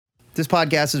This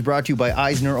podcast is brought to you by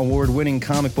Eisner Award-winning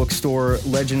comic book store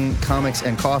Legend Comics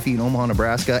and Coffee in Omaha,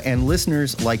 Nebraska, and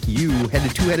listeners like you. Head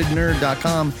to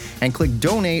twoheadednerd.com and click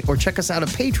donate or check us out at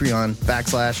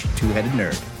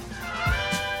Patreon/twoheadednerd.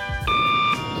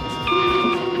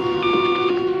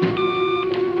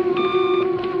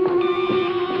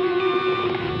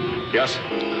 Yes?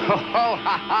 Ho, ho,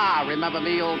 ha, ha. Remember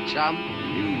me, old chum?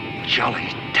 You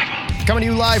jolly devil. Coming to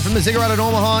you live from the Ziggurat in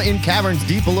Omaha in caverns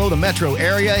deep below the metro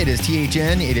area. It is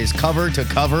THN. It is cover to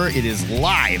cover. It is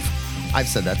live. I've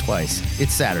said that twice.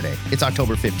 It's Saturday. It's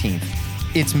October 15th.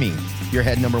 It's me, your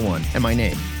head number one, and my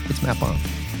name. It's Matt Bond.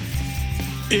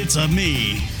 It's a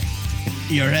me,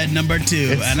 your head number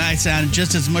two, and I sound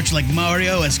just as much like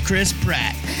Mario as Chris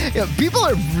Pratt. Yeah, people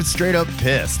are straight up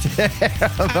pissed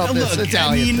about this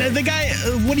Italian thing. The guy,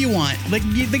 what do you want? Like,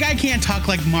 the guy can't talk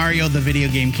like Mario, the video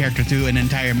game character, through an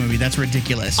entire movie. That's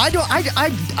ridiculous. I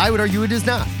would argue it is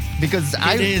not, because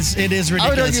it is ridiculous. I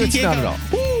would argue it's not go, at all.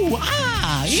 Ooh,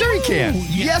 ah, sure he can.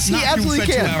 Yes, he absolutely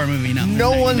can. 2-hour movie.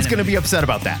 No one's going to be upset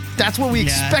about that. That's what we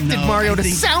expected Mario to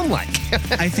sound like.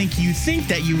 I think you think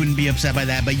that you wouldn't be upset by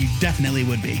that, but you definitely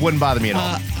would be. Wouldn't bother me at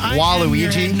all.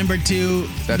 Waluigi. Number two,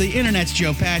 the internet's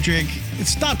Joe Patrick.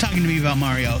 Stop talking to me about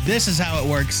Mario. This is how it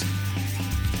works.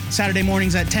 Saturday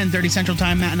mornings at 10:30 Central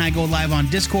Time, Matt and I go live on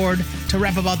Discord to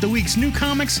rap about the week's new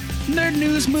comics, nerd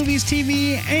news, movies,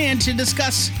 TV, and to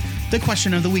discuss the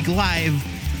question of the week live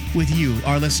with you,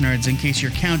 our listeners. In case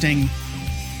you're counting,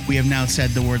 we have now said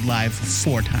the word live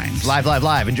 4 times.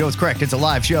 Live. And Joe's correct. It's a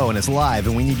live show, and it's live,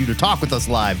 and we need you to talk with us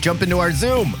live. Jump into our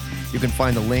Zoom. You can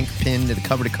find the link pinned to the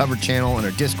Cover to Cover channel on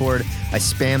our Discord. I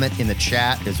spam it in the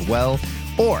chat as well.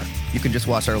 Or you can just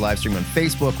watch our live stream on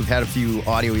Facebook. We've had a few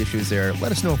audio issues there.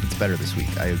 Let us know if it's better this week.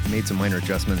 I made some minor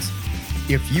adjustments.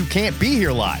 If you can't be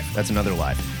here live, that's another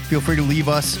live. Feel free to leave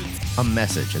us a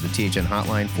message at the THN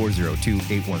hotline,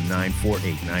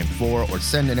 402-819-4894, or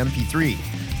send an MP3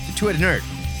 to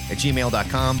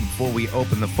twoheadednerd@gmail.com. Before we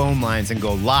open the phone lines and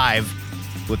go live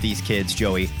with these kids,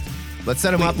 Joey, let's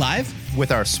set them up live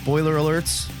with our spoiler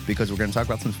alerts, because we're going to talk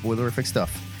about some spoilerific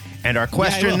stuff. And our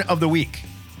question of the week.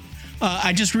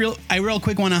 I real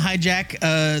quick want to hijack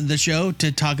the show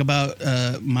to talk about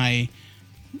my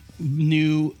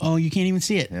new. Oh, you can't even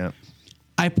see it. Yeah.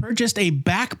 I purchased a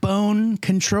Backbone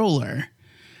controller.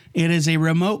 It is a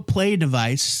remote play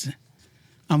device.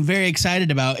 I'm very excited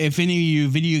about. If any of you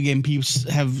video game peeps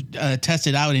have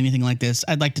tested out anything like this,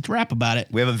 I'd like to rap about it.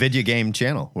 We have a video game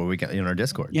channel where we can in our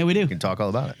Discord. Yeah, we do. We can talk all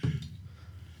about it.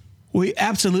 We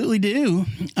absolutely do.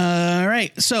 All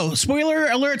right. So, spoiler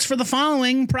alerts for the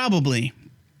following, probably.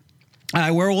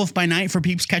 Werewolf by Night for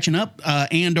peeps catching up,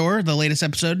 Andor, the latest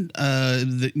episode.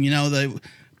 The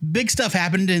big stuff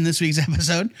happened in this week's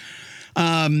episode.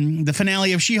 The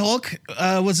finale of She-Hulk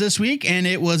was this week, and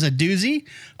it was a doozy.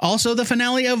 Also, the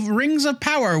finale of Rings of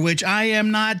Power, which I am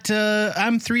not.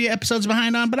 I'm 3 episodes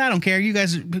behind on, but I don't care. You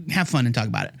guys have fun and talk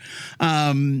about it.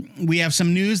 We have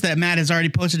some news that Matt has already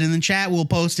posted in the chat. We'll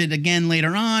post it again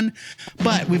later on.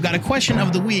 But we've got a question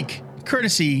of the week,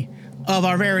 courtesy of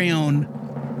our very own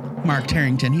Mark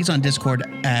Tarrington. He's on Discord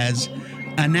as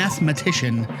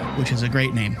Anathematician, which is a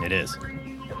great name. It is.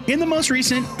 In the most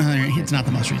recent, it's not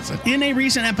the most recent. In a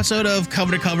recent episode of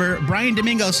Cover to Cover, Brian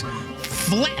Domingos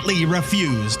flatly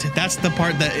refused. That's the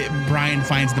part that Brian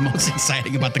finds the most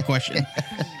exciting about the question,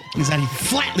 is that he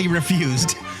flatly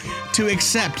refused to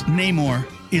accept Namor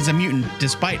is a mutant,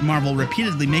 despite Marvel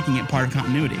repeatedly making it part of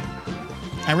continuity.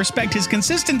 I respect his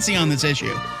consistency on this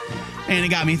issue, and it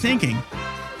got me thinking.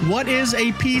 What is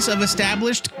a piece of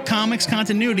established comics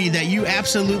continuity that you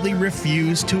absolutely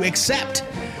refuse to accept,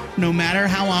 no matter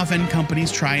how often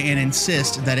companies try and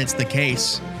insist that it's the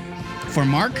case? For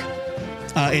Mark,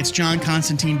 it's John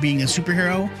Constantine being a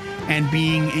superhero and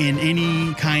being in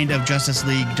any kind of Justice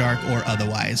League, dark or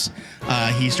otherwise.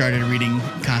 He started reading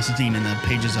Constantine in the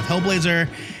pages of Hellblazer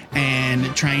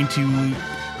and trying to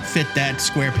fit that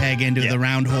square peg into the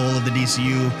round hole of the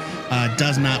DCU.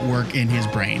 Does not work in his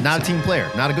brain. Not a team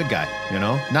player. Not a good guy,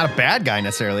 Not a bad guy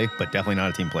necessarily, but definitely not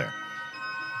a team player.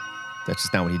 That's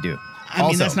just not what he do. I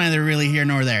mean, that's neither really here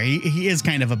nor there. He is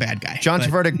kind of a bad guy. John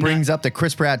Tverdick brings up that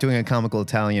Chris Pratt doing a comical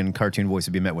Italian cartoon voice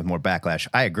would be met with more backlash.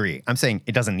 I agree. I'm saying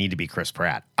it doesn't need to be Chris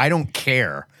Pratt. I don't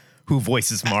care who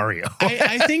voices Mario.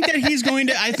 I think that he's going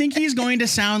to. I think he's going to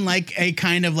sound like a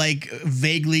kind of like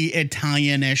vaguely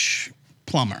Italianish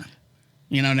plumber.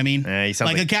 You know what I mean? He sounds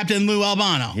like like- a Captain Lou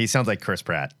Albano. He sounds like Chris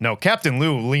Pratt. No, Captain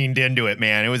Lou leaned into it,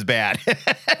 man. It was bad.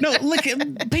 No, look,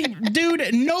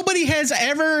 dude, nobody has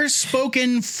ever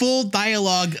spoken full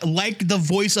dialogue like the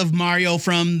voice of Mario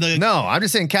from the. No, I'm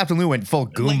just saying Captain Lou went full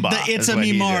Goomba. Like the It's That's a what Me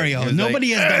he did. Mario. He was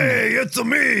Nobody has done that. Hey, it's a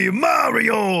me,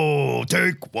 Mario.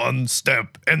 Take one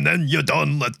step and then you're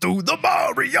done. Let's do the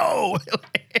Mario.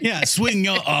 Yeah, swing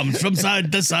your arms from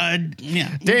side to side.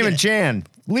 Yeah. Damon Chan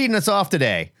leading us off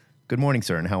today. Good morning,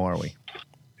 sir, and how are we?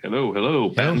 Hello.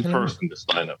 Ben hello. first in this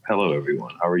lineup. Hello,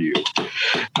 everyone. How are you?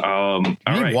 All We need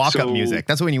right, walk-up so- music.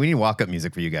 That's what we need. We need walk-up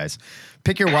music for you guys.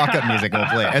 Pick your walk-up music and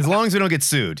we'll play it. As long as we don't get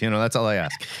sued. You know, that's all I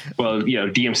ask. Well,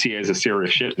 DMCA is a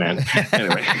serious shit, man.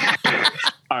 Anyway.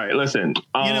 All right, listen.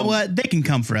 You know what? They can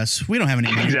come for us. We don't have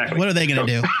any money. Exactly. What are they going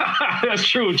to do? That's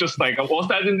true. Just like, what's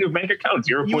that in your bank account?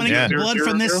 You want to get 0.00000? blood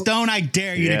from this stone? I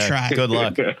dare you to try. Good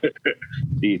luck.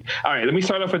 Indeed. All right, let me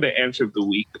start off with the answer of the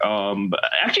week.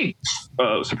 Actually,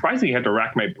 surprisingly, I had to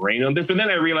rack my brain on this, but then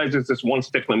I realized there's this one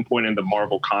stickling point in the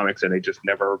Marvel comics and they just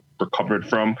never recovered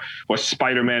from, was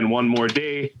Spider-Man One More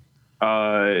Day,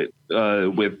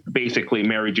 with basically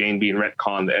Mary Jane being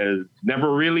retconned as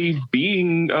never really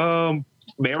being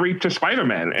married to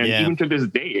Spider-Man. And even to this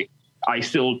day, I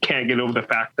still can't get over the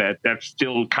fact that that's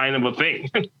still kind of a thing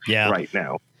right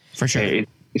now. For sure.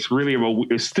 It's really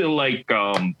it's still like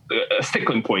a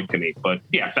stickling point to me. But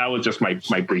yeah, that was just my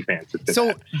brief answer to So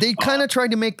that. they kind of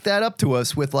tried to make that up to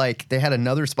us with they had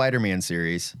another Spider-Man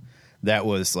series that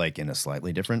was like in a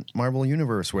slightly different Marvel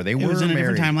universe where they It were was in a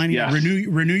married. different timeline. Yeah. Yes.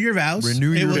 Renew your vows.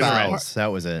 Renew It your was- vows. That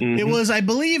was it. It was, I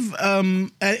believe,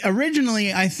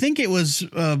 originally, I think it was,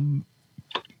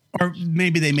 or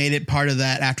maybe they made it part of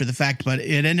that after the fact, but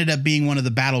it ended up being one of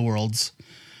the battle worlds.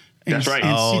 That's right.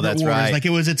 Oh, Secret that's Wars. right. Like it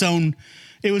was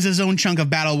his own chunk of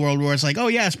battle world where it's like, oh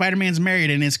yeah, Spider-Man's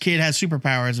married and his kid has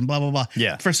superpowers and blah, blah, blah.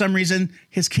 Yeah. For some reason,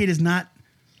 his kid in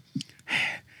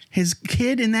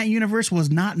that universe was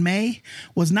not Mayday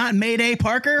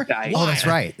Parker. Oh, that's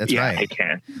right. That's yeah, right. I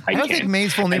can't. I don't think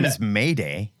May's full name And is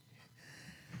Mayday.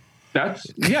 that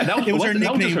It was her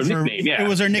nickname. Yeah. It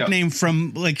was her nickname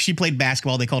from she played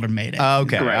basketball. They called her Mayday.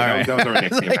 Okay. Correct. All right. That was her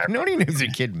nickname. Like, nobody knows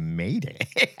your kid Mayday.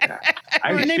 I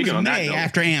her was name's speaking on that May note.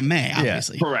 after Aunt May,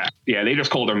 obviously. Correct. Yeah, they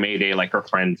just called her Mayday, like her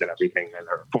friends and everything, and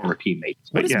her former teammates.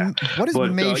 But What is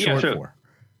But, May yeah, short so- for?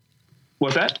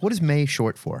 What's that? What is May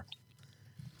short for?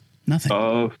 Nothing.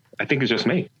 I think it's just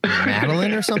May.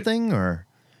 Madeline or something? Or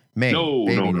May? No.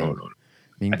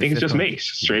 Being I think the it's just fifth May.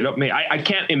 Straight up May. I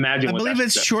can't imagine. I what believe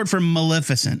that's- it's short for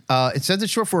Maleficent. one. It says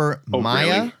it's short for Oh, Maya,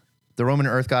 really? the Roman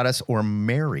Earth goddess, or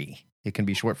Mary. It can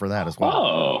be short for that as well.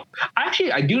 Oh,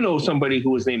 actually, I do know somebody who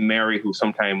was named Mary, who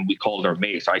sometime we called her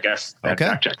May. So I guess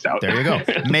that checks out. There you go.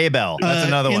 Maybell. That's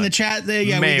another in one. the chat, we're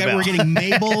Maybell. getting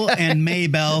Mabel and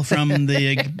Maybell from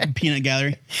the Peanut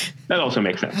Gallery. That also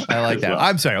makes sense. I like as that. well.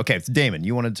 I'm sorry. Okay, it's Damon.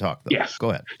 You wanted to talk, though. Yes. Go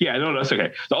ahead. Yeah, no, that's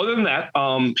okay. So other than that,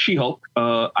 She-Hulk,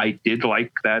 I did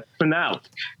like that finale.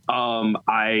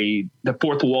 The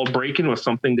fourth wall breaking was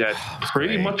something that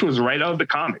pretty great. much was right out of the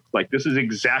comics. Like, this is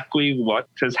exactly what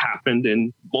has happened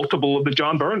in multiple of the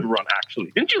John Byrne run,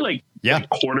 actually. Didn't you,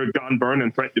 corner John Byrne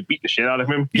and threaten to beat the shit out of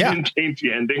him? He Yeah. didn't change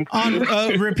the ending. On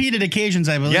repeated occasions,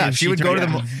 I believe. Yeah, she would go to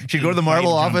threatened the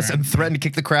Marvel fight John office Byrne. and threaten to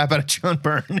kick the crap out of John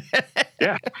Byrne.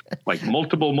 Yeah, like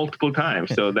multiple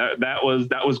times. So that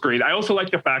was great. I also like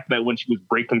the fact that when she was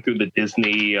breaking through the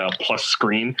Disney Plus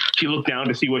screen, she looked down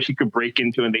to see what she could break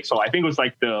into, and they saw. I think it was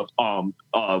like the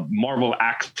Marvel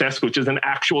Access, which is an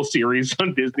actual series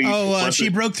on Disney. Plus. She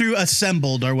broke through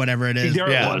Assembled or whatever it is. There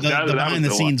it Yeah. was. The That was behind the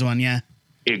one. scenes one, yeah.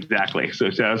 Exactly. So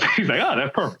he's like, oh,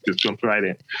 that's perfect. Just jumps right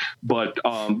in. But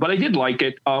I did like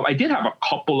it. I did have a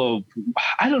couple of,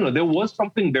 I don't know, there was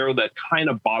something there that kind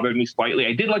of bothered me slightly.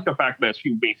 I did like the fact that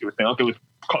she basically was saying, okay, let's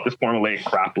cut this formulaic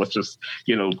crap. Let's just,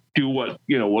 do what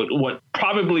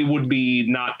probably would be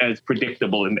not as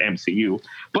predictable in the MCU.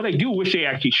 But I do wish they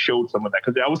actually showed some of that,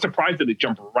 because I was surprised that it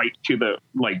jumped right to the,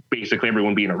 basically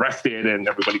everyone being arrested and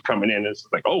everybody coming in. It's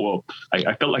like, oh, well,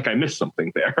 I felt like I missed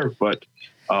something there. But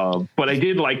I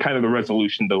did like kind of the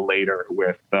resolution though later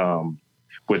with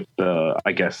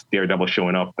I guess Daredevil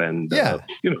showing up and there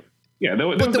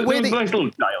was a nice little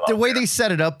dialogue. The way they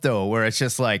set it up, though, where it's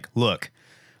just like, look,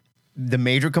 the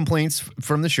major complaints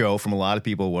from the show from a lot of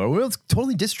people were, well, it's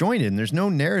totally disjointed and there's no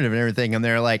narrative and everything. And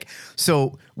they're like,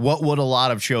 so what would a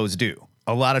lot of shows do?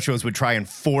 A lot of shows would try and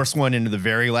force one into the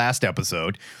very last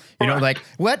episode. You know, like,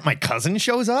 what? My cousin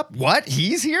shows up? What?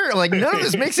 He's here? Like, none of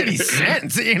this makes any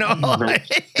sense, you know?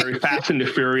 Very Fast and the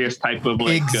Furious type of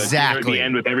like exactly. At the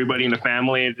end with everybody in the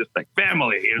family and just like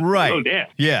family. It's, right. Oh, damn.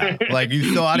 Yeah. Like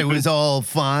you thought it was all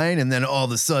fine, and then all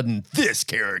of a sudden this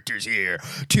character's here.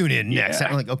 Tune in next. Yeah.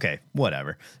 I'm like, okay,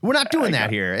 whatever. We're not doing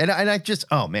that here. And I just,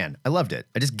 oh man, I loved it.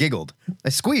 I just giggled. I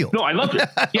squealed. No, I loved it.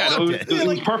 Yeah, loved it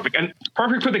was perfect. And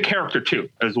perfect for the character too,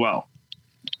 as well.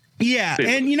 Yeah.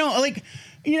 And you know, like,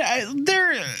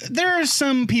 there are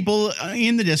some people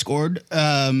in the Discord,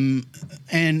 and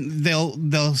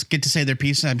they'll get to say their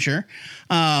piece, I'm sure,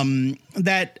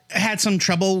 that had some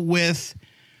trouble with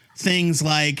things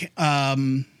like how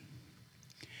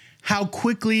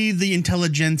quickly the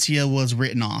intelligentsia was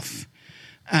written off,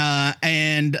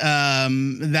 and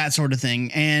that sort of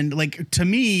thing. And like, to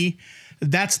me,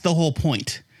 that's the whole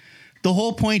point. The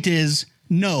whole point is,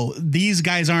 no, these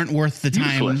guys aren't worth the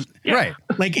time. Yeah. Right.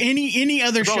 Like any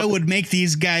other show would give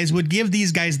these guys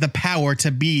the power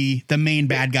to be the main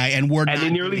bad guy, and we're not. And they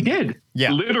nearly did.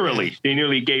 Yeah. Literally, they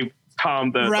nearly gave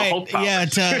Tom the Hulk powers. Yeah,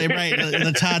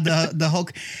 the Todd the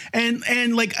Hulk,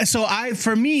 and like, so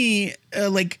for me,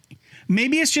 like,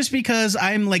 maybe it's just because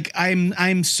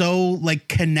I'm so like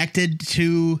connected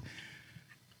to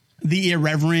the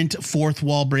irreverent fourth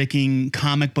wall breaking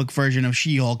comic book version of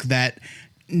She-Hulk that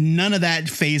none of that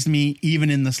fazed me even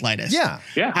in the slightest. Yeah.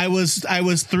 I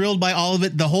was thrilled by all of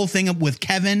it. The whole thing with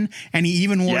Kevin, and he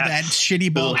even wore that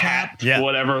shitty ball cap. Yeah.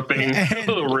 Whatever thing.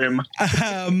 Little rim.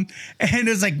 And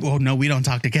it's like, well, no, we don't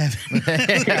talk to Kevin.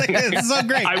 It's so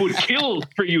great. I would kill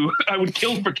for you. I would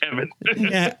kill for Kevin.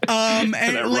 Yeah.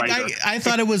 And like, I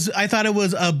thought it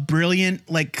was a brilliant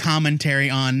like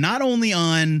commentary on not only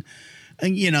on,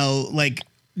 you know, like,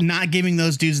 not giving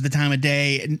those dudes the time of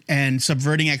day and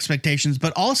subverting expectations,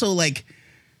 but also like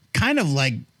kind of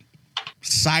like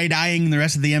side-eyeing the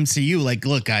rest of the MCU. Like,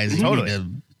 look, guys,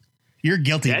 you're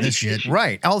guilty of this shit.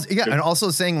 Right. And also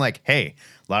saying like, hey,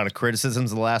 a lot of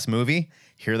criticisms of the last movie.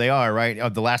 Here they are, right?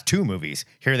 Of the last two movies.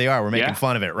 Here they are. We're making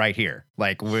fun of it right here.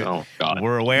 Like, we're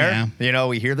aware. Yeah. You know,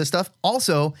 we hear this stuff.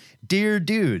 Also, dear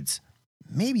dudes,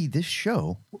 maybe this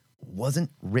show wasn't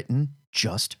written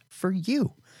just for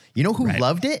you. You know who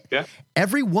loved it? Yeah.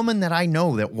 Every woman that I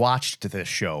know that watched this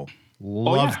show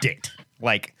loved it.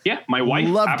 Like, my wife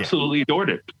absolutely adored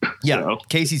it. Yeah, So.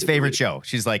 Casey's favorite show.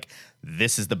 She's like,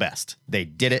 this is the best. They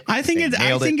did it. I think They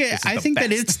nailed it. I think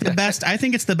that it's the best. I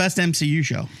think it's the best MCU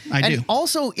show. I do.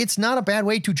 Also, it's not a bad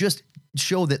way to just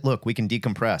show that, look, we can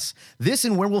decompress. This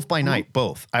and Werewolf by Night,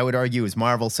 both, I would argue, is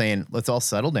Marvel saying, let's all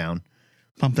settle down.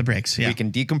 Pump the brakes. Yeah. We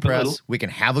can decompress. We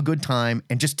can have a good time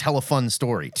and just tell a fun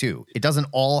story too. It doesn't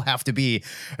all have to be.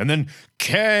 And then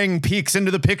Kang peeks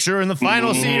into the picture in the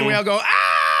final scene, and we all go,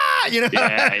 ah, you know.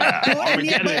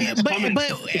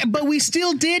 But we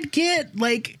still did get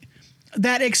like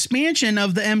that expansion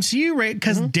of the MCU, right?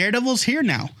 Because Daredevil's here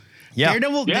now. Yeah.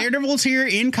 Daredevil's here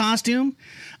in costume.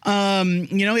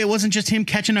 You know, it wasn't just him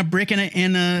catching a brick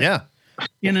in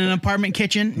an apartment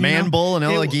kitchen. Bull and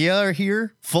Elagia are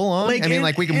here full on. Like, I mean,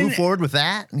 like, we can move forward with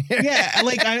that. Yeah.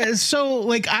 Like,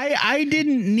 I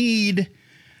didn't need,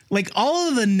 like, all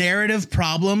of the narrative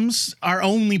problems are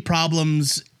only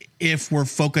problems if we're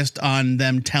focused on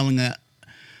them telling a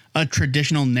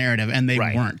traditional narrative, and they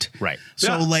weren't. Right.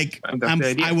 So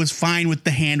I was fine with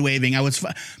the hand waving.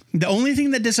 The only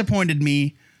thing that disappointed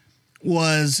me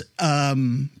was,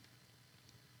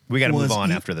 we got to move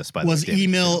on after this. By the way,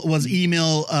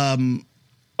 email.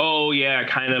 Oh yeah,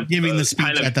 kind of giving the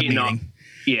speech at the meeting.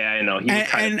 Yeah, I know. He was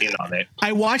kind of in on it.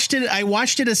 I watched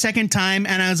it a second time,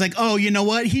 and I was like, oh, you know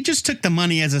what? He just took the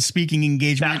money as a speaking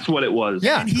engagement. That's what it was.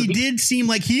 Yeah, and he did seem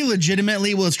like he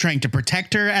legitimately was trying to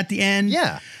protect her at the end.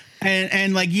 Yeah.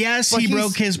 And like, yes, he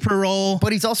broke his parole.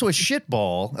 But he's also a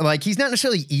shitball. Like, he's not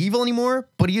necessarily evil anymore,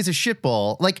 but he is a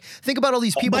shitball. Like, think about all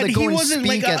these people that go and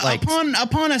speak at like...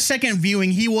 Upon a second viewing,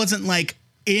 he wasn't like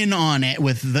in on it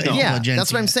with the intelligentsia.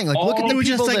 That's what I'm saying. Like, look at the people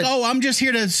just like, that, oh, I'm just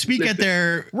here to speak at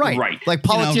their like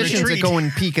politicians retreat. that go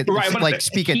and peek at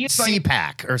speak at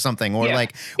CPAC or something, or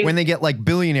like when they get like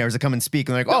billionaires that come and speak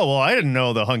and they're like, oh, well, I didn't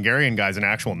know the Hungarian guy's an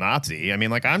actual Nazi. I mean,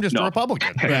 like, I'm just a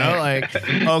Republican. You know, like,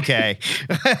 okay,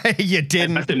 you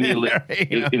didn't. That's in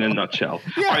a nutshell.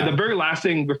 Yeah. All right, the very last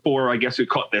thing before I guess we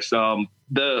cut this,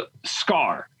 the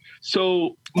Scar.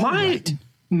 So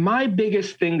my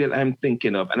biggest thing that I'm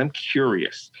thinking of, and I'm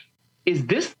curious,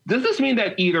 does this mean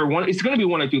that either one, it's going to be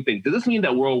one of two things. Does this mean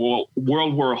that World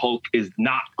War Hulk is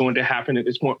not going to happen at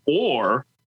this point? Or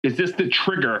is this the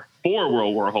trigger for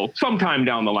World War Hulk sometime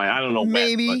down the line? I don't know.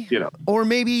 Maybe, when, but, or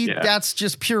maybe that's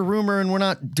just pure rumor and we're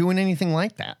not doing anything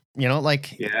like that. You know, like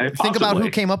think about possibly.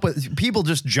 who came up with. People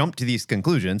just jump to these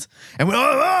conclusions and World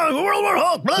War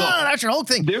Hulk. Blah, that's your Hulk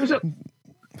thing. There's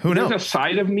Who knows? a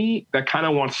side of me that kind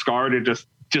of wants Scar to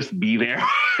just be there.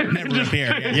 Never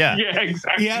appear. Yeah. Yeah,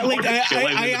 exactly. Yeah, like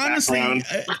I honestly,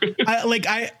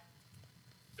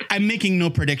 I'm making no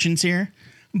predictions here,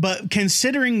 but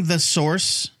considering the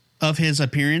source of his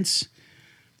appearance,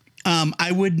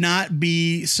 I would not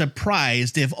be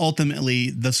surprised if ultimately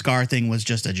the Scar thing was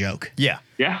just a joke. Yeah.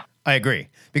 Yeah. I agree.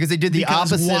 Because they did the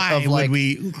Because opposite why of like would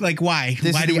we like why?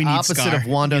 this Why is do we the need opposite Scar, of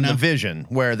Wanda you and know? the Vision,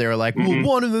 where they're like, well,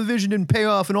 Wanda and the Vision didn't pay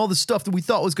off and all the stuff that we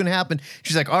thought was going to happen.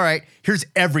 She's like, all right, here's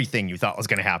everything you thought was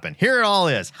going to happen. Here it all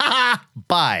is. Ha ha.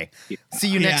 Bye. See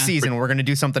you next Yeah. season. We're going to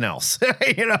do something else.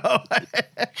 You know?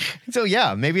 So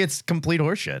yeah, maybe it's complete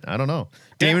horseshit. I don't know.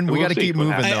 Damon, we we'll got to see keep what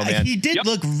moving happens. though, man. He did Yep.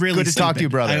 look really Good to talk to you,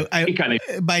 stupid. brother. He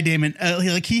kinda- By Damon,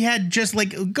 like he had just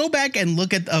like go back and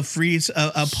look at a freeze,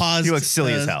 a pause. He looks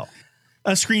silly as hell.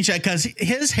 A screenshot because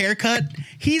his haircut,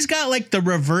 he's got like the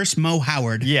reverse Mo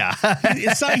Howard. Yeah.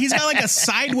 He's got like a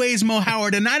sideways Mo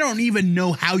Howard, and I don't even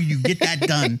know how you get that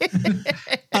done.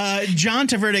 John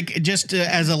Tverdick, just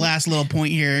as a last little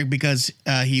point here, because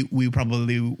we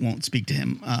probably won't speak to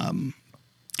him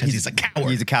because he's a coward.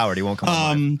 He's a coward. He won't come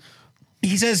on.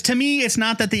 He says, to me, it's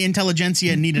not that the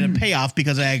intelligentsia needed a payoff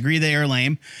because I agree they are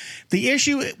lame. The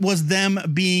issue was them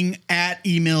being at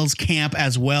Emil's camp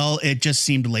as well. It just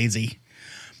seemed lazy,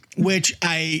 which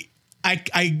I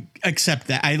accept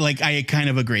that. I kind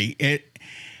of agree.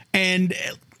 And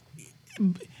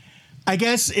I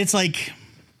guess it's like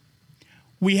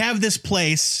we have this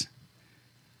place.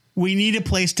 We need a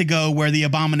place to go where the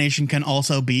Abomination can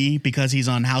also be because he's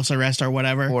on house arrest or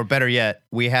whatever. Or better yet,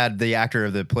 we had the actor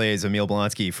that plays Emil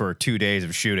Blonsky for 2 days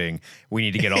of shooting. We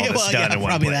need to get all this Well, done yeah, in one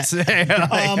probably place. that.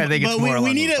 I think it's but more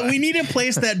we need a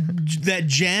place that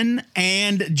Jen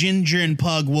and Ginger and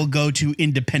Pug will go to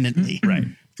independently, right?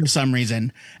 For some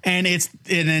reason, and it's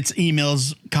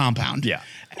Emil's compound. Yeah.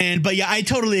 But I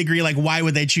totally agree. Like, why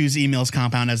would they choose Emil's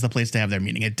compound as the place to have their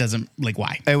meeting? It doesn't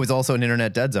why. It was also an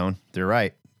internet dead zone. You're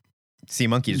right. C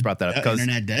Monkey just brought that up because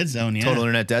Internet dead zone. Yeah. total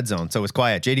internet dead zone. So it was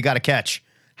quiet. JD got a catch.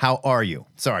 How are you?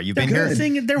 Sorry, you've been Their here. whole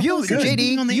thing- their whole thing is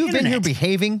being on JD, the you've been here internet.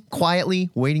 behaving quietly,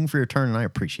 waiting for your turn, and I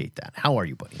appreciate that. How are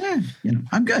you, buddy?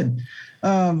 I'm good.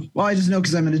 Well, I just know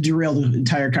because I'm going to derail the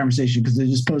entire conversation because I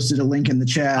just posted a link in the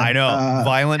chat. I know.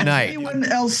 Violent has night. anyone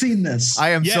else seen this? I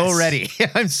am so Yes. ready.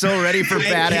 I'm so ready for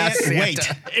badass can't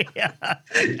Santa.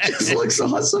 It just looks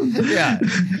awesome. Yeah,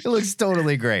 it looks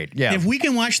totally great. Yeah, If we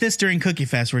can watch this during Cookie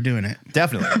Fest, we're doing it.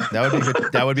 definitely. That would be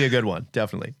good. That would be a good one.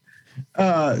 Definitely.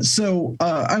 So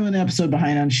I'm an episode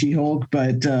behind on She-Hulk,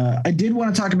 but I did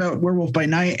want to talk about Werewolf by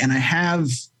Night, and I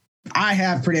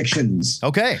have predictions.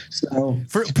 Okay. So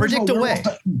Predict away.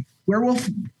 Werewolf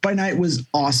by Night was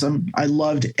awesome. I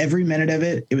loved every minute of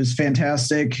it. It was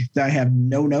fantastic. I have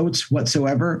no notes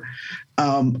whatsoever.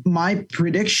 My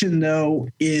prediction, though,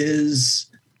 is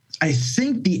I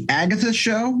think the Agatha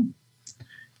show.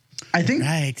 I think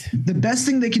Right. the best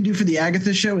thing they can do for the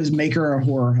Agatha show is make her a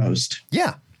horror host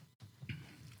Yeah.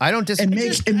 I don't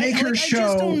disagree. make her show. I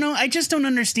just don't know. I just don't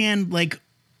understand like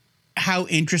how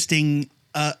interesting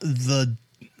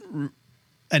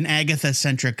an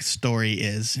Agatha-centric story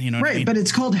is. You know what I Right, mean? but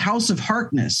it's called House of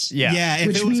Harkness. Yeah. Yeah, if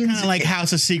Which it was kind means- of like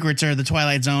House of Secrets or The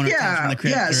Twilight Zone or Tales from Yeah, the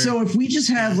Crypt. yeah. or- So if we just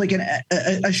have like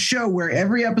a show where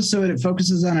every episode it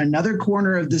focuses on another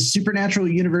corner of the supernatural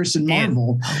universe in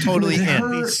Marvel, Totally with in. her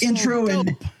That'd be so intro and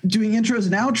dope. doing intros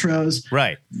and outros,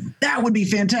 Right. that would be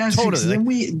fantastic. Totally. So then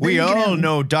we can all have-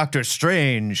 know Doctor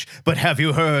Strange, but have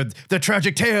you heard the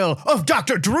tragic tale of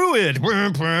Doctor Druid?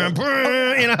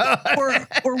 You know?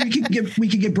 or we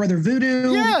could get Brother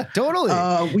Voodoo. Yeah, totally.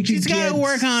 We could She's got get to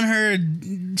work on her.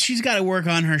 She's got to work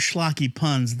on her schlocky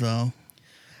puns, though.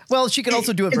 Well, she can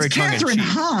also do it very It's tongue in Catherine cheek.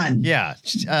 Hahn. Yeah,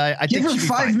 I Give think her she'll be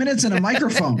 5 fine. minutes and a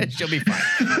microphone. She'll be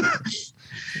fine.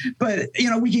 But,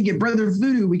 we could get Brother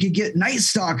Voodoo. We could get Night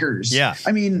Stalkers. Yeah.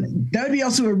 I mean, that would be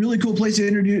also a really cool place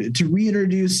to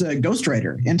reintroduce Ghost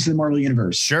Rider into the Marvel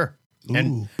Universe. Sure.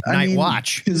 And I Night mean,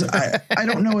 Watch. Because I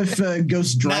don't know if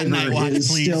Ghost Driver Night Watch, is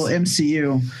please. still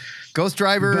MCU. Ghost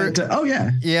Driver. But, oh,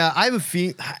 yeah. Yeah, I have a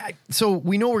feeling. So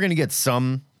we know we're going to get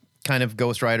some kind of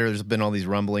Ghost Rider. There's been all these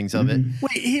rumblings of it.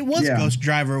 Wait, it was Yeah. Ghost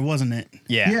Driver, wasn't it?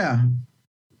 Yeah.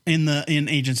 In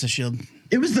Agents of Shield.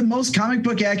 It was the most comic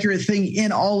book accurate thing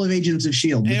in all of Agents of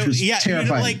S.H.I.E.L.D., which was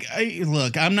terrifying.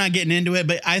 Look, I'm not getting into it,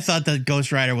 but I thought that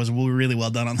Ghost Rider was really well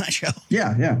done on that show.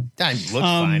 Yeah. It looked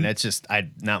fine. It's just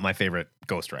not my favorite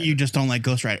Ghost Rider. You just don't like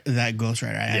Ghost Rider. That Ghost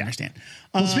Rider, I understand.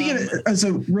 Well, speaking of,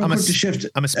 so real quick to shift.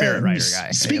 I'm a Spirit Rider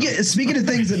guy. Speaking of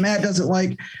things that Matt doesn't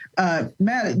like,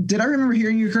 Matt, did I remember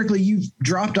hearing you correctly? You've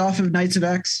dropped off of Knights of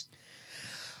X?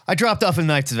 I dropped off of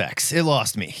Knights of X. It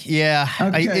lost me. Yeah.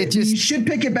 Okay. You should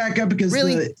pick it back up because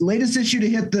the latest issue to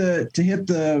hit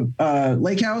the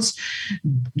Lake House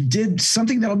did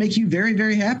something that'll make you very,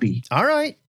 very happy. All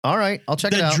right. I'll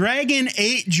check it out. The Dragon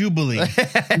 8 Jubilee.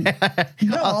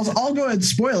 No, I'll go ahead and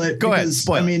spoil it. Go ahead.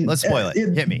 Spoil it. Let's spoil it.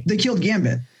 Hit me. They killed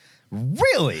Gambit.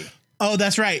 Really? Oh,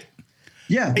 that's right.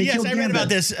 Yeah. Yes, I read about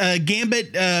this.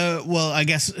 Gambit, well, I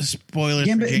guess spoilers.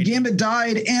 Gambit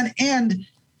died, and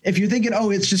if you're thinking,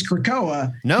 oh, it's just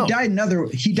Krakoa, no, he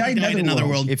died in another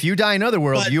world. If you die in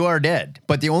Otherworld, you are dead.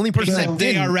 But the only person that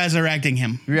they are resurrecting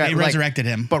him. They resurrected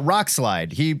him. But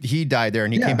Rockslide, he died there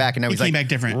and he came back, and now he's like back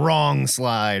different. Wrong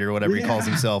Slide or whatever he calls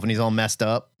himself, and he's all messed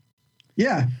up.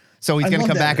 Yeah. So he's going to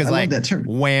come back as like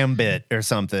Whambit or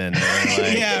something. Or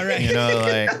like, yeah, right. You know,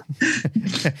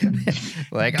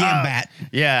 like Gambat.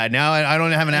 Yeah, now I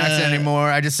don't have an accent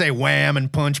anymore. I just say wham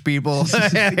and punch people.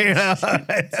 You know?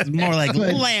 It's more like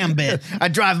Lambit. I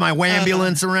drive my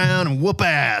whambulance around and whoop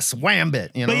ass.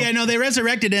 Whambit. You know? But yeah, no, they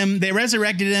resurrected him.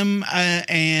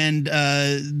 And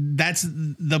that's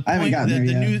the point.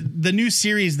 The new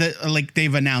series that like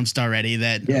they've announced already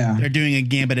that they're doing a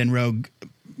Gambit and Rogue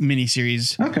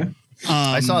miniseries. Okay.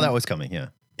 I saw that was coming. Yeah.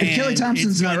 If Kelly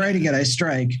Thompson's not writing it, I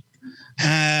strike.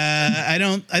 I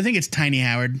think it's Tiny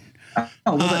Howard.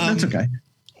 Oh, well, that's okay.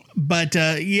 But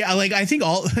yeah, like I think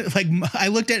I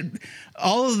looked at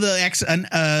all of the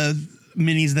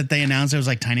minis that they announced. It was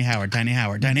like Tiny Howard. I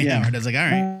was like, all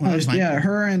right, well, that's fine. Yeah,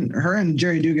 her and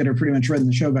Jerry Dugan are pretty much running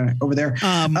the show back over there.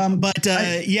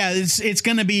 It's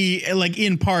gonna be like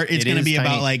in part, it's gonna be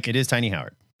about like it is Tiny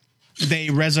Howard.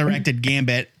 They resurrected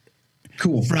Gambit.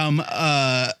 Cool. From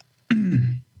a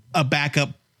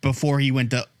backup before he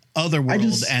went to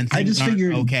Otherworld, and things aren't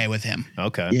okay with him.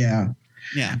 Okay. Yeah.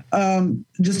 Yeah.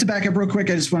 Just to back up real quick,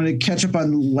 I just wanted to catch up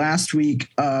on last week.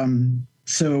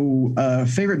 So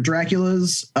favorite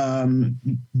Draculas,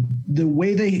 the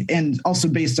way they, and also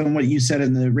based on what you said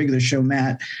in the regular show,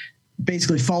 Matt,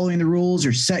 basically following the rules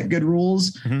or set good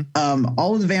rules. Mm-hmm.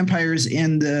 All of the vampires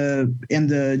in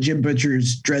the Jim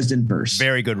Butcher's Dresden verse.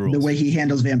 Very good rules. The way he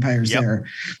handles vampires there.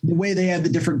 The way they have the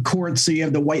different courts. So you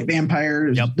have the white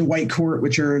vampires, the white court,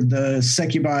 which are the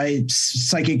succubi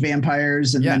psychic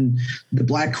vampires, and then the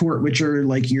black court, which are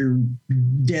like your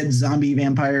dead zombie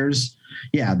vampires.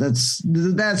 Yeah, that's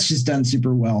just done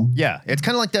super well. Yeah, it's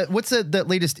kind of like that. What's that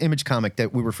latest Image comic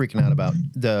that we were freaking out about?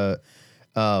 The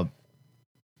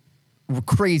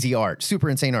crazy art, super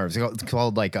insane art. It's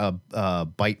called like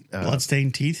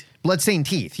Bloodstained Teeth. Bloodstained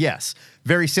Teeth, yes.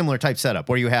 Very similar type setup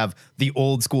where you have the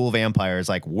old school vampires,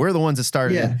 like we're the ones that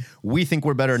started it. We think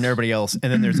we're better than everybody else, and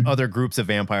then there's other groups of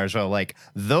vampires who are like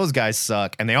those guys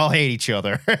suck, and they all hate each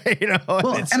other. You know,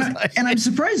 well, and I'm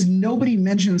surprised nobody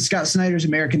mentioned Scott Snyder's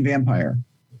American Vampire.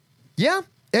 Yeah,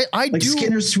 I do.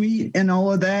 Skinner Sweet and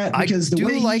all of that, because the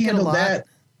way he handled that.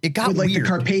 It got with like weird. The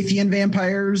Carpathian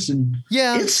vampires, and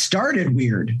it started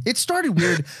weird.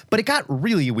 But it got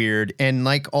really weird, and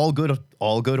like all good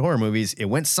horror movies, it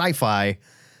went sci-fi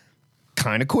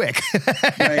kind of quick.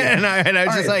 Right. and I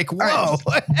was just like, whoa. All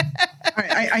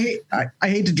right. I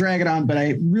hate to drag it on, but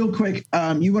real quick,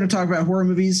 you want to talk about horror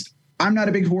movies? I'm not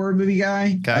a big horror movie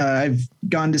guy. Okay. I've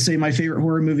gone to say my favorite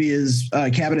horror movie is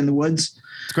Cabin in the Woods.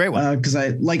 It's a great one. Because I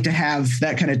like to have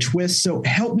that kind of twist. So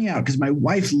help me out, because my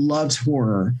wife loves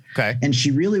horror. Okay. And she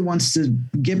really wants to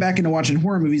get back into watching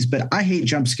horror movies, but I hate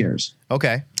jump scares.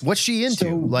 Okay. What's she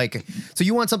into? So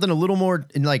you want something a little more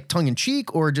like tongue in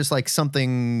cheek, or just like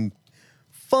something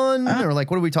fun, or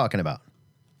like what are we talking about?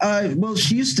 Well,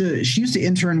 she used to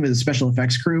intern with a special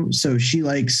effects crew, so she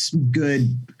likes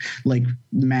good like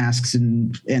masks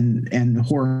and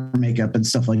horror makeup and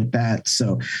stuff like that.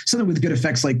 So something with good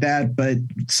effects like that, but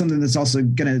something that's also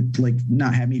gonna like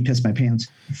not have me piss my pants.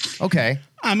 Okay.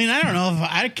 I mean, I don't know if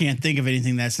I can't think of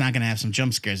anything that's not going to have some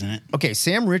jump scares in it. Okay,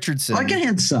 Sam Richardson. I can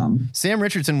hit some. Sam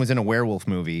Richardson was in a werewolf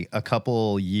movie a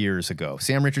couple years ago.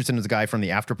 Sam Richardson was a guy from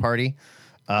the After Party.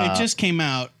 It just came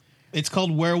out. It's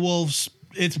called Werewolves.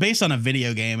 It's based on a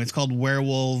video game. It's called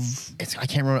Werewolf. I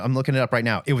can't remember. I'm looking it up right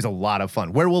now. It was a lot of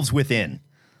fun. Werewolves Within.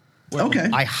 Okay.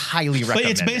 I highly recommend it.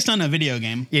 But it's based on a video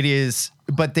game. It is,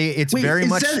 but very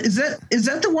much. Is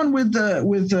that the one with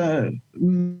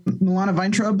Milana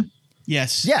Weintraub?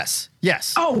 Yes.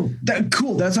 Yes. Oh,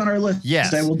 cool. That's on our list.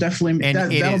 Yes. I will definitely. And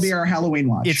That'll be our Halloween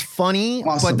watch. It's funny,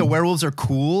 Awesome. but the werewolves are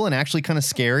cool and actually kind of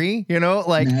scary,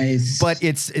 like, Nice. but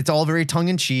it's all very tongue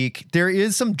in cheek. There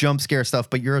is some jump scare stuff,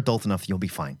 but you're adult enough. You'll be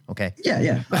fine. Okay.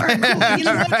 Yeah. All right, cool. You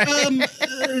know what?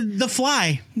 The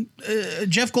Fly,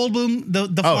 Jeff Goldblum, the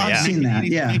Fly, yeah. Seen that,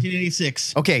 yeah.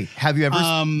 1986. Okay. Have you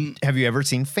ever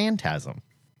seen Phantasm?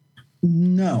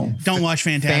 No. Don't watch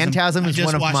Phantasm. Phantasm I is just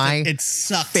one of watched my it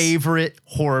sucks. favorite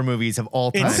horror movies of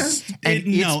all time.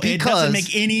 It doesn't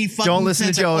make any fucking don't listen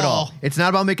sense to Joe at at all. all. It's not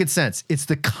about making sense. It's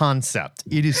the concept.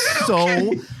 It is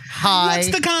so high. What's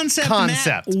the concept,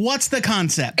 Matt? What's the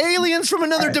concept? Aliens from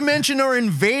another dimension are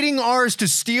invading ours to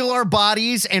steal our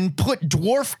bodies and put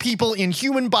dwarf people in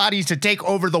human bodies to take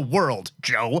over the world,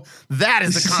 Joe. That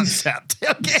is the concept.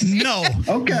 Okay. No.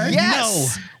 Okay.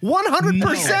 Yes.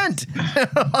 100%.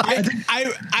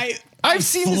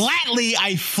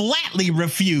 I flatly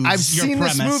refuse. I've your seen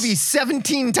premise. this movie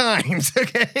 17 times.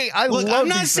 Okay. I Look, love I'm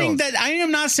not these saying films. that. I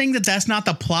am not saying that that's not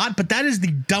the plot, but that is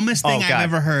the dumbest thing Oh, God. I've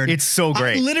ever heard. It's so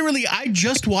great. I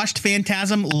just watched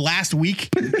Phantasm last week.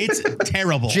 It's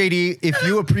terrible. JD, if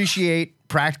you appreciate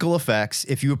practical effects,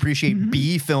 if you appreciate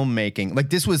B filmmaking, like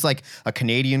this was like a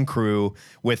Canadian crew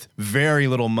with very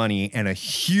little money and a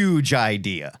huge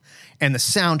idea. And the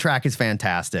soundtrack is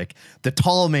fantastic. The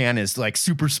tall man is like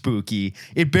super spooky.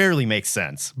 It barely makes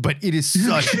sense, but it is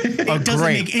such It doesn't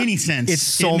make any sense. It's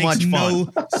so it makes much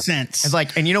fun. No sense. It's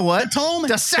like, and you know what?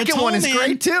 The second one is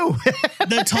great too.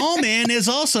 The tall man is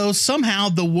also somehow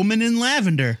the woman in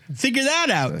lavender. Figure that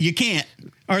out. You can't.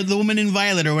 Or the woman in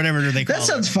violet or whatever they call That it.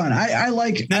 sounds fun. I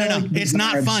like. No. I like It's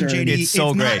not fun, absurd. JD. It's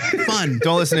so great. Not fun.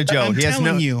 Don't listen to Joe. I'm He has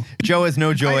telling no. you. Joe has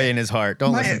no joy in his heart.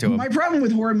 Don't listen to him. My problem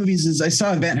with horror movies is I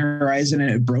saw Event Horizon and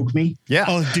it broke me. Yeah.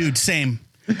 Oh, dude, same.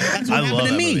 That's what I happened love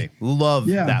to that me. movie. Love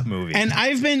Yeah. that movie. And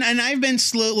I've been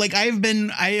slow. Like I have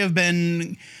been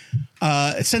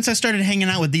since I started hanging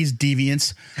out with these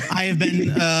deviants, I have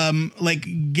been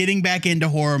like getting back into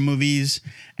horror movies,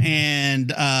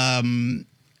 and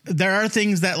there are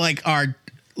things that like are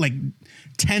like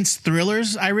tense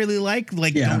thrillers I really like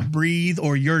Don't Breathe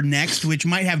or You're Next, which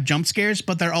might have jump scares,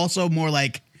 but they're also more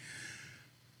like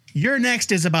You're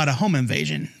Next is about a home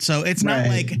invasion, so it's not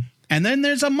like. And then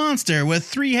there's a monster with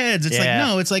 3 heads. It's like,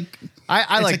 no, it's like. I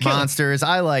it's like a killer. monsters.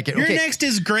 I like it. Your Okay. Next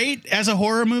is great as a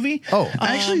horror movie. Oh,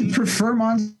 I actually prefer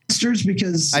monsters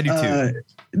because I do too.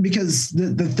 Because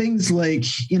the things like,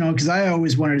 because I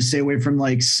always wanted to stay away from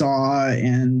like Saw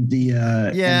and the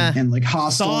and like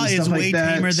Hostel Saw and stuff is like way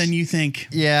that. tamer than you think.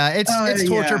 yeah, it's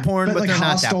torture yeah. porn, But but like they're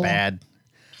Hostel- not that bad.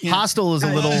 Hostel is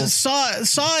a little.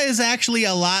 Saw is actually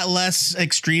a lot less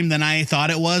extreme than I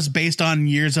thought it was, based on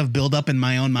years of buildup in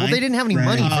my own mind. Well, they didn't have any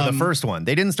money for the first one.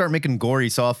 They didn't start making gory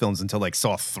Saw films until like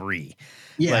Saw 3.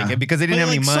 Yeah. Like, because they didn't have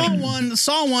any money.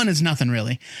 Saw 1 is nothing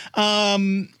really.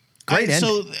 Great ending.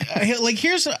 So,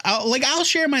 here's I'll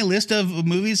share my list of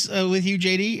movies with you,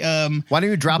 JD. Why don't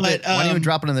you drop but, it? Why don't you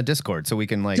drop it in the Discord so we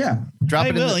can like drop I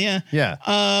it? will, in yeah.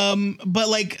 Yeah. But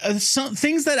like some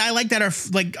things that I like that are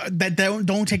like that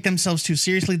don't take themselves too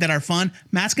seriously, that are fun.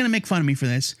 Matt's gonna make fun of me for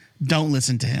this. Don't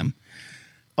listen to him.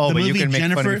 Oh, the but you movie can make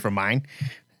fun of Jennifer- me for mine.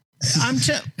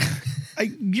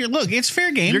 Look, it's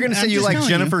fair game. You're gonna say I'm you just like telling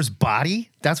Jennifer's Body?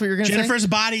 That's what you're gonna Jennifer's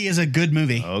Body is a good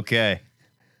movie. say? Okay.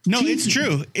 No, it's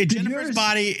true. Jennifer's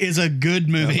Body is a good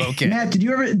movie. Okay. Matt, did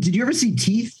you ever see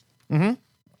Teeth?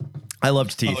 I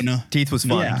loved Teeth. Oh, no. Teeth was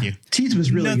fun. Yeah. you. Teeth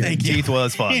was really No, good. thank you. Teeth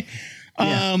was fun.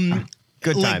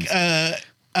 Good times.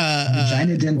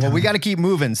 Vagina didn't. Well, we got to keep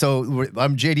moving. So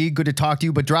I'm JD. Good to talk to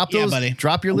you. But drop Yeah, those. buddy.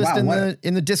 Drop your list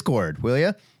in the Discord, will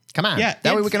you? Come on. Yeah,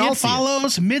 That way we can all It see it.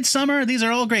 Follows, Midsummer. These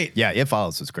are all great. Yeah, It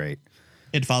Follows was great.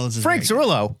 It Follows is Frank very good.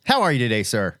 Cirillo, how are you today,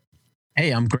 sir?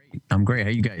 Hey, I'm great. How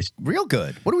you guys? Real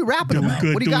good. What are we rapping Doing about?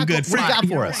 good, what do you got? doing good. What do you got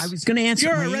Frank, for I us? was going to answer.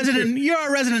 You're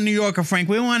a resident New Yorker, Frank.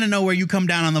 We want to know where you come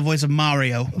down on the voice of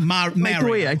Mario.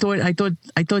 Mario. I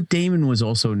thought Damon was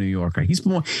also a New Yorker.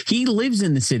 He lives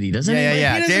in the city, doesn't he?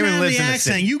 Yeah. He doesn't Damon have lives the in the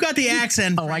accent. city. You got the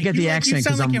accent. Oh, I Frank. got the You accent You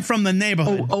sound 'cause like I'm- you're from the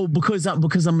neighborhood. Oh, because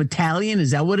I'm Italian.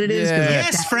 Is that what it is? 'Cause I'm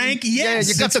Yes, Frank. Yes,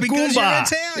 you got it's the because Goomba. you're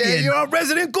Italian. Yeah, you're a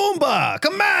resident Goomba.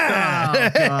 Come on. Oh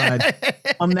God,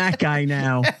 I'm that guy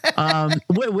now.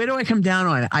 Where do I come down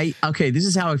on? This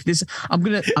is how I'm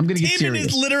gonna get Damon serious.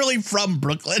 is literally from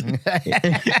Brooklyn.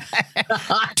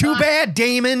 Too bad,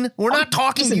 Damon. We're not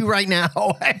talking to you right now.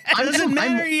 Doesn't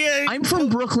matter. I'm from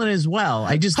Brooklyn as well.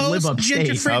 I just live upstate.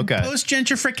 Post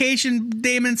gentrification,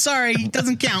 Damon. Sorry, it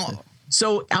doesn't count.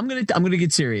 So I'm gonna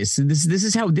get serious. This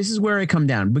is where I come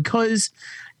down, because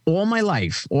all my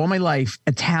life,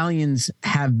 Italians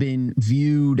have been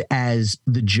viewed as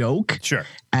the joke. Sure.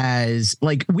 As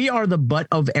like we are the butt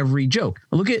of every joke.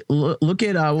 Look at what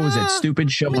was that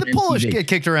stupid show? I mean, the on Polish MTV? get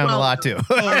kicked around a lot too.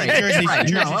 Oh, right, Jersey, Right,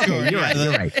 Jersey no, okay, Shore. you're right.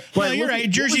 You're right. No, But you're look, right. what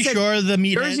Jersey was that? Shore, the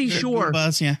meat. Jersey Shore.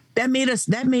 Bus, yeah. That made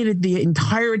it the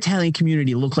entire Italian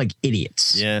community look like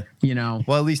idiots. Yeah. You know.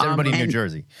 Well, at least everybody in New and-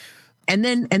 Jersey. And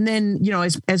then you know,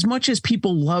 as much as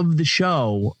people love the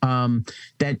show,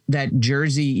 that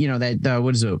Jersey, you know, that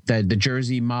what is it, the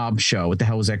Jersey Mob show? What the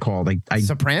hell was that called? I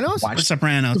Sopranos? watched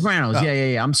Sopranos. Sopranos. Oh.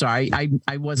 Yeah. I'm sorry.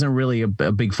 I wasn't really a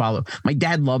big follower. My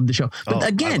dad loved the show, but Oh, I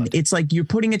again, loved it. it's like you're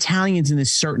putting Italians in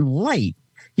this certain light.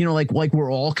 You know, like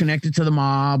we're all connected to the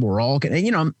mob. We're all,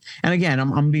 you know, and again,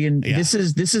 I'm being, Yeah. this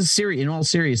is serious in all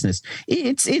seriousness.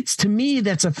 It's to me,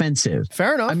 that's offensive.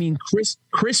 Fair enough. I mean,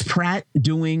 Chris Pratt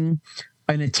doing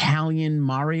an Italian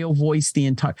Mario voice the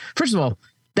entire, first of all,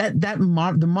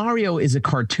 the Mario is a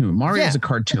cartoon. Mario is a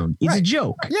cartoon. It's a Right.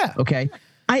 joke. Yeah. Okay.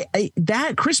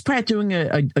 That Chris Pratt doing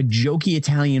a jokey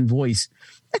Italian voice,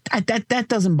 that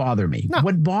doesn't bother me. No.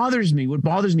 What bothers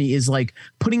me is like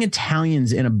putting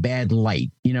Italians in a bad light.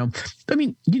 You know, I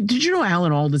mean, did you know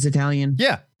Alan Alda's Italian?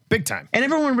 Yeah, big time. And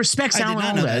everyone respects I did Alan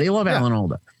not know Alda. that. They love Yeah. Alan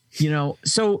Alda. You know,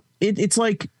 so it's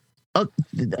like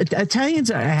Italians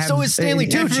have. So is Stanley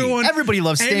Tucci. Everybody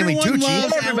loves Stanley everyone Tucci.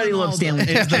 loves Everybody Alan loves Stanley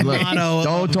Alda. It's the Tucci. motto.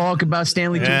 Don't talk about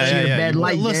Stanley Tucci Yeah, in a yeah, bad yeah.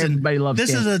 light. Listen, Everybody loves this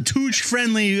Stanley. is a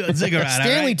Tooch-friendly ziggurat.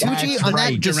 Stanley all right? Tucci That's on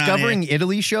right. that Discovering Around here.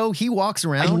 Italy show, he walks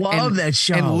around. I love and, that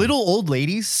show. And little old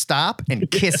ladies stop and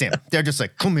kiss him. They're just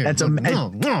like, come here. That's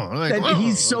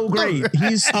he's so great.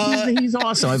 He's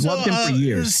awesome. I've loved him for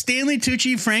years. Stanley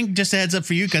Tucci, Frank, just a heads up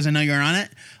for you because I know you're on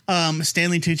it.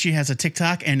 Stanley Tucci has a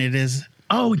TikTok and it is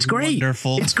Oh, it's great.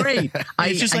 wonderful. It's great.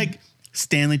 It's just like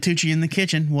Stanley Tucci in the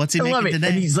kitchen. What's he I making love it. today?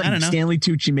 And he's I like don't know. Stanley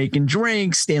Tucci making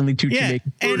drinks, Stanley Tucci Yeah,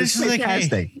 making food. and it's just like,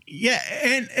 fantastic. hey, yeah,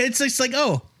 and it's just like,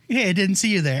 oh, hey, I didn't see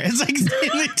you there. It's like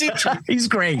Stanley Tucci. He's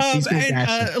great. He's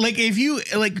fantastic. And, like if you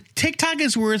like TikTok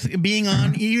is worth being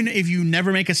on, even if you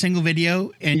never make a single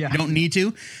video and Yeah. you don't need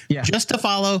to, Yeah. just to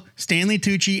follow Stanley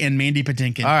Tucci and Mandy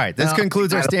Patinkin. All right, this Well,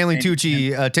 concludes our I don't Stanley think-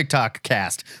 Tucci TikTok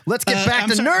cast. Let's get back I'm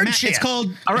to sorry, nerd Matt, shit. It's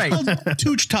called All right.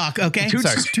 Tooch Talk, okay?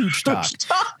 Sorry, Tooch Talk.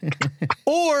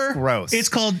 Or Gross. it's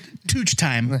called Tooch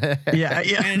Time. Yeah,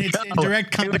 And it's in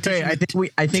direct competition I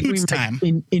think we Toots might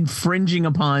time. infringing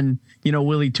upon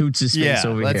Willie Toots' space Yeah,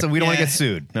 over we here. don't want Yeah. to get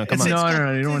sued. No, come It's- on.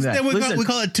 No, you don't want that. Then Listen, we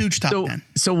call it Tooch Talk So, then.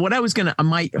 so what I was gonna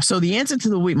so the answer to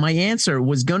the week, my answer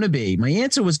was gonna be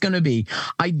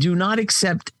I do not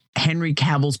accept Henry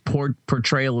Cavill's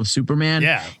portrayal of Superman.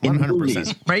 Yeah, in 100%.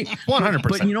 movies, right? 100%.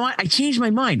 But you know what? I changed my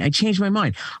mind.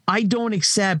 I don't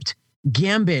accept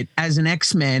Gambit as an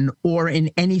X-Men or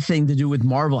in anything to do with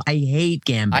Marvel. I hate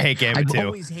Gambit. I hate Gambit, I've too.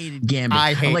 always hated Gambit.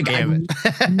 I hate Gambit.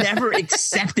 I've never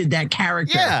accepted that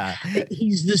character. Yeah.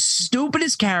 He's the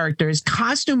stupidest character. His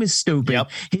costume is stupid. Yep.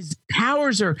 His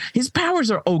powers are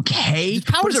okay. His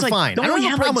powers but it's are fine. I don't don't we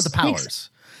have a problem with like the powers. six-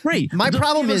 Right. My Don't we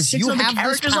problem have is six you other have this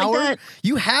characters like power. that?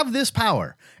 You have this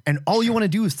power, and all you want to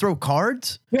do is throw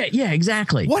cards. Yeah,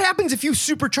 exactly. What happens if you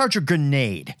supercharge a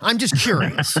grenade? I'm just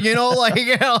curious. Like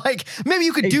maybe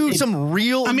you could do some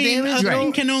real I mean, damage. a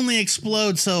thing can only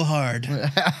explode so hard.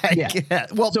 Yeah.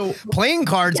 Well, So- playing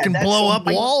cards Yeah, can that's blow so up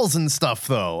my- walls and stuff,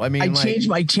 though. I mean, I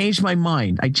like, changed my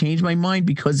mind. I changed my mind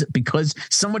because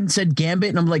someone said Gambit,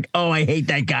 and I'm like, oh, I hate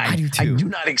that guy. I do too. I do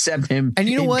not accept him. And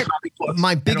you know in what? comic books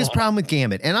My at biggest all. problem with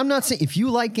Gambit, and I'm not saying if you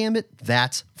like Gambit,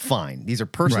 that's fine. These are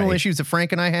personal Right. issues that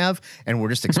Frank and I have, and we're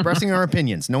just expressing our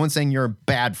opinions. No one's saying you're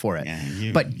bad for it.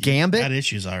 Yeah, but Gambit, got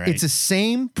issues, all right. it's the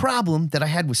same problem that I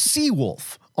had with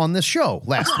Seawolf on the show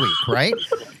last week, right?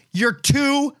 You're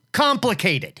too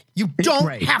complicated. You don't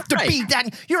Right, have to right. be that.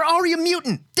 You're already a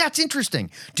mutant. That's interesting.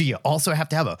 Do you also have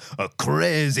to have a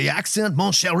crazy accent,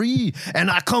 mon chéri? And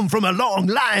I come from a long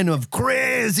line of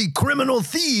crazy criminal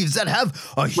thieves that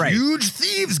have a Right. huge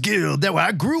thieves guild that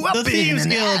I grew up The in. Thieves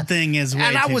and Guild that- thing is way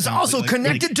and I too was also complicated.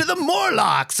 connected to the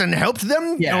Morlocks and helped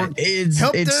them. Yeah, it's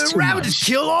helped too the Ravagers much.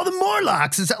 kill all the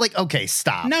Morlocks. Is that like okay?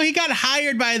 Stop. No, he got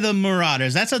hired by the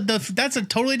Marauders. That's a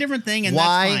totally different thing, and that's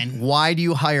Why? fine. Why do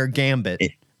you hire Gambit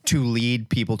to lead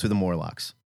people to the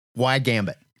Morlocks? Why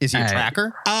Gambit? Is he a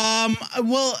tracker?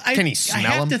 Well, Can he I smell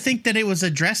have him? to think that it was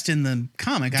addressed in the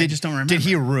comic. I just don't remember. Did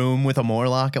he room with a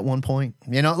Morlock at one point?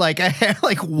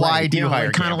 Like why do you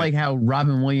hire? kind of like how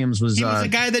Robin Williams was, He was a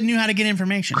guy that knew how to get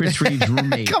information. Chris Reeve's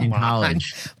roommate Come in on.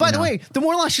 college. By you the know? way, the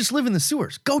Morlocks just live in the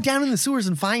sewers. Go down in the sewers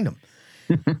and find them.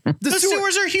 The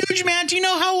sewers are huge, man. Do you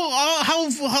know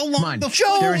how long the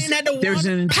Joe, had to there's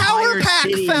an Power entire Pack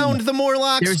city. found the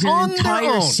Morlocks There's on an their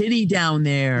entire own. city down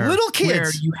there. Little where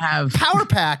kids. you have Power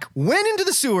Pack went into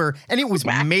the sewer, and it was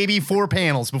maybe 4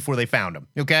 panels before they found him.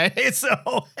 Okay,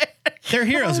 so They're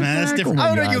heroes, man. That's different. I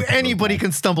would argue anybody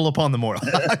can stumble upon the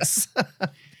Morlocks.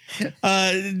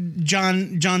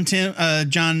 John Sims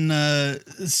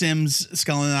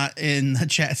Scullin in the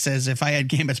chat says, if I had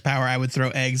Gambit's power, I would throw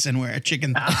eggs and wear a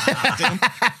chicken costume.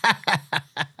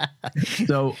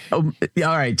 So, all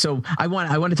right. So I want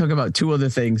to talk about 2 other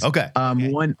things. Okay.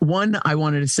 One I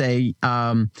wanted to say,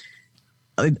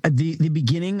 the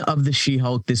beginning of the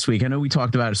She-Hulk this week. I know we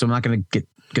talked about it, so I'm not going to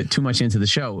get too much into the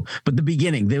show. But the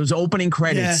beginning, there was opening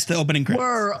credits. Yes, the opening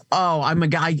credits. I'm a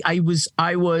guy. I was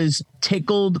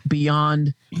tickled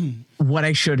beyond what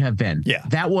I should have been. Yeah.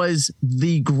 That was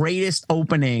the greatest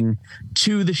opening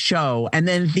to the show. And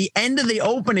then at the end of the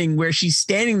opening where she's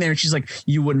standing there and she's like,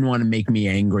 you wouldn't want to make me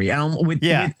angry. With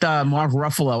Mark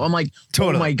Ruffalo. I'm like,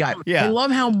 Totally. oh my God. Yeah. I love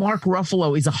how Mark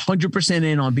Ruffalo is 100%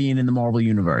 in on being in the Marvel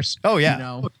universe. Oh, yeah. You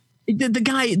know? The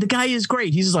guy is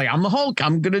great. He's just like, I'm the Hulk.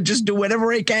 I'm gonna just do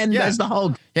whatever I can as the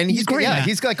Hulk. And he's great. Yeah,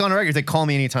 he's like on record. He's like, call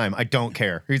me anytime. I don't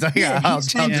care. He's like, I'll he's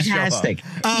just show up. fantastic.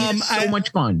 He's so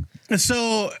much fun.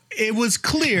 So it was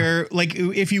clear, like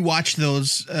if you watch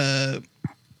those,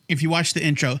 if you watch the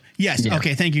intro, yes. Yeah.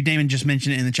 Okay. Thank you. Damon just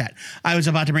mentioned it in the chat. I was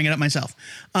about to bring it up myself.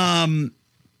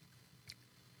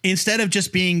 Instead of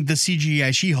just being the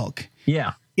CGI She-Hulk,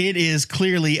 Yeah. it is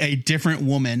clearly a different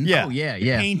woman. Yeah. Oh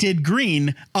yeah. Painted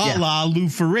green, a la Lou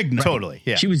Ferrigno. Totally.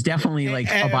 Yeah. She was definitely like a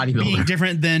Being bodybuilder.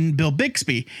 different than Bill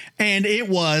Bixby, and it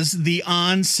was the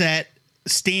on-set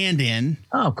stand-in.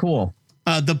 Oh, cool.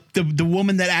 The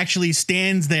woman that actually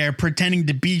stands there pretending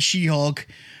to be She-Hulk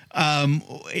on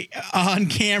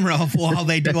camera while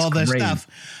they do all this great. stuff.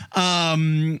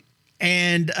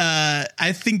 And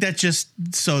I think that's just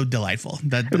so delightful.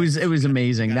 That It was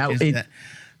amazing. That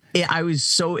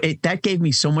gave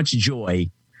me so much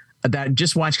joy. That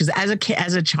just watch, because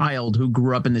as a child who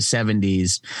grew up in the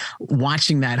 70s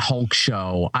watching that Hulk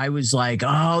show, I was like,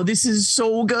 oh, this is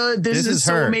so good. This is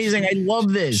so her. amazing. I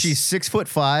love this. She's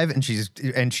 6'5"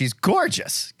 and she's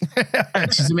gorgeous.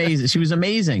 She's amazing. She was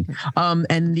amazing.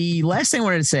 And the last thing I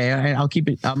wanted to say, I'll keep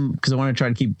it because I want to try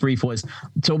to keep it brief, was,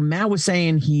 so Matt was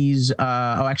saying he's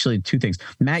actually 2 things.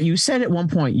 Matt, you said at one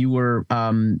point you were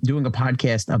doing a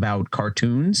podcast about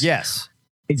cartoons. Yes.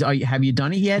 Have you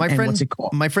done it yet? What's it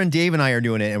called? My friend Dave and I are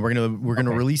doing it, and we're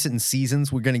gonna release it in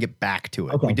seasons. We're gonna get back to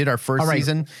it. Okay. We did our first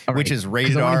season, which is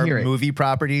rated 'Cause I wanna R hear it. movie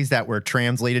properties that were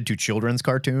translated to children's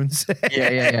cartoons.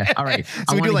 Yeah. All right.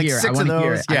 So we do like 6 of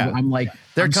those. Yeah. I'm like,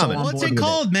 They're I'm so coming. on What's board it with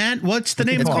called, Matt? What's the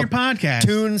name It's of your called podcast?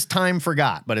 Toons Time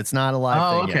Forgot, but it's not a live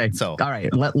Oh, thing okay. yet. So all right.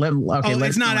 Okay.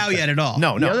 It's not out yet at all.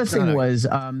 no. The other it's thing not. was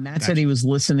Matt said he had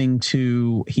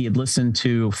listened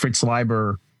to Fritz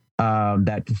Leiber,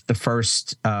 that the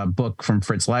first book from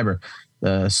Fritz Leiber,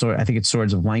 I think it's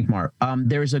Swords of Lankmar.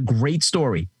 There's a great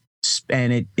story,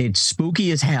 and it's spooky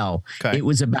as hell. Okay. It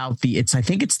was about the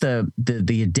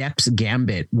Adept's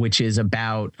Gambit, which is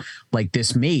about like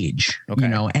this mage, Okay.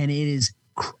 and it is,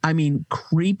 I mean,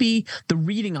 creepy. The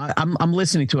reading, I'm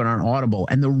listening to it on Audible,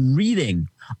 and the reading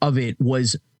of it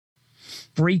was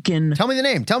freaking Tell me the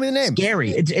name.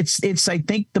 scary. It's I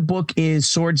think the book is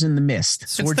Swords in the Mist.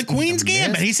 It's the Queen's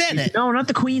Gambit. He said it. No, not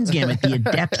the Queen's Gambit, the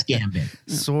Adept's Gambit.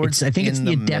 Swords I think it's in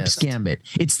the the Adept's Mist. Gambit.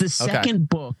 It's the second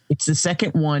book. It's the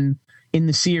second one in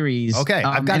the series. Okay,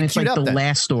 I've got and it it's queued like up the then.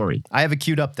 last story. I have it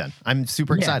queued up then. I'm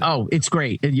super excited. Oh, it's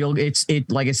great.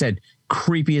 It like I said,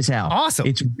 creepy as hell. Awesome.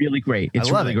 It's really great. It's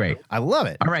I love really it. great. I love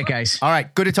it. All right, guys. All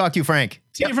right. Good to talk to you, Frank.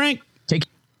 See you, Frank. Take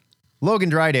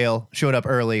Logan Drydale showed up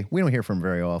early. We don't hear from him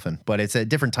very often, but it's a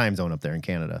different time zone up there in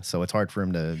Canada, so it's hard for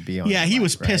him to be on. Yeah, he live,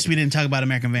 was pissed right? we didn't talk about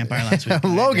American Vampire last week.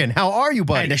 Logan, how are you, I had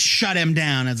buddy? to shut him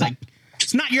down. It's like,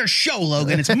 it's not your show,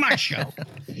 Logan. It's my show.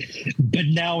 But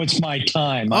now it's my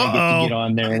time. I get to get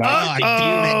on there. And I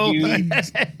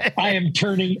am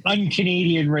turning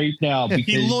un-Canadian right now because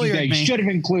you lawyered guys me. should have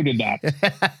included that.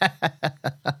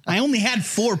 I only had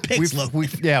 4 picks, Logan.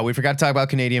 we forgot to talk about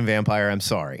Canadian Vampire. I'm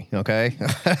sorry. Okay.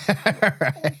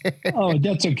 Oh,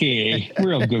 that's okay.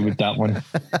 We're all good with that one.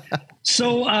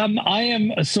 So I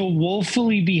am so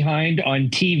woefully behind on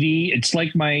TV. It's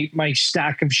like my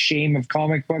stack of shame of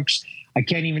comic books. I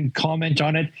can't even comment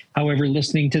on it. However,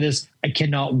 listening to this, I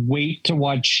cannot wait to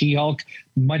watch She-Hulk.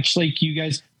 Much like you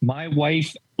guys, my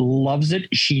wife loves it.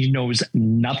 She knows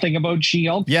nothing about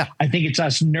She-Hulk. Yeah. I think it's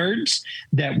us nerds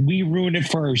that we ruin it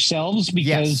for ourselves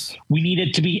because Yes. we need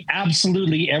it to be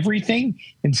absolutely everything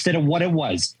instead of what it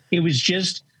was. It was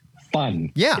just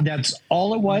fun. Yeah. That's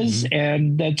all it was.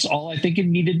 And that's all I think it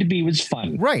needed to be, was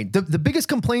fun. Right. The biggest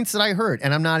complaints that I heard,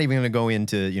 and I'm not even going to go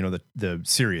into, you know, the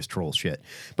serious troll shit,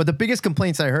 but the biggest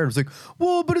complaints I heard was like,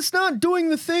 well, but it's not doing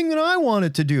the thing that I want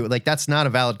it to do. Like, that's not a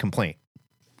valid complaint.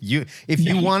 If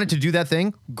you wanted to do that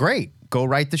thing, great. Go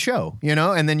write the show, you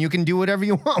know, and then you can do whatever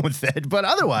you want with it. But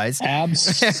otherwise,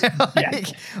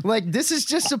 like this is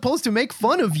just supposed to make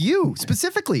fun of you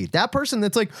specifically. That person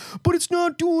that's like, but it's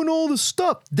not doing all the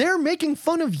stuff. They're making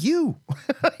fun of you,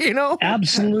 you know?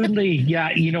 Absolutely. Yeah.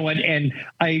 You know what? And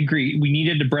I agree. We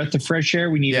needed a breath of fresh air.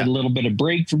 We needed a little bit of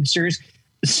break from series.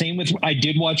 Same with, I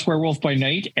did watch Werewolf by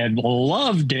Night and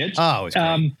loved it. Oh, it's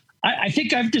great. I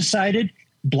think I've decided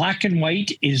Black and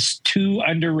White is too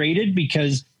underrated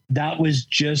because that was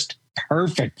just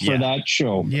perfect for that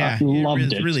show. Yeah, I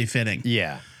loved it. Really fitting.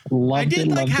 Yeah. I did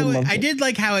like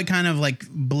how it kind of like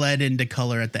bled into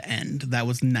color at the end. That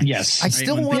was nice. Yes. I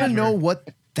still want to know what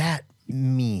that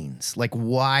means. Like,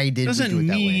 why did we do it that way? Doesn't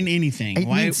mean anything. It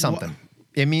means something.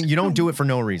 I mean, you don't do it for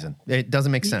no reason. It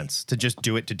doesn't make sense to just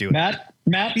do it to do it.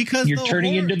 Matt, because you're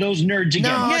turning into those nerds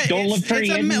again. No, don't look for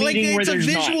any meaning where there's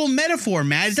not. It's a visual metaphor,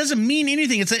 Matt. It doesn't mean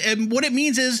anything. What it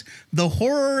means is the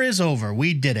horror is over.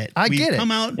 We did it. I get it.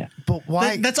 Come out. Yeah. But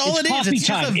why? That's all it is. Coffee It's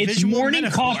time. just a It's visual morning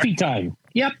metaphor. coffee time.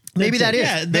 Yep. Maybe that is.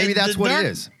 Yeah, Maybe that's what it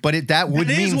is. But that would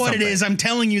mean is what something. it is. I'm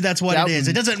telling you, that's what it is.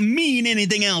 It doesn't mean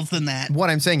anything else than that. What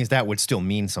I'm saying is that would still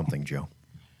mean something, Joe.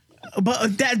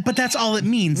 But that's all it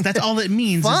means. That's all it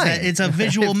means. Fine. Is that it's a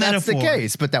visual if metaphor. That's the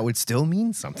case, but that would still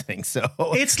mean something. So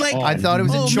it's like I thought it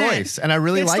was a man, choice, and I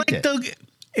really liked it.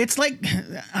 It's like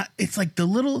the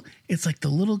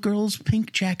little girl's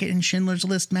pink jacket in Schindler's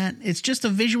List, Matt. It's just a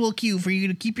visual cue for you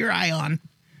to keep your eye on.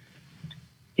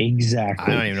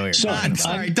 Exactly. I don't even know what you're talking I'm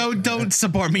sorry. Don't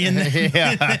support me in that,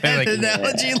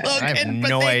 analogy, Logan. I have but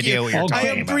no thank idea you. what you're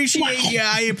talking about.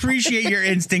 I appreciate your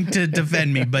instinct to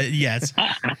defend me, but yes,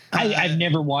 I've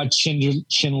never watched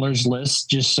Schindler's List.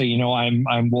 Just so you know,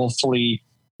 I'm woefully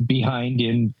behind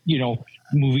in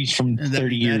movies from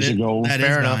 30 years ago.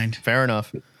 Fair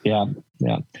enough. Yeah.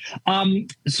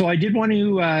 So I did want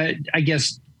to, I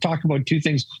guess, talk about two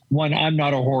things. One, I'm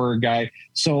not a horror guy,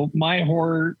 so my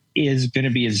horror is going to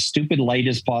be as stupid light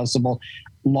as possible.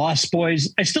 Lost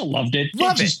Boys, I still loved it.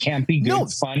 It just can't be good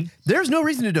fun. There's no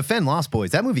reason to defend Lost Boys.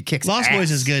 That movie kicks Lost ass.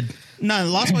 Boys is good. No,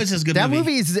 Lost Boys is a good that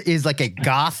movie. is like a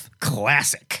goth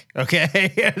classic.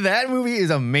 Okay. That movie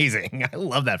is amazing. I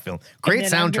love that film. Great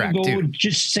soundtrack, too.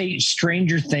 Just say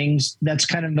Stranger Things. That's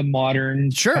kind of the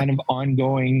modern, kind of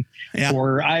ongoing. Yeah.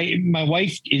 Or my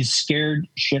wife is scared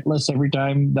shitless every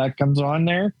time that comes on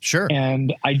there. Sure.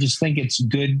 And I just think it's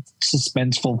good,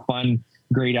 suspenseful, fun,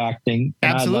 great acting.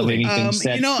 And absolutely. I love anything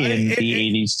set in the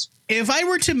 80s. If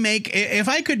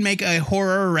I could make a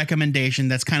horror recommendation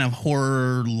that's kind of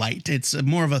horror light, it's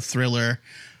more of a thriller.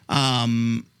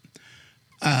 I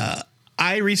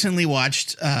recently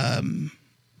watched The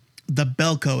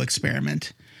Belko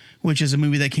Experiment, which is a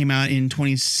movie that came out in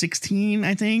 2016,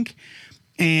 I think.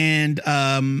 And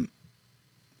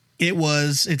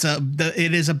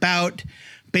it is about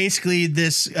basically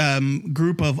this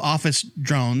group of office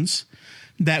drones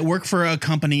that work for a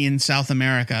company in South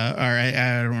America, or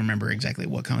I don't remember exactly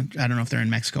what country. I don't know if they're in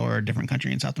Mexico or a different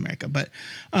country in South America, but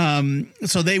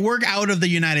so they work out of the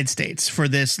United States for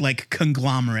this like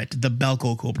conglomerate, the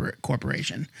Belko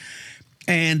Corporation,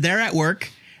 and they're at work,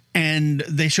 and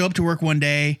they show up to work one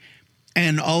day,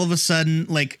 and all of a sudden,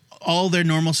 like all their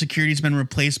normal security has been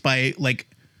replaced by like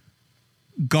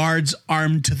guards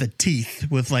armed to the teeth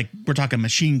with like we're talking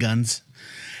machine guns,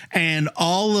 and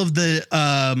all of the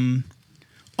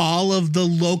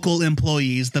local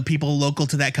employees, the people local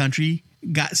to that country,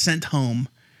 got sent home,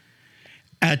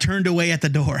 turned away at the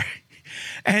door.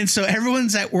 And so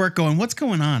everyone's at work going, what's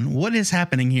going on? What is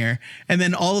happening here? And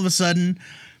then all of a sudden,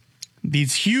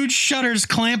 these huge shutters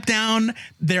clamp down.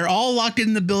 They're all locked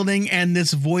in the building. And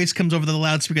this voice comes over the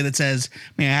loudspeaker that says,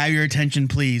 may I have your attention,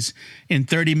 please? In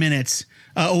 30 minutes.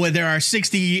 There are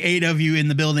 68 of you in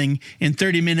the building. In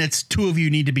 30 minutes, 2 of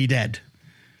you need to be dead.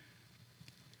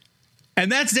 And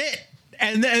that's it.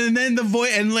 And then the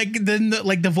voice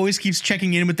the voice keeps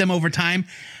checking in with them over time,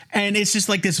 and it's just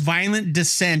like this violent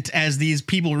descent as these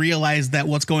people realize that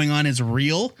what's going on is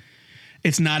real.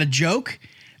 It's not a joke,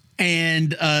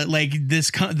 and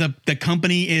the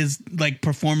company is like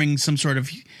performing some sort of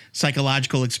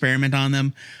psychological experiment on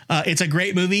them. It's a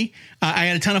great movie. I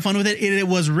had a ton of fun with it. It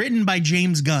was written by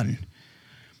James Gunn.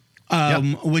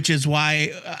 Which is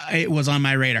why it was on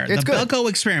my radar. It's the good. Belko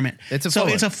Experiment. It's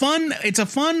a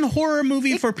fun horror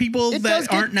movie for people that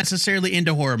aren't necessarily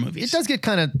into horror movies. It does get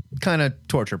kind of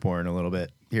torture porn a little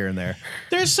bit. here and there.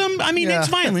 There's some. I mean, Yeah. it's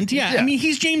violent. Yeah. Yeah. I mean,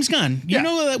 he's James Gunn. You Yeah.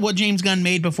 know what James Gunn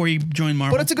made before he joined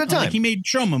Marvel. But it's a good time. Like, he made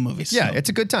Troma movies. Yeah, so. it's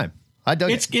a good time. I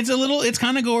dug it. It's a little. It's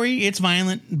kind of gory. It's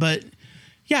violent, but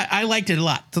yeah, I liked it a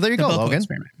lot. So there you The go, Belko Logan.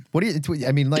 Experiment. What do you?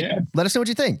 I mean, like, Yeah. let us know what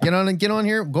you think. Get on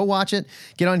here, go watch it.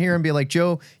 Get on here and be like,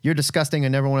 Joe, you're disgusting. I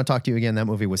never want to talk to you again. That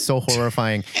movie was so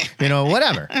horrifying.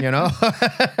 Whatever.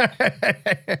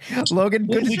 Logan,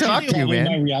 good to talk to you, My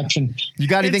man. reaction. You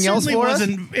got anything else for us?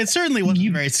 It certainly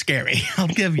wasn't very scary. I'll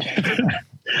give you.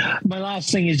 My last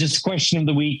thing is just question of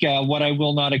the week. What I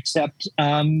will not accept.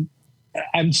 I'm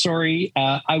sorry.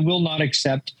 I will not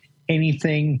accept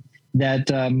anything that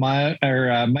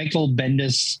Michael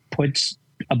Bendis puts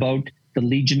about the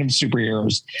Legion of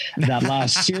Superheroes. That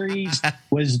last series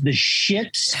was the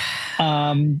shit.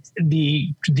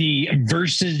 The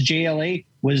versus JLA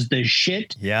was the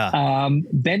shit. Yeah.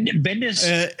 Bendis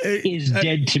is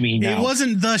dead to me now. It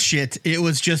wasn't the shit. It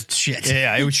was just shit.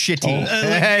 Yeah, it was shitty.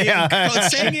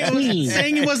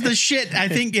 Saying it was the shit, I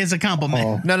think, is a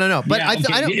compliment. No. But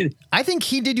Yeah, okay. I think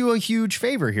he did you a huge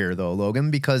favor here, though,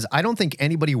 Logan, because I don't think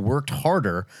anybody worked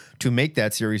harder to make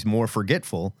that series more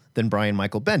forgetful than Brian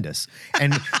Michael Bendis.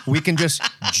 And we can just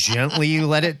gently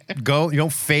let it go,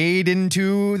 fade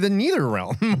into the neither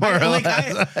realm. More or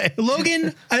less.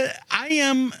 Logan, I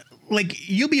am like,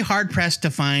 you'll be hard pressed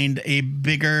to find a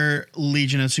bigger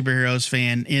Legion of Superheroes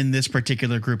fan in this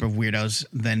particular group of weirdos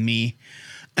than me.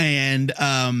 And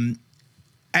I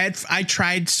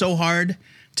tried so hard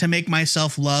to make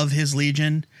myself love his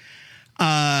Legion.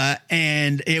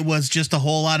 And it was just a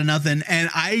whole lot of nothing. And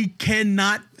I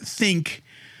cannot think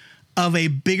of a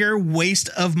bigger waste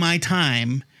of my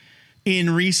time in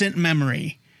recent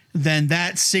memory than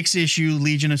that 6-issue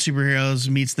Legion of Superheroes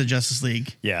meets the Justice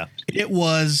League. Yeah. It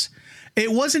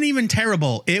wasn't even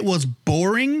terrible. It was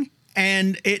boring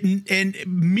and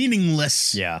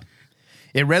meaningless. Yeah.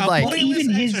 It read Even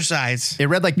his exercise. It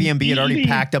read like BMB had already Even-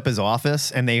 packed up his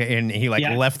office and he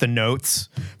Yeah. left the notes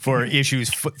for issues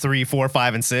 3, 4,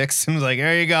 5, and 6. And was like,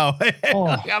 there you go. Oh.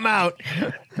 I'm out.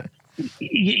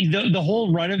 The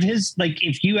whole run of his, like,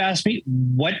 if you ask me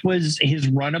what was his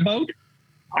run about,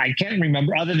 I can't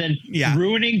remember other than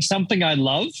ruining something I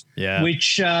love. Yeah.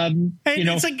 Which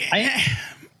It's like,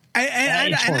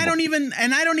 I don't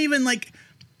even like.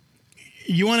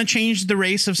 You want to change the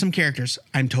race of some characters?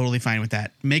 I'm totally fine with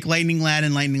that. Make Lightning Lad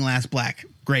and Lightning Lass black.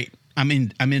 Great. I'm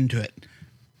into it.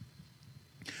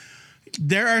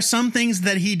 There are some things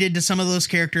that he did to some of those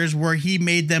characters where he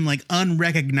made them like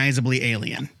unrecognizably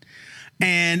alien.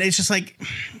 And it's just like,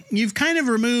 you've kind of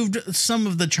removed some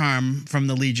of the charm from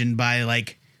the Legion by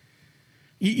like,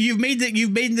 you've made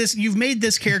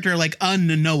this character like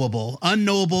unknowable,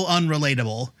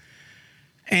 unrelatable.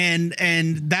 And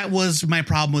that was my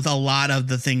problem with a lot of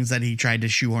the things that he tried to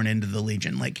shoehorn into the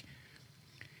Legion. Like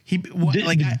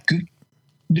the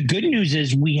good news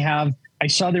is I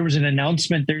saw there was an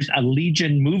announcement. There's a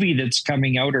Legion movie that's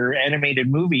coming out, or animated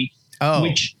movie,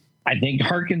 which I think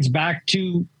harkens back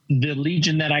to the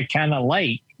Legion that I kind of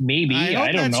like. Maybe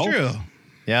I don't know. True.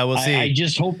 Yeah, we'll see. I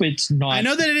just hope it's not. I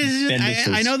know that it is.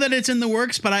 I know that it's in the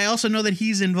works, but I also know that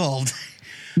he's involved.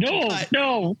 No.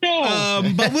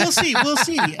 But we'll see.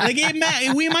 Like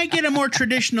we might get a more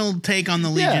traditional take on the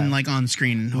Legion, like on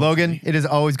screen. Logan, it is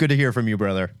always good to hear from you,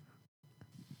 brother.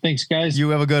 Thanks, guys. You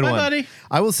have a good Bye, one. buddy.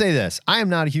 I will say this. I am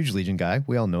not a huge Legion guy.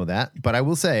 We all know that. But I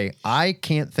will say I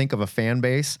can't think of a fan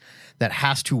base that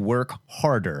has to work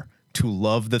harder to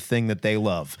love the thing that they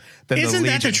love than Isn't the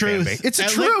that Legion the fan truth? base. It's the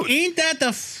Like, truth. ain't that the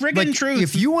friggin' truth?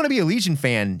 If you want to be a Legion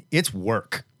fan, it's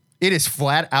work. It is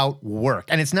flat out work.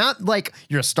 And it's not like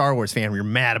you're a Star Wars fan where you're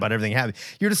mad about everything happening.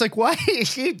 You're just like, why is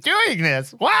she doing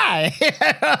this? Why?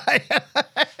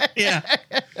 Yeah.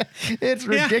 It's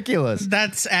ridiculous.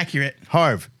 That's accurate.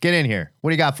 Harv, get in here.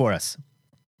 What do you got for us?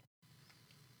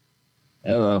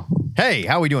 Hello. Hey,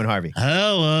 how we doing, Harvey?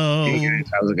 Hello. Hey guys,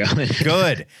 how's it going?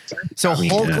 Good. So Harvey,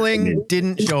 Hulkling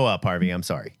didn't show up, Harvey. I'm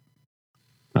sorry.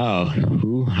 Oh,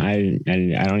 who? I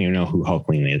don't even know who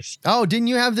Hulkling is. Oh, didn't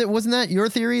you have that? Wasn't that your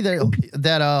theory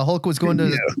that Hulk was going to?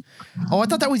 No. Oh, I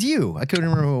thought that was you. I couldn't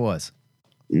remember who it was.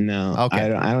 No,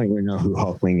 Okay. I don't even know who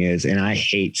Hulkling is, and I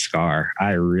hate Scar.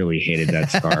 I really hated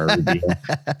that Scar reveal.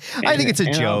 I think it's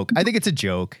a joke. I think it's a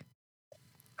joke.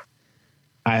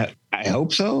 I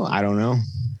hope so. I don't know.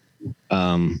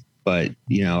 But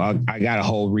I got a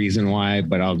whole reason why,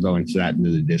 but I'll go into that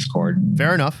into the Discord.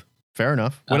 Fair enough.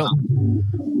 The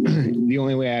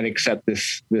only way I'd accept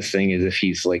this thing is if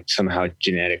he's like somehow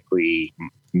genetically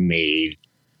made.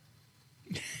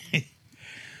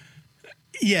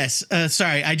 Yes.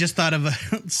 Sorry, I just thought of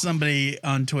somebody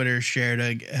on Twitter shared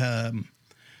a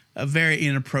very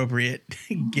inappropriate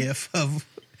GIF of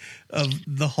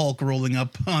the Hulk rolling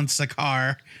up on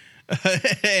Sakaar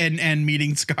and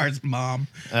meeting Scar's mom.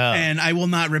 And I will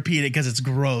not repeat it because it's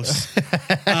gross.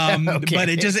 But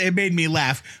it made me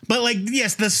laugh. But like,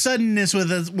 yes, the suddenness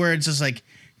with it, where it's just like,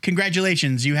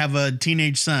 congratulations, you have a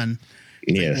teenage son.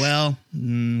 Yes. Like, well,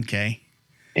 okay.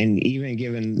 And even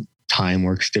given time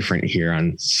works different here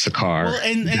on Sakaar.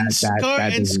 Well,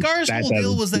 and Scar's whole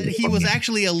deal was that he was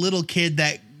actually a little kid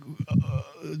that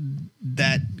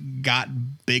got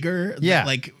bigger.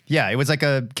 Yeah, it was like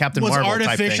a Captain Marvel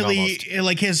artificially type thing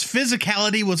like his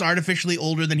physicality was artificially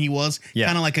older than he was. Yeah.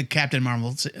 Kind of like a Captain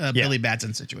Marvel, Billy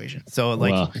Batson situation. So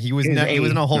like he wasn't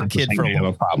a whole kid for a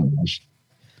while.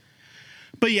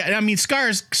 But yeah, I mean,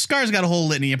 Scar's got a whole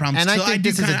litany of problems. And so I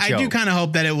do kind of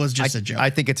hope that it was just a joke. I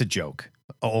think it's a joke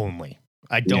only.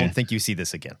 I don't think you see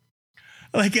this again.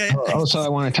 Like, also, I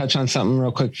want to touch on something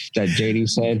real quick that JD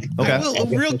said. Okay,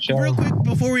 real quick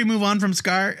before we move on from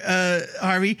Scar,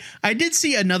 Harvey, I did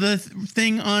see another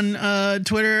thing on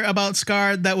Twitter about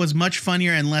Scar that was much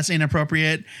funnier and less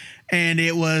inappropriate, and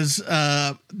it was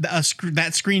that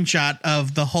screenshot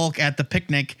of the Hulk at the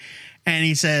picnic. And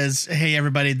he says, "Hey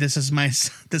everybody, this is my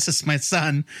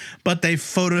son," but they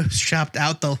photoshopped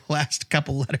out the last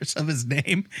couple letters of his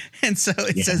name, and so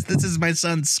it says, "This is my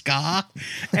son, Ska,"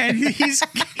 and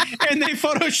and they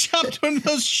photoshopped one of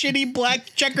those shitty black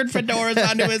checkered fedoras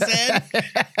onto his head,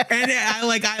 and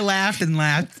I laughed and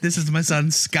laughed. This is my son,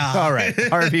 Ska. All right,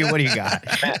 Harvey, what do you got?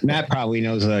 Matt probably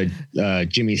knows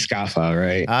Jimmy Scaffa,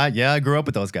 right? Yeah, I grew up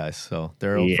with those guys, so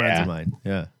they're old friends of mine.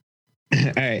 Yeah.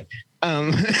 All right.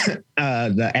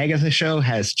 The Agatha show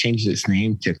has changed its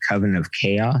name to Coven of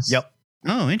Chaos. Yep.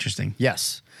 Oh, interesting.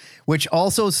 Yes. Which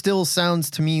also still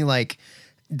sounds to me like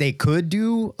they could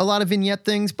do a lot of vignette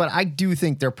things, but I do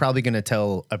think they're probably going to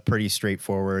tell a pretty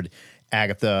straightforward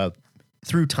Agatha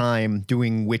through time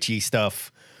doing witchy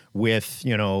stuff with,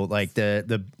 like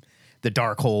the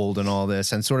Darkhold and all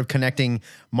this, and sort of connecting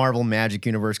Marvel Magic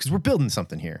Universe, because we're building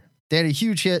something here. They had a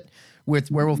huge hit with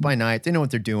Werewolf by Night. They know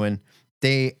what they're doing.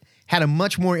 They had a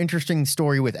much more interesting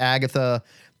story with Agatha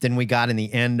than we got in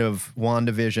the end of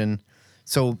WandaVision.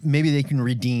 So maybe they can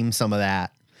redeem some of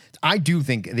that. I do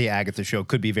think the Agatha show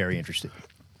could be very interesting.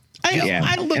 We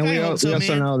also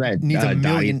know that needs a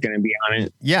million going to be on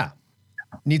it. Yeah.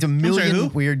 Needs a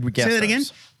million weird guest Say that again?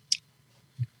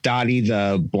 Dottie,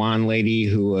 the blonde lady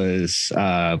who was,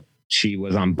 she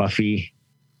was on Buffy.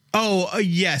 Oh,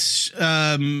 yes.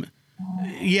 Where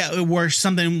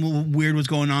something weird was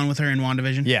going on with her in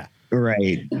WandaVision. Yeah.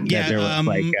 Right.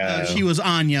 Yeah. She was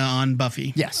Anya on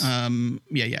Buffy. Yes. Yeah.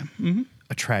 Mm-hmm.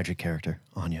 A tragic character,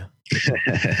 Anya.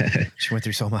 She went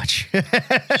through so much.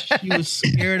 She was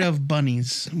scared of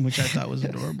bunnies, which I thought was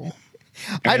adorable.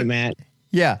 Matt.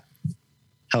 Yeah.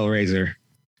 Hellraiser.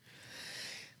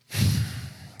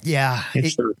 Yeah.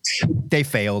 They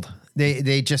failed.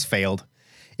 They just failed.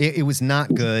 It was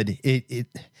not good.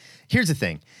 Here's the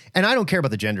thing, and I don't care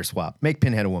about the gender swap. Make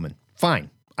Pinhead a woman. Fine.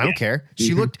 I don't care.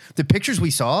 She looked, the pictures we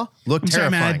saw looked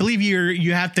terrifying. Sorry, man, I believe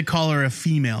you have to call her a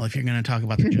female if you're going to talk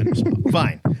about the gender swap.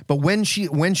 Fine. But when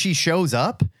she shows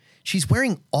up, she's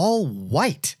wearing all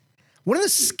white. One of the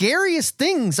scariest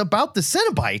things about the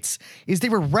Cenobites is they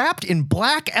were wrapped in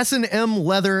black S&M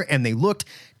leather and they looked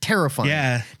terrifying.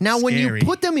 Yeah. Now, scary. when you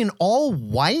put them in all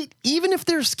white, even if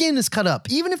their skin is cut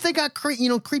up, even if they got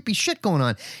creepy shit going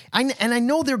on, I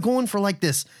know they're going for like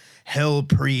this hell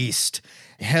priest,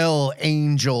 hell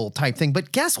angel type thing,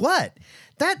 but guess what?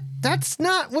 That's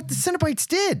not what the Cenobites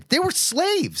did. They were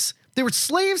slaves. They were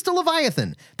slaves to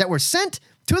Leviathan that were sent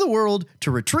to the world to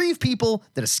retrieve people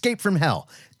that escaped from hell.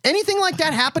 Anything like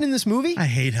that happen in this movie? I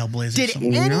hate Hellblazer. Did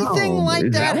anything like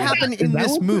that happen in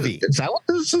this movie? Is that what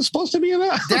this is supposed to be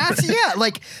about?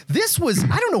 This was,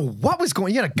 I don't know what was going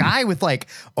on. You had a guy with like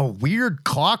a weird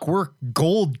clockwork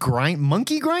gold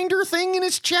monkey grinder thing in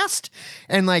his chest.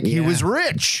 And he was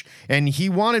rich and he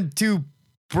wanted to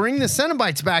bring the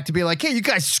Cenobites back to be like, hey, you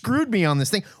guys screwed me on this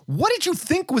thing. What did you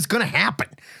think was going to happen?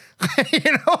 Say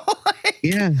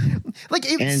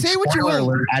what you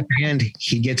will. At the end,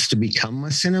 he gets to become a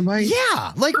Cenobite.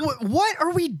 Yeah, what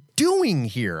are we doing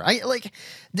here?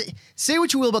 Say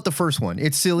what you will about the first one.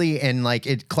 It's silly and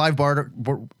Clive Barker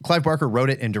wrote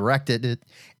it and directed it,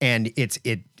 and it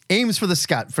aims for the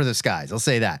skies. I'll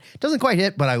say that. It doesn't quite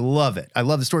hit, but I love it. I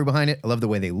love the story behind it. I love the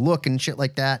way they look and shit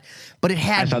like that. But it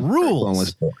had rules. One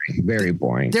was boring, very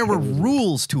boring. There were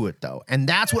rules to it though, and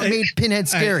that's what made Pinhead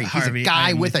scary. He's a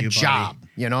guy with a job.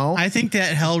 you know? I think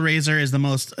that Hellraiser is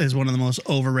one of the most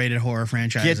overrated horror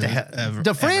franchises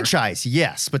the franchise,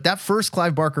 yes, but that first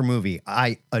Clive Barker movie,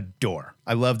 I adore.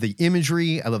 I love the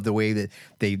imagery. I love the way that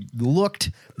they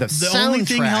looked. The only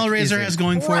thing Hellraiser has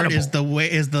going for it incredible.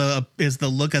 is the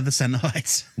look of the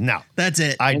Cenobites. No, that's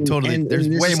it. There's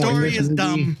way more. The story is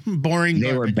dumb, boring.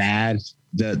 They were bad.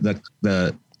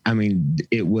 I mean,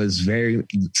 it was very.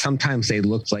 Sometimes they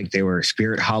looked like they were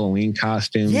Spirit Halloween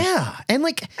costumes. Yeah, and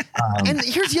and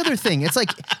here's the other thing. It's like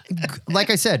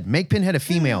I said, make Pinhead a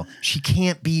female. She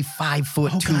can't be 5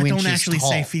 foot 2 inches Don't actually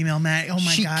tall. say female, Matt. Oh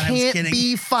my she God, I was can't kidding.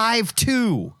 be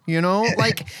 5'2". You know,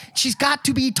 she's got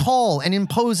to be tall and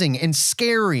imposing and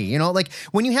scary. You know, like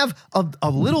when you have a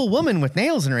little woman with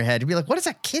nails in her head, you'd be like, what is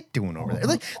that kid doing over there?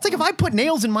 It's like if I put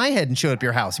nails in my head and showed up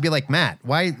your house, you'd be like, Matt,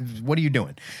 what are you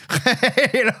doing?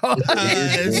 You know.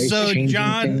 So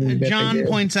John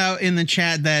points out in the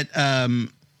chat that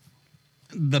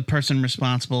the person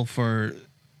responsible for,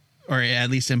 or at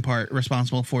least in part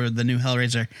responsible for the new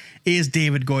Hellraiser, is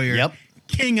David Goyer. Yep.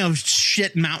 King of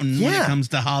shit mountain when it comes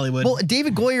to Hollywood. Well,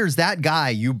 David Goyer's that guy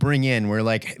you bring in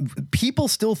where people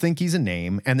still think he's a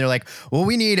name and they're like, well,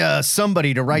 we need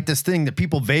somebody to write this thing that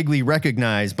people vaguely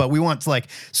recognize, but we want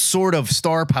sort of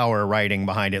star power writing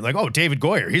behind it. Like, oh, David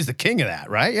Goyer, he's the king of that,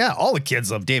 right? Yeah, all the kids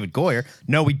love David Goyer.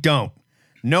 No, we don't.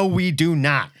 No, we do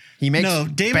not. He makes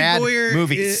bad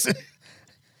movies.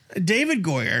 David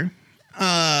Goyer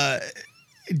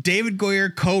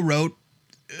co-wrote.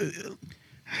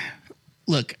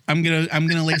 Look, I'm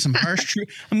gonna lay some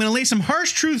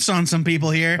harsh truths on some people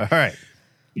here. All right.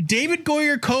 David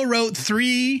Goyer co-wrote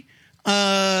 3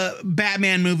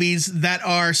 Batman movies that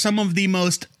are some of the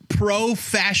most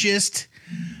pro-fascist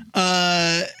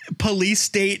police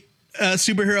state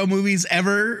superhero movies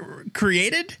ever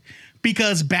created,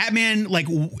 because Batman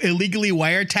illegally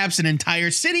wiretaps an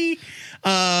entire city.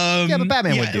 Yeah, but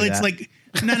Batman would do that.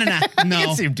 No. I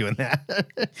can see him doing that.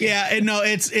 Yeah, no,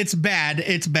 it's bad.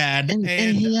 It's bad. And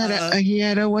he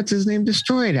had a what's his name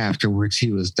destroyed afterwards.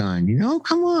 He was done. You know,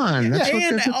 come on. That's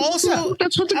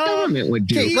what the government would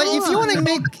do. Okay, if you want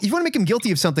to make him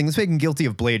guilty of something, let's make him guilty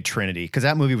of Blade Trinity, because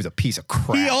that movie was a piece of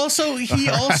crap. He also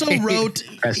wrote.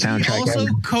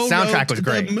 Soundtrack was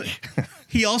great.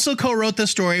 He also co-wrote the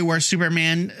story where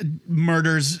Superman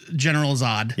murders General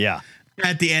Zod. Yeah.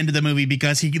 At the end of the movie,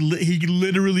 because he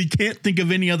literally can't think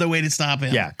of any other way to stop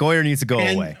him. Yeah, Goyer needs to go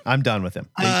away. I'm done with him.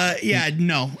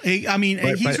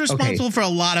 He's responsible for a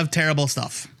lot of terrible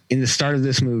stuff. In the start of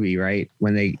this movie, right,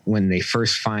 when they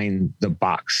first find the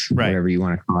box, whatever you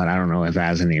want to call it, I don't know if that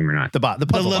has a name or not. The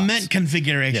lament box.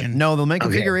 Configuration. Yeah. No, the lament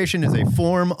configuration is a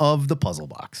form of the puzzle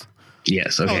box.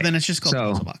 Yes. Okay. Oh, then it's just called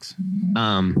the puzzle box.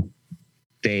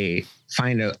 They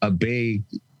find a big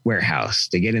warehouse.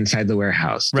 They get inside the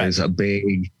warehouse. Right. There's a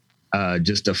big,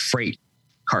 just a freight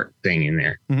cart thing in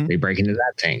there. Mm-hmm. They break into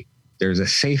that thing. There's a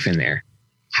safe in there.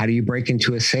 How do you break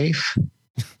into a safe?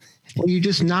 Well, you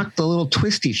just knock the little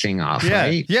twisty thing off,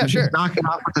 right? Yeah, sure. Just knock it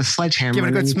off with a sledgehammer. Give it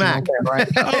a good smack.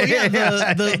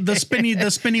 The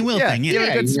spinny wheel thing. Give it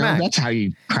a good smack. That's how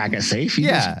you crack a safe. You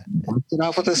just knock it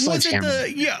off with a sledgehammer.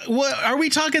 Are we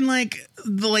talking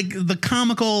the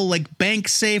comical bank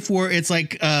safe where it's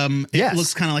it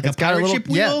looks kind of like a pirate ship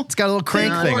wheel? Yeah, it's got a little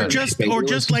crank thing. Or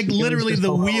just literally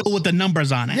the wheel with the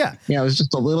numbers on it. Yeah. Yeah, it was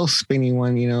just a little spinny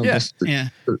one, just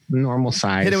the normal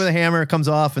size. Hit it with a hammer, it comes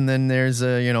off, and then there's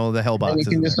the hell box. And you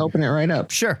can just open it right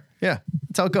up. Sure. Yeah.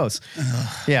 That's how it goes.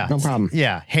 Yeah. No problem.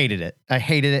 Yeah. Hated it. I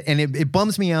hated it. And it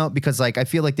bums me out because I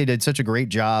feel like they did such a great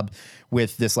job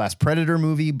with this last Predator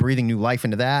movie, breathing new life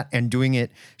into that and doing it,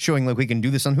 showing we can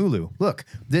do this on Hulu. Look,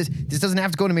 this doesn't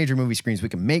have to go to major movie screens. We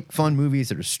can make fun movies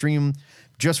that are streamed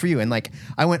just for you. And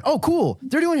I went, oh, cool.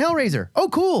 They're doing Hellraiser. Oh,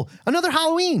 cool. Another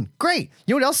Halloween. Great.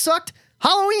 You know what else sucked?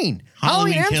 Halloween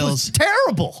Ends was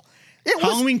terrible.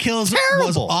 Halloween Kills terrible.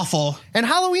 Was awful. And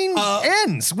Halloween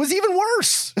Ends was even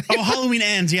worse. Halloween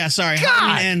Ends. Yeah, sorry. God,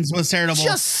 Halloween Ends was terrible.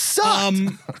 Just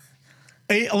sucked.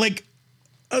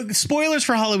 Spoilers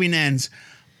for Halloween Ends.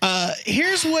 Here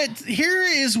is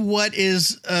what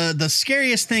is the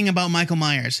scariest thing about Michael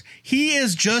Myers. He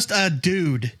is just a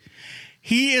dude.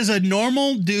 He is a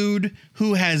normal dude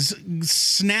who has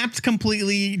snapped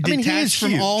completely, detached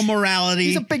from all morality.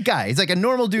 He's a big guy. He's like a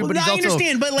normal dude, but he's also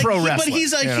pro wrestler. But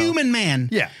he's a human man.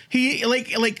 Yeah. He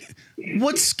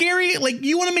what's scary?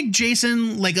 You want to make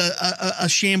Jason a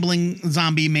shambling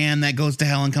zombie man that goes to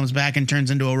hell and comes back and turns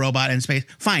into a robot in space.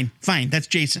 Fine. That's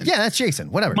Jason. Yeah, that's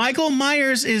Jason. Whatever. Michael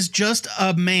Myers is just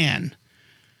a man.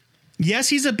 Yes,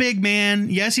 he's a big man.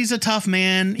 Yes, he's a tough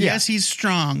man. Yeah. Yes, he's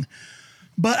strong.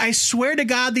 But I swear to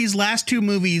God, these last 2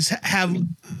 movies have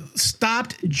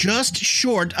stopped just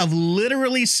short of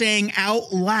literally saying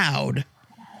out loud,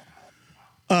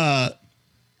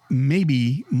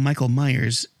 maybe Michael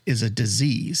Myers is a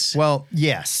disease. Well,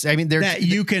 yes. I mean, that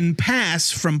you can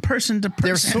pass from person to person.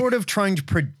 They're sort of trying to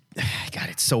God,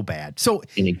 it's so bad. So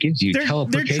and it gives you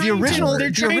teleportation. The original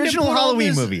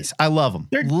Halloween movies, I love them.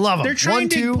 Love them. They're trying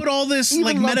to put all this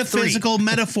like metaphysical,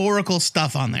 metaphorical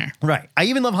stuff on there. Right. I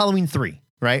even love Halloween 3.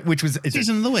 Right, which was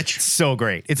Season of the Witch. So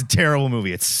great. It's a terrible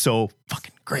movie. It's so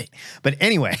fucking great. But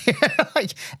anyway,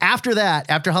 like after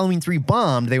Halloween 3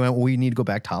 bombed, they went, well, we need to go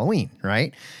back to Halloween,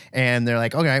 right? And they're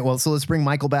like, okay, well, so let's bring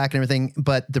Michael back and everything.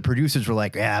 But the producers were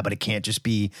like, yeah, but it can't just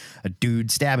be a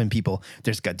dude stabbing people.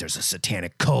 There's a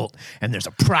satanic cult and there's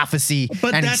a prophecy.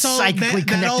 But and that's all.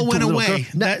 That all went away.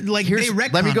 Let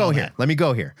me go here. Let me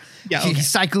go here. Yeah, okay. He's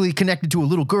psychically connected to a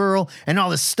little girl and all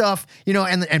this stuff, you know.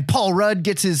 And Paul Rudd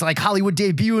gets his like Hollywood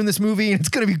debut in this movie, and it's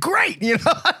gonna be great, you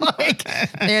know. Like,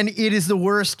 and it is the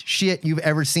worst shit you've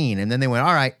ever seen. And then they went,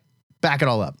 all right, back it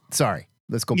all up. Sorry.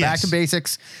 Let's go back to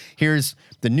basics. Here's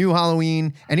the new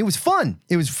Halloween. And it was fun.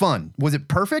 It was fun. Was it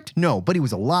perfect? No, but it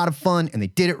was a lot of fun and they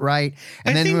did it right.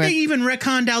 And I think they even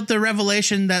retconned out the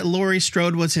revelation that Laurie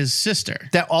Strode was his sister.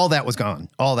 All that was gone.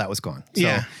 So,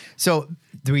 yeah. So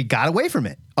we got away from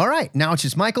it. All right. Now it's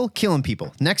just Michael killing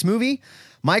people. Next movie,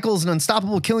 Michael's an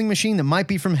unstoppable killing machine that might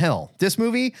be from hell. This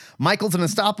movie, Michael's an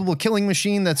unstoppable killing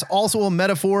machine that's also a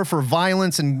metaphor for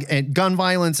violence and gun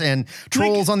violence and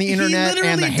trolls on the internet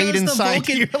and the hate inside.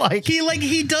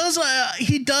 He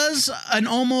does an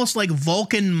almost like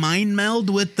Vulcan mind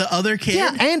meld with the other kid.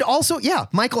 Yeah, and also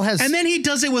Michael has, and then he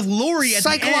does it with Laurie at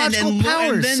psychological the end,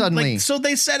 powers and then, suddenly. Like, so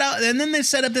they set up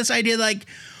this idea like,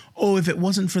 oh, if it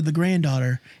wasn't for the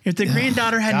granddaughter, if the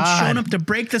granddaughter hadn't shown up to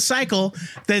break the cycle,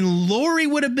 then Laurie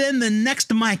would have been the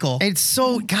next Michael. It's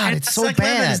so it's so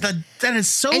bad. That is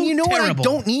so. And you know terrible. what I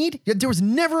don't need? There was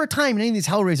never a time in any of these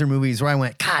Hellraiser movies where I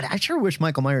went, God, I sure wish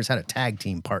Michael Myers had a tag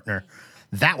team partner.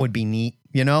 That would be neat,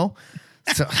 you know?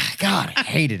 So, God, I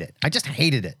hated it. I just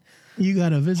hated it. You got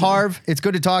to visit. Harv, it's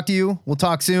good to talk to you. We'll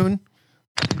talk soon.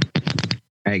 All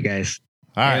right, guys.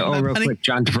 All right. Real quick,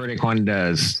 John Tverdick wanted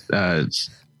to...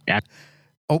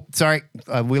 Oh, sorry.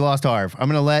 We lost Harv. I'm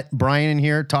going to let Brian in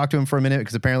here, talk to him for a minute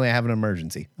because apparently I have an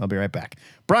emergency. I'll be right back.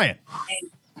 Brian.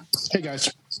 Hey, guys.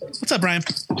 What's up, Brian?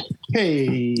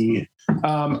 Hey.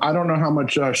 I don't know how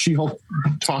much She-Hulk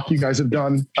talk you guys have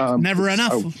done. Never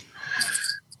enough.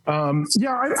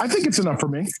 I think it's enough for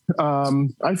me.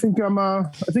 I think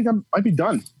I'd be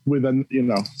done with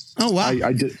Oh, wow.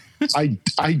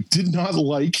 I did not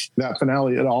like that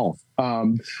finale at all.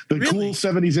 Cool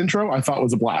 70s intro I thought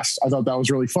was a blast. I thought that was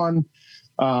really fun.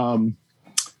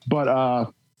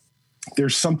 But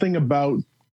there's something about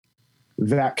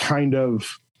that kind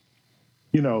of,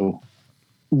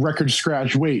 record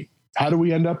scratch. Wait, how do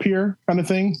we end up here kind of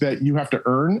thing that you have to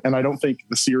earn? And I don't think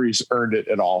the series earned it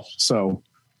at all. So,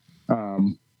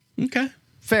 okay,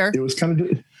 fair. It was kind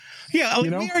of,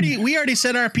 we already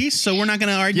said our piece, so we're not going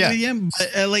to argue with you.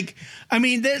 But,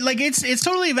 it's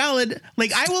totally valid.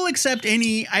 Like, I will accept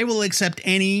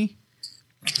any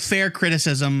fair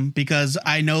criticism because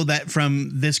I know that from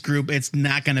this group, it's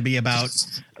not going to be about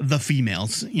the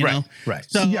females, you know? Right.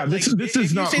 So yeah, this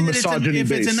is not misogyny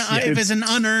based. If it's an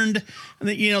unearned,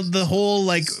 the whole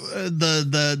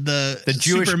the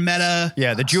Jewish super meta.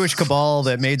 Yeah, the Jewish cabal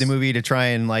that made the movie to try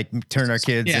and turn our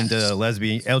kids into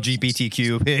lesbian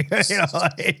LGBTQ.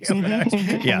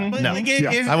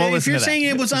 If you're saying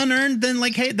it was unearned, then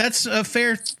hey, that's a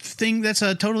fair thing. That's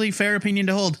a totally fair opinion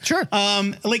to hold. Sure.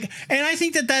 And I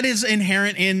think that is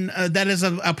inherent in that is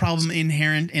a problem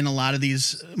inherent in a lot of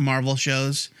these Marvel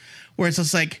shows, where it's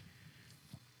just like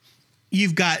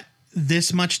you've got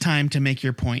this much time to make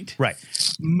your point. Right.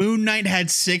 Moon Knight had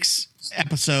 6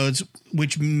 episodes,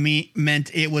 which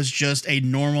meant it was just a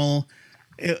normal,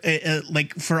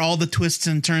 for all the twists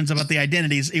and turns about the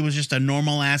identities, it was just a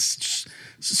normal ass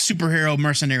superhero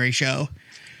mercenary show.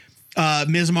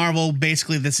 Ms. Marvel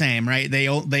basically the same, right? They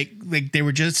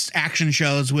were just action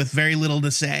shows with very little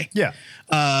to say. Yeah.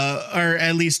 Or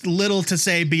at least little to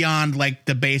say beyond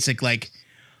the basic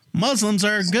Muslims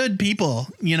are good people,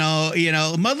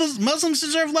 Muslims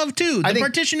deserve love too. The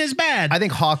partition is bad. I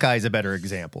think Hawkeye's a better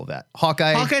example of that.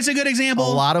 Hawkeye's a good example.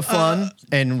 A lot of fun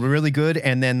and really good.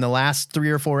 And then the last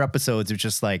 3 or 4 episodes, it's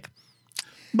just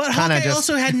But Hawkeye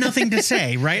also had nothing to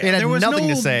say, right? It had nothing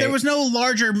to say. There was no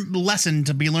larger lesson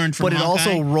to be learned from Hawkeye. But it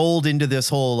also rolled into this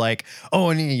whole like,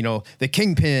 oh, and you know, the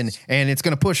Kingpin, and it's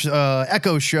going to push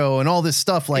Echo Show and all this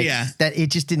stuff like that. It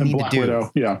just didn't need Black to do.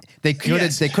 Widow. Yeah, they could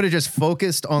have just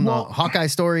focused on the Hawkeye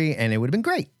story, and it would have been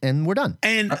great. And we're done.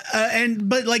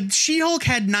 But like She-Hulk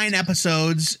had 9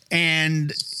 episodes,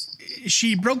 and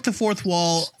she broke the fourth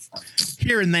wall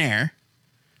here and there,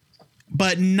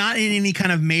 but not in any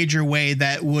kind of major way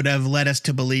that would have led us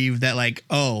to believe that, like,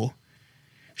 oh,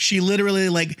 she literally,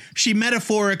 like, she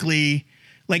metaphorically,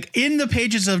 like, in the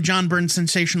pages of John Byrne's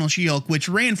Sensational She-Hulk, which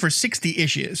ran for 60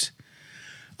 issues,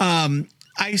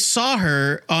 I saw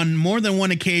her on more than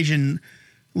one occasion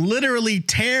literally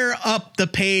tear up the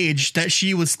page that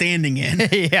she was standing in.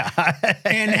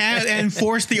 and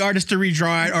force the artist to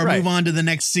redraw it or move on to the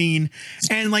next scene.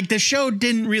 And like the show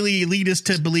didn't really lead us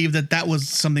to believe that that was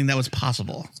something that was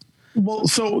possible. Well,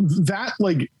 so that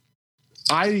like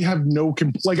I have no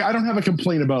I don't have a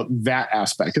complaint about that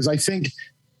aspect, because I think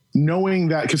knowing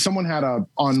that, because someone had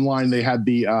online they had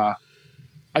the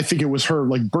I think it was her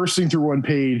like bursting through one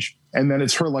page, and then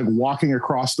it's her like walking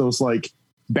across those like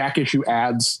back issue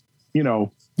ads, you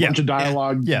know, bunch of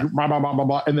dialogue, blah, blah, blah, blah,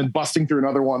 blah, and then busting through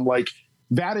another one. Like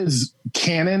that is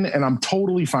canon, and I'm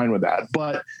totally fine with that.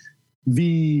 But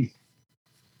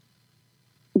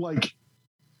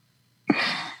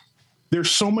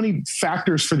there's so many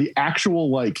factors for the actual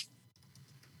like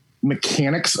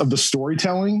mechanics of the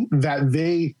storytelling that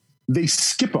they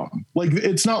skip them. Like,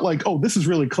 it's not like, oh, this is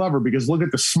really clever because look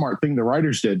at the smart thing the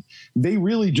writers did. They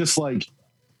really just like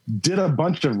did a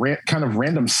bunch of kind of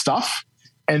random stuff.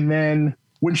 And then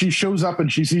when she shows up and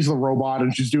she sees the robot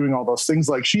and she's doing all those things,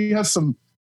 like she has some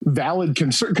valid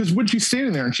concern, because when she's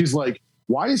standing there and she's like,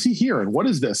 why is he here? And what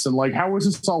is this? And like, how is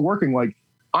this all working? Like,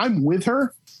 I'm with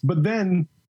her, but then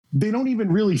they don't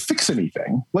even really fix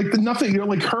anything. Like nothing, you know,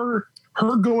 like her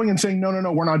going and saying, no,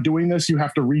 we're not doing this. You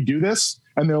have to redo this.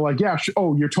 And they're like, yeah,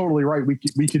 oh, you're totally right.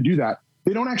 We could do that.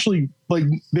 They don't actually like,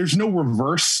 there's no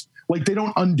reverse. Like they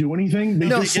don't undo anything. They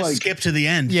just like skip to the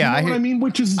end. Yeah. You know what I mean?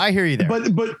 Which is, I hear you there.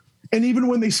 But, and even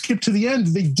when they skip to the end,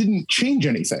 they didn't change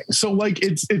anything. So like,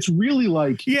 it's really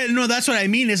like, yeah, no, that's what I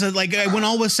mean is that like when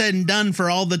all was said and done, for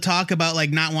all the talk about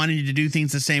like not wanting to do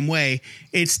things the same way,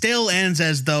 it still ends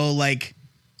as though like,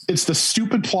 it's the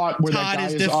stupid plot where Todd that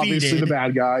guy is obviously the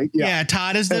bad guy. Yeah,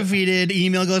 Todd is defeated.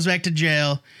 Emil goes back to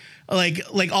jail.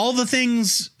 Like all the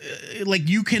things, like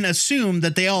you can assume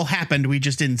that they all happened. We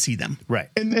just didn't see them. Right.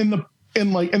 And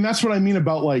that's what I mean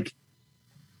about like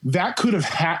that could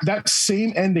have that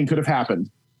same ending could have happened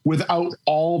without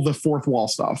all the fourth wall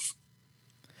stuff.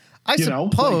 I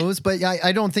suppose, but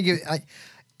I don't think it.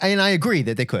 And I agree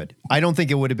that they could. I don't think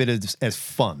it would have been as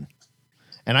fun.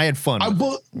 And I had fun.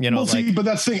 But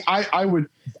that's the thing.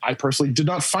 I personally did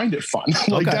not find it fun.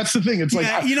 Like that's the thing. It's like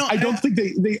I don't think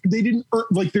they didn't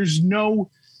like. There's no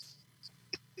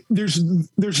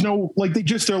like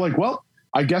they're like, well,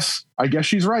 I guess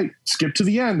she's right. Skip to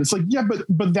the end. It's like, yeah,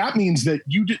 but that means that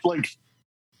you did like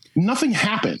nothing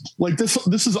happened. Like this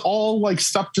is all like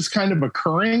stuff just kind of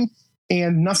occurring,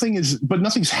 and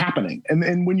nothing's happening.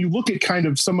 And when you look at kind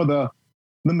of some of the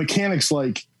mechanics,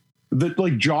 like. That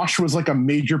like Josh was like a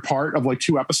major part of like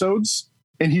 2 episodes,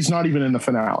 and he's not even in the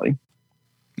finale.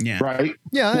 Yeah. Right.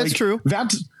 Yeah, that's true.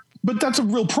 But that's a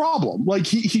real problem. Like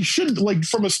he should, like,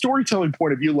 from a storytelling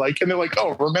point of view, like, and they're like,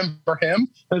 oh, remember him?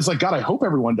 And it's like, God, I hope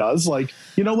everyone does. Like,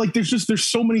 you know, like there's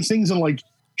so many things, and like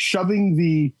shoving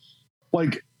the,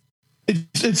 like,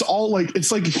 it's all like,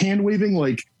 it's like hand waving,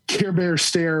 like Care Bear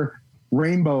stare,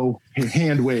 rainbow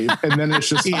hand wave. And then it's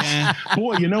just,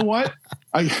 boy, you know what?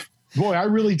 I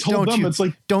really told them it's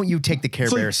like, don't you take the Care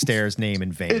Bear Stairs name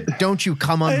in vain. Don't you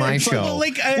come on my show.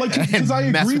 Because I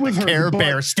agree with her. Care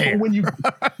Bear Stare.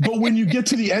 But when you get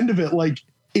to the end of it, like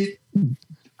it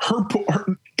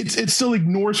still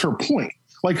ignores her point.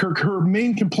 Like her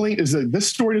main complaint is that this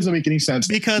story doesn't make any sense.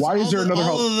 Because why is there another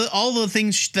all the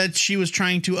things that she was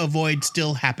trying to avoid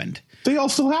still happened. They all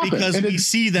still happen because we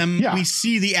see them. Yeah. We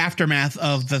see the aftermath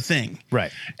of the thing,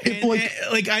 right?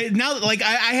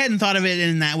 I hadn't thought of it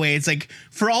in that way. It's like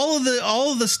for all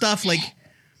of the stuff, like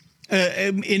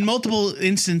in multiple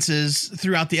instances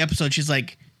throughout the episode, she's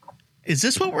like, "Is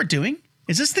this what we're doing?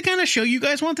 Is this the kind of show you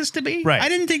guys want this to be?" Right. I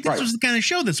didn't think this was the kind of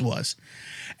show this was.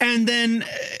 And then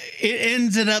it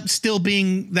ended up still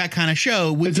being that kind of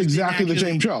show. It's exactly the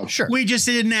same show. Sure. We just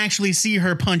didn't actually see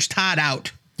her punch Todd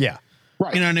out. Yeah.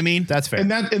 Right. You know what I mean? That's fair.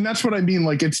 And that's what I mean.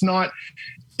 Like, it's not,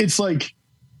 it's like,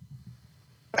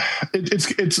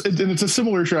 it's a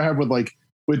similar issue I have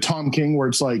with Tom King, where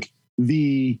it's like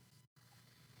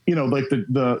like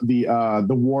the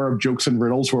war of jokes and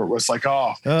riddles, where it was like,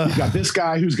 oh, you've got this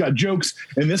guy who's got jokes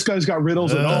and this guy's got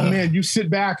riddles, and oh man, you sit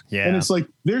back and it's like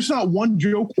there's not one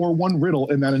joke or one riddle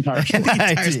in that entire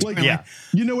story.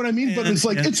 You know what I mean? But it's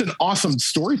like it's an awesome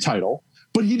story title,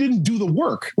 but he didn't do the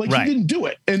work. Like he didn't do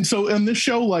it. And so in this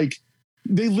show, like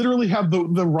they literally have the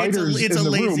writers it's in a the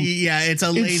lazy room. It's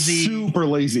lazy, super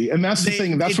lazy. And that's the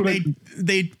thing. That's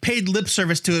they paid lip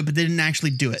service to it, but they didn't actually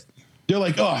do it. They're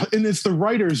like, oh, and it's the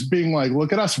writers being like,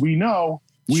 look at us. We know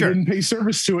we didn't pay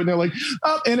service to it. And they're like,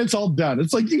 oh, and it's all done.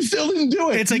 It's like, you still didn't do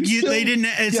it. It's like they didn't.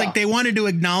 It's like they wanted to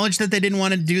acknowledge that they didn't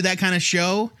want to do that kind of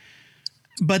show,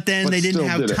 but then they didn't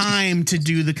have time to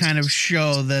do the kind of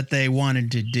show that they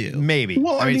wanted to do. Maybe.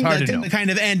 Well, I mean, it's hard to know. The kind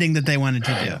of ending that they wanted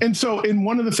to do. And so, and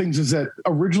one of the things is that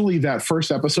originally that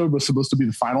first episode was supposed to be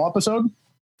the final episode,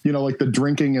 like the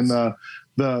drinking and the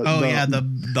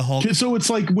whole. So it's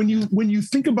like when you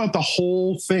think about the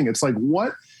whole thing, it's like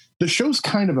the show's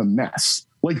kind of a mess.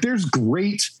 Like there's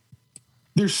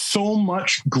so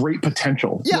much great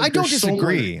potential. Yeah, like, I don't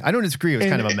disagree. I don't disagree. It was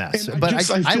kind of a mess, but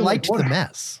I liked the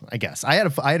mess. I guess I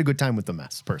had a good time with the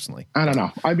mess personally. I don't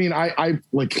know. I mean, I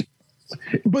like,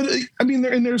 but I mean,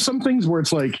 there's some things where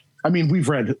it's like, I mean, we've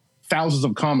read thousands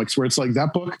of comics where it's like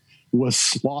that book was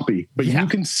sloppy, but you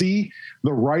can see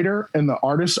the writer and the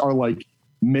artist are like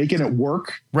making it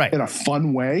work in a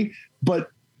fun way. But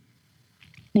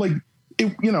like,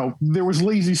 there was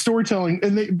lazy storytelling,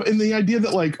 and the idea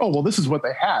that like, oh, well, this is what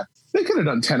they had. They could have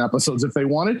done 10 episodes if they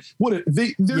wanted.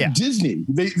 They're Disney.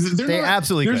 They're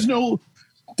absolutely. There's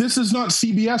this is not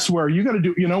CBS where you got to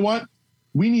do, you know what?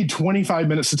 We need 25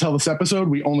 minutes to tell this episode.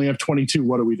 We only have 22.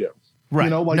 What do we do?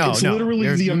 Right. It's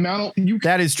literally the amount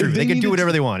that is true. They can do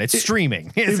whatever they want. It's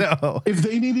streaming. If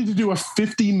they needed to do a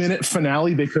 50-minute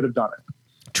finale, they could have done it.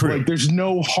 True. Like there's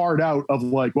no hard out of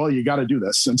like, well, you got to do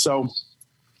this. And so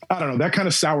I don't know, that kind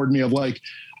of soured me of like,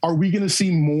 are we going to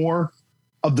see more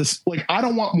of this? Like, I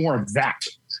don't want more of that.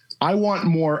 I want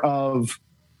more of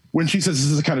when she says,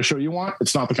 this is the kind of show you want.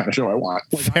 It's not the kind of show I want.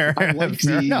 Like, fair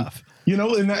enough.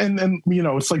 And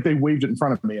it's like they waved it in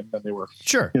front of me and then they were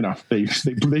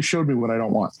they showed me what I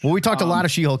don't want. Well, we talked a lot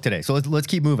of She-Hulk today, so let's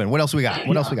keep moving. What else we got?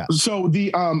 So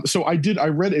I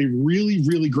read a really,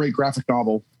 really great graphic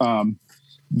novel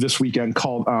this weekend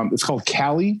called it's called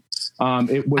Callie.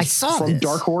 It was from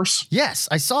Dark Horse. Yes,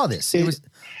 I saw this. It was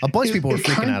a bunch of people were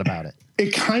freaking out about it.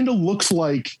 It kind of looks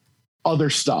like other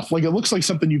stuff. Like it looks like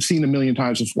something you've seen a million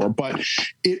times before, but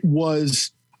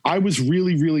I was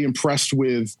really, really impressed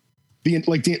with the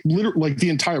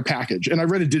entire package. And I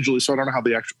read it digitally, so I don't know how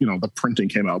the actual, the printing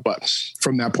came out, but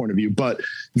from that point of view, but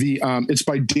it's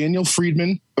by Daniel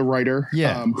Friedman, the writer,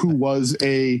 who was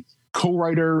a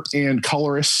co-writer and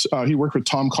colorist. He worked with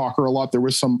Tom Cocker a lot. There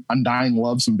was some Undying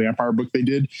Love, some vampire book they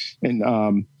did.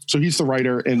 And so he's the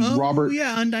writer, and Robert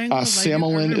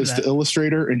Samelin is the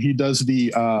illustrator, and he does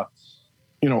the,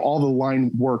 all the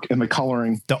line work and the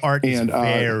coloring. The art is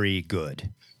very good.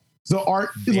 The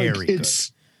art,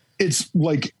 it's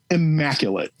like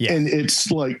immaculate. Yeah. And it's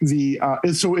like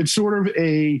it's sort of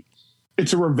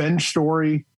it's a revenge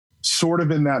story, sort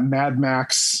of in that Mad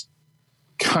Max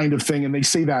kind of thing. And they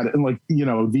say that in like,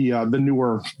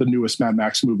 the newest Mad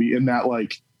Max movie, in that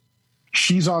like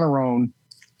she's on her own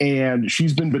and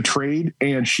she's been betrayed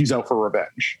and she's out for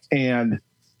revenge and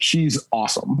she's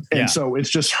awesome. And so it's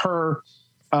just her.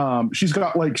 She's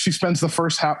got like, she spends the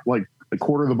first half, like a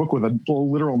quarter of the book with a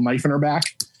literal knife in her back.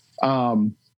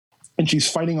 And she's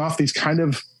fighting off these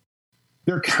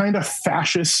they're kind of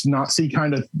fascist Nazi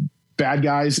kind of bad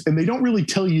guys. And they don't really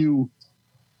tell you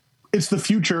it's the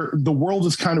future. The world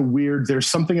is kind of weird. There's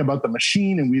something about the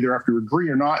machine and we either have to agree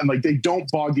or not. And like, they don't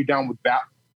bog you down with that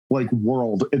like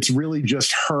world. It's really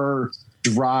just her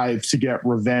drive to get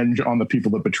revenge on the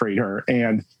people that betrayed her.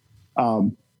 And,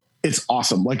 it's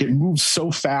awesome. Like it moves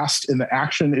so fast and the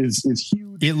action is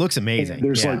huge. It looks amazing. And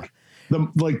there's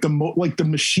the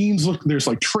machines look, there's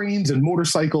like trains and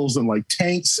motorcycles and like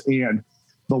tanks, and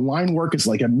the line work is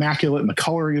like immaculate and the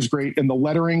coloring is great. And the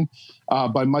lettering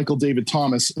by Michael David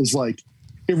Thomas is like,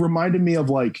 it reminded me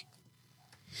of like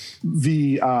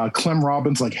the Clem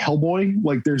Robbins, like Hellboy.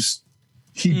 Like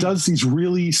he does these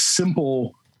really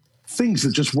simple things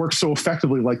that just work so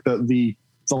effectively. Like the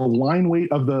line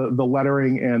weight of the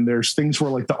lettering, and there's things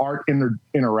where like the art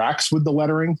interacts with the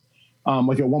lettering.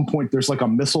 Like at one point there's like a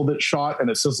missile that's shot and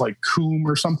it says like Coom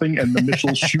or something, and the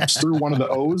missile shoots through one of the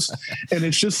O's. And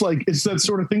it's just like, it's that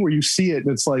sort of thing where you see it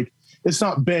and it's like, it's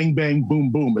not bang, bang,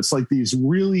 boom, boom. It's like these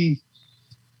really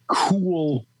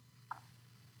cool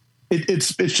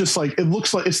it's just like, it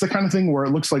looks like, it's the kind of thing where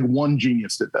it looks like one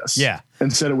genius did this. Yeah.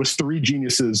 Instead it was 3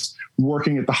 geniuses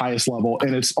working at the highest level.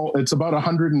 And it's about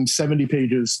 170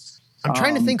 pages. I'm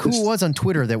trying to think who it was on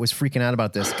Twitter that was freaking out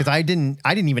about this, because I didn't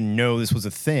even know this was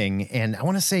a thing. And I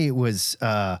want to say it was,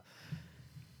 I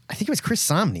think it was Chris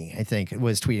Somney, I think,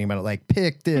 was tweeting about it, like,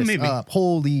 pick this up.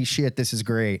 Holy shit, this is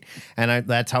great. And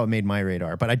that's how it made my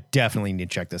radar. But I definitely need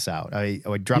to check this out. I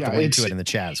dropped a link to it in the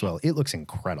chat as well. It looks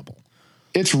incredible.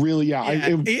 It's really,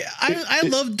 I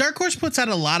love Dark Horse puts out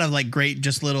a lot of like great,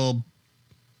 just little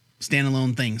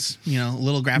standalone things,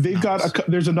 little graphic. They've novels.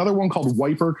 there's another one called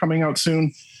Wiper coming out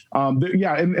soon.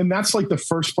 And that's like the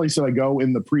first place that I go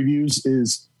in the previews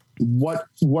is what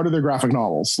are their graphic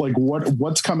novels? Like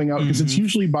what's coming out? Because it's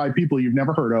usually by people you've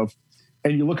never heard of.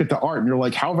 And you look at the art and you're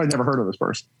like, how have I never heard of this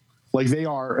person? Like they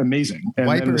are amazing. And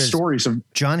Wiper then the stories of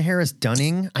John Harris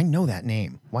Dunning. I know that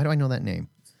name. Why do I know that name?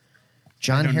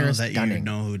 John Harris Dunning. You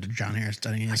know who John Harris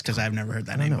Dunning is, because I've never heard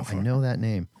that name before. I know that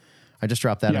name. I just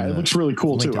dropped that. Yeah, it looks really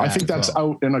cool too. I think that's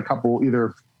out in a couple,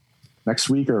 either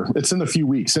next week or it's in a few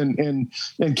weeks. And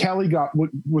Kelly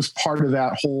was part of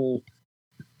that whole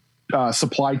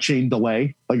supply chain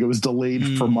delay. Like it was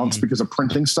delayed for months because of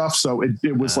printing stuff. So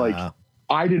it was like,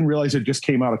 I didn't realize it just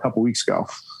came out a couple weeks ago.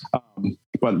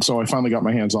 But so I finally got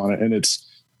my hands on it, and it's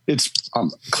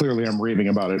clearly I'm raving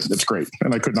about it. It's great.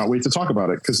 And I could not wait to talk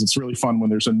about it because it's really fun when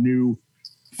there's a new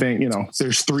thing,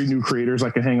 there's 3 new creators I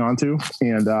can hang on to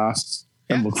and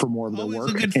look for more of their work.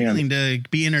 It's a good feeling to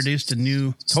be introduced to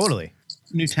new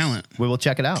talent. We will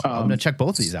check it out. I'm going to check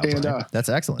both of these out. And, that's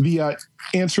excellent. The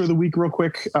answer of the week real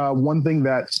quick. One thing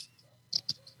that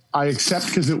I accept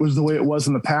because it was the way it was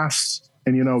in the past,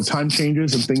 and time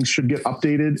changes and things should get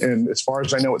updated. And as far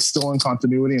as I know, it's still in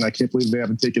continuity, and I can't believe they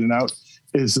haven't taken it out,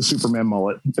 is the Superman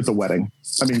mullet at the wedding.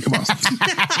 I mean, come on.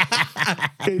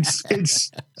 He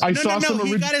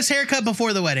got his haircut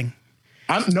before the wedding.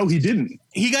 No, he didn't.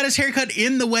 He got his haircut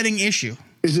in the wedding issue.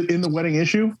 Is it in the wedding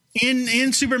issue?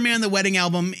 In Superman, the wedding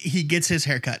album, he gets his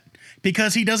haircut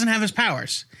because he doesn't have his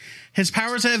powers. His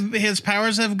powers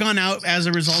have gone out as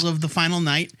a result of the final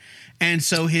night. And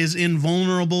so his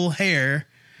invulnerable hair,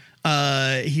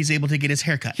 he's able to get his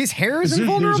haircut. His hair is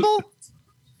invulnerable?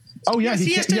 Oh yeah, yes,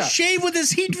 he has to shave with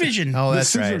his heat vision. Oh,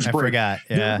 that's right. I forgot.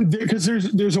 Yeah, because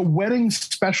there's a wedding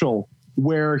special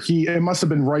where it must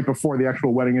have been right before the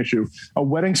actual wedding issue, a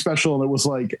wedding special, and it was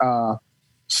like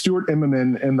Stuart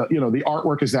Immonen, and the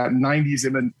artwork is that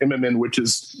 90s Immonen, which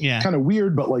is kind of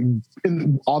weird, but like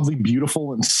oddly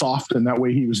beautiful and soft in that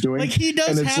way he was doing. Like he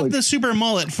does have the super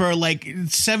mullet for like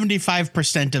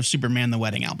 75% of Superman the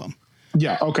Wedding album.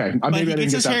 Yeah, okay. But he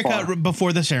gets his haircut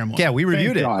before the ceremony. Yeah, we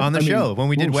reviewed it on the show when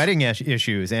we did wedding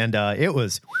issues, and it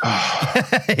was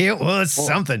it was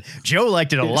something. Joe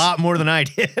liked it a lot more than I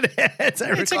did. It's a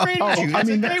great issue. It's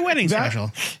a great wedding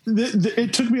special.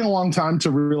 It took me a long time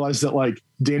to realize that like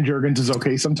Dan Jurgens is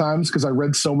okay sometimes, because I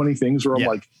read so many things where I'm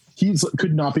like, he's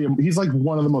like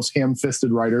one of the most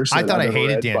ham-fisted writers. I thought I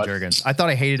hated Dan Jurgens. I thought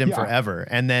I hated him forever,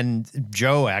 and then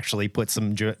Joe actually put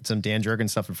some Dan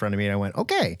Jurgens stuff in front of me, and I went,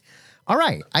 okay. All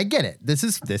right, I get it. This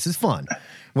is fun.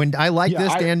 When I like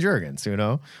Dan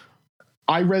Jurgens,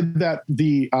 I read that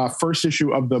the first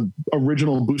issue of the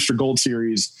original Booster Gold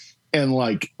series and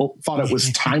like thought it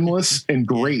was timeless and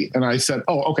great. And I said,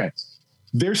 oh, okay,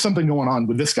 there's something going on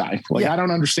with this guy. Like I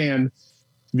don't understand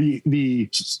the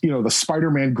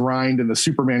Spider-Man grind and the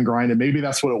Superman grind, and maybe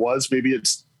that's what it was. Maybe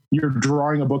it's you're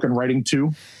drawing a book and writing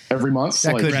 2 every month.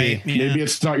 That could be. Maybe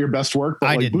it's not your best work,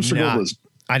 but Booster Gold was.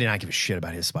 I did not give a shit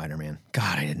about his Spider-Man.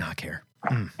 God, I did not care.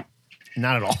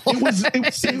 Not at all. It was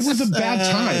a bad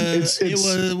time. It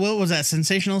was, what was that?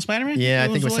 Sensational Spider-Man? Yeah, I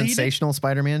think it was Sensational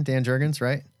Spider-Man, Dan Jurgens,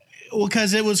 right? Well,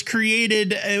 because it was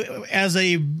created as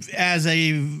it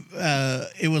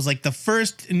was like the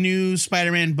first new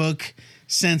Spider-Man book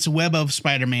since Web of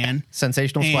Spider-Man.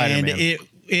 Sensational Spider-Man. And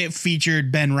it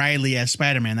featured Ben Reilly as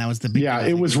Spider-Man. That was the big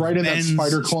it was right in that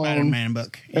Spider Clone Spider-Man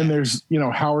book. Yeah. And there's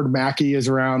Howard Mackie is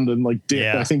around, and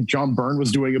I think John Byrne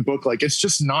was doing a book. Like it's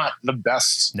just not the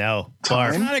best. No, it's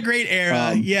not a great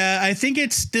era. I think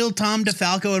it's still Tom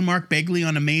DeFalco and Mark Bagley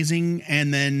on Amazing,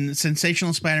 and then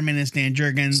Sensational Spider-Man is Dan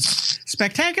Jurgens.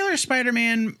 Spectacular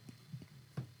Spider-Man.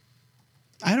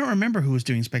 I don't remember who was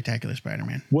doing Spectacular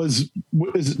Spider-Man. Was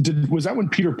that when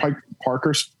Peter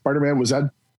Parker Spider-Man, was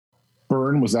that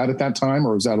Byrne? Was that at that time,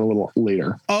 or was that a little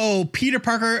later? Oh, Peter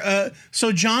Parker.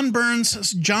 So John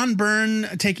Byrne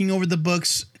taking over the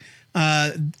books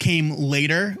came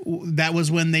later. That was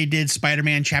when they did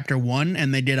Spider-Man Chapter 1,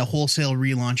 and they did a wholesale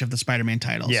relaunch of the Spider-Man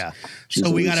titles. Yeah.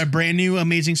 So we got a brand new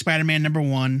Amazing Spider-Man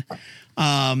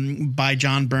 #1 by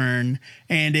John Byrne,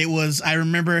 and it was, I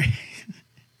remember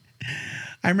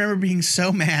I remember being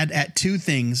so mad at two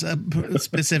things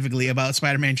specifically about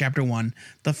Spider-Man Chapter 1.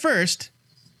 The first,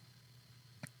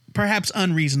 perhaps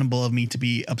unreasonable of me to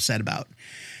be upset about,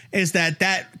 is that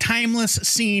timeless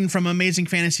scene from Amazing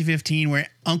Fantasy 15 where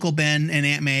Uncle Ben and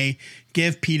Aunt May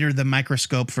give Peter the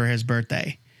microscope for his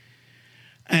birthday.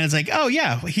 And it's like, oh,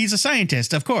 yeah, he's a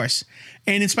scientist, of course.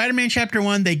 And in Spider-Man Chapter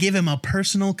 1, they give him a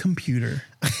personal computer.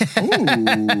 Ooh.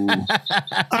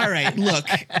 All right, look.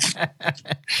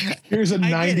 Here's a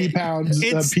 90 pounds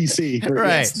PC.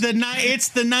 Right. It's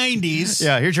the 90s.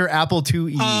 Yeah, here's your Apple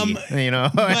IIe, you know.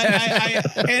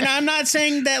 But and I'm not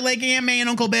saying that like Aunt May and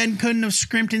Uncle Ben couldn't have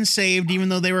scrimped and saved, even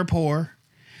though they were poor,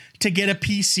 to get a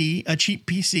PC, a cheap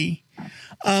PC.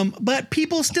 But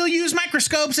people still use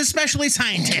microscopes, especially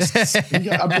scientists.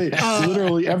 You gotta update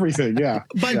literally everything. Yeah.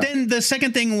 But then the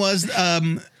second thing was,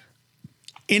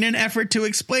 in an effort to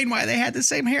explain why they had the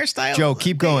same hairstyle. Joe,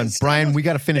 keep going. Brian, we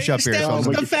got to finish up here. So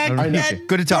the fact that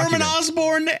good to talk Norman to you,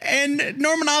 Osborn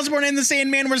and the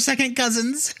Sandman were second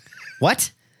cousins.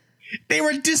 What? They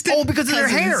were distant. Oh, because of their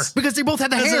hair. Because they both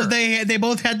had the hair. They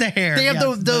both had the hair. They have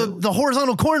the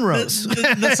horizontal cornrows.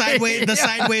 The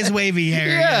sideways wavy hair.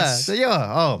 Yeah. Yes.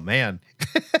 Yeah. Oh man,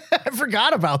 I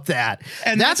forgot about that.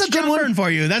 And that's a good John Byrne for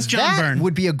you. That's John Byrne.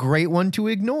 Would be a great one to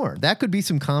ignore. That could be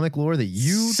some comic lore that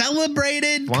you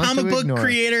celebrated comic book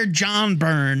creator John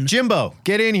Byrne. Jimbo,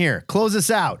 get in here. Close us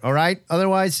out. All right.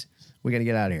 Otherwise, we got to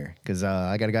get out of here because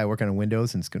I got a guy working on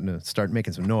Windows and it's going to start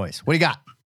making some noise. What do you got?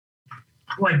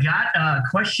 Well, I got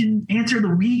question answer of the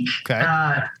week. Okay.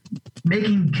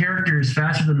 Making characters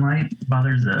faster than light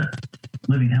bothers the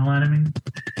living hell out of me.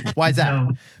 Why is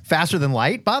that? Faster than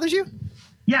light bothers you?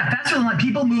 Yeah, faster than light.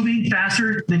 People moving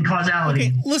faster than causality.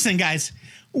 Okay, listen, guys.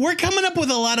 We're coming up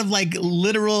with a lot of like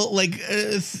literal, like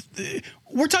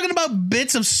we're talking about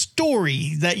bits of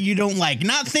story that you don't like,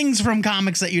 not things from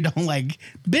comics that you don't like.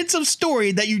 Bits of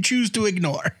story that you choose to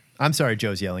ignore. I'm sorry,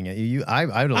 Joe's yelling at you.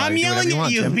 I'm yelling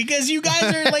at you Jim. because you guys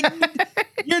are like,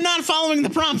 you're not following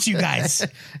the prompts, you guys.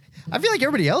 I feel like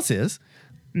everybody else is.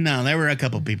 No, there were a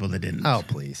couple people that didn't. Oh,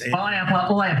 please. Well, I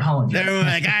apologize. They were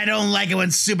like, I don't like it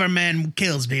when Superman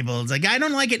kills people. It's like, I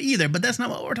don't like it either, but that's not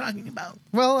what we're talking about.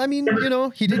 Well, I mean, you know,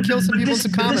 he did kill some people in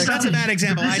some comics. That's a bad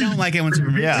example. I don't like it when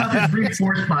Superman. This stuff is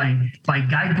reinforced by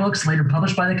guidebooks later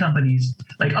published by the companies.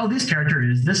 Like, oh, this character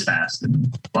is this fast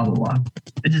and blah, blah, blah.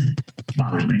 It just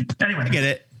bothers me. Anyway. I get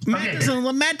it.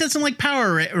 Matt doesn't like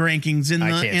power rankings in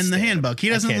the handbook. He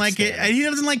doesn't like it. He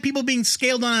doesn't like people being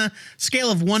scaled on a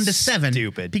scale of 1 to 7.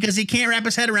 Stupid. Because he can't wrap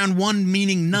his head around 1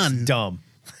 meaning none. It's dumb.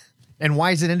 And why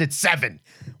is it end at 7?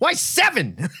 Why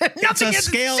 7? It's a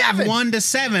scale of 1 to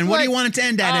 7. What do you want it to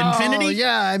end at? Infinity?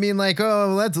 Yeah, I mean, like,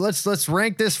 let's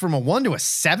rank this from a 1 to a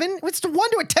 7. It's the 1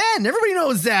 to a 10. Everybody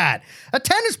knows that. A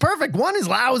 10 is perfect. 1 is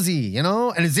lousy, you know,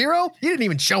 and a 0, you didn't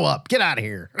even show up. Get out of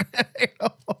here. You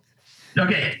know?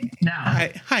 Okay, now.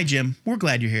 Hi, Jim. We're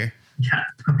glad you're here. Yeah.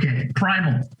 Okay.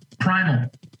 Primal,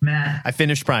 Matt. I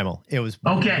finished Primal. It was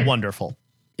wonderful.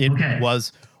 It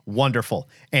was wonderful.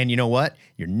 And you know what?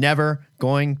 You're never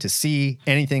going to see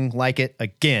anything like it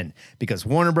again because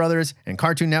Warner Brothers and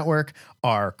Cartoon Network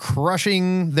are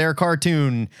crushing their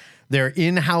cartoon, their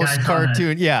in-house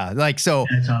cartoon. Yeah, like, so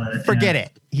forget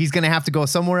it. He's going to have to go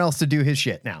somewhere else to do his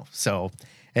shit now. So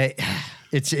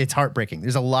it's heartbreaking.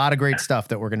 There's a lot of great stuff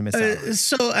that we're going to miss out.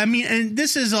 So, I mean, and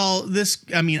this is all this.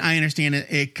 I mean, I understand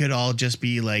it. It could all just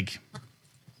be like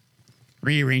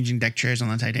rearranging deck chairs on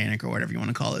the Titanic or whatever you want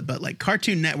to call it. But like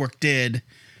Cartoon Network did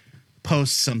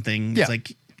post something. Yeah. It's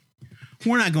like,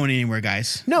 we're not going anywhere,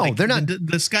 guys. No, like, they're not.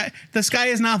 The sky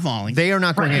is not falling. They are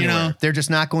not going anywhere. You know? They're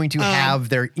just not going to have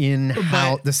their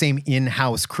the same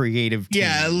in-house creative team.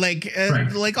 Yeah, like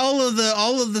all of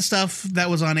the stuff that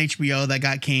was on HBO that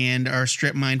got canned or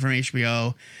strip mined from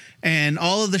HBO, and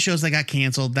all of the shows that got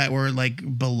canceled that were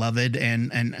like beloved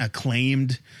and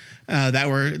acclaimed. That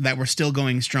were still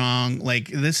going strong. Like,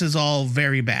 this is all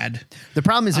very bad. The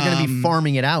problem is they're going to be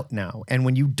farming it out now. And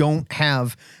when you don't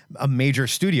have a major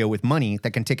studio with money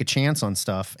that can take a chance on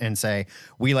stuff and say,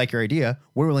 we like your idea,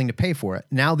 we're willing to pay for it.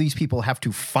 Now these people have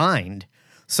to find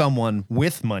someone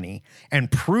with money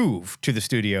and prove to the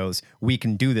studios we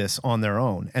can do this on their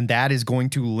own. And that is going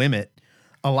to limit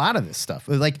a lot of this stuff.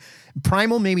 Like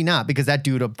Primal, maybe not, because that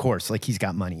dude, of course, like, he's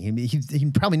got money.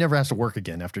 He probably never has to work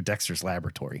again after Dexter's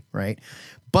Laboratory, right?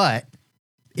 But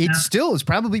it still is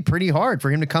probably pretty hard for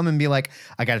him to come and be like,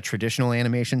 I got a traditional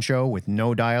animation show with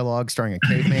no dialogue starring a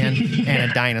caveman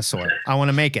and a dinosaur. I want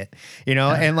to make it, you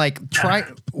know? And like,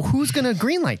 who's going to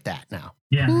greenlight that now?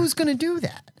 Yeah. Who's going to do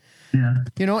that? Yeah.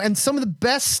 You know, and some of the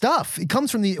best stuff, it comes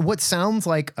from what sounds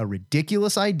like a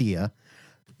ridiculous idea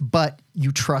but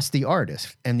you trust the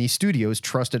artist, and these studios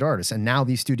trusted artists. And now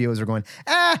these studios are going,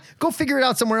 go figure it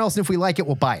out somewhere else. And if we like it,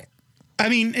 we'll buy it. I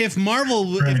mean, if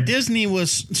Disney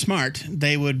was smart,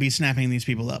 they would be snapping these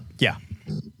people up. Yeah.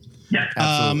 Yeah.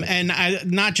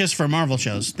 And not just for Marvel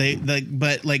shows. But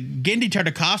like Genndy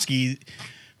Tartakovsky,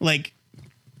 like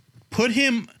put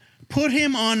him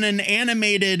on an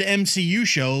animated MCU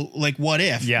show, like What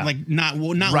If? Yeah. Like not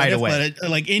Right What away. If, but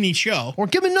like any show. Or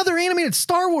give him another animated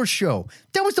Star Wars show.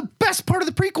 That was the best part of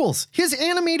the prequels. His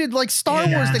animated like Star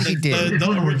Wars that he did.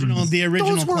 The original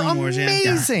Those were Clone Wars.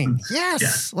 amazing.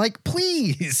 Yes. Like,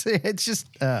 please. It's just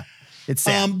it's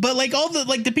sad. But like all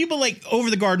the people like Over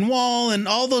the Garden Wall and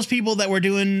all those people that were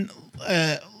doing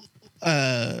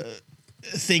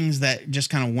things that just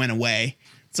kind of went away.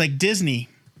 It's like Disney.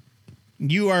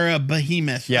 You are a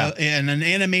behemoth and an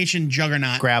animation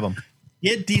juggernaut. Grab them.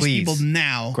 Get these people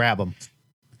now. Grab them.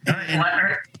 All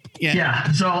right.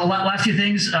 Yeah. So last few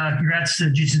things. Congrats to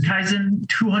Jujutsu Kaisen,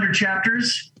 200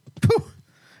 chapters. Whew.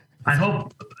 I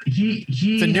hope he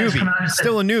It's a has come out newbie. and said,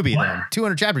 Still a newbie what? then.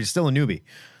 200 chapters, still a newbie.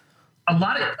 A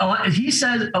lot. He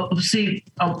says, in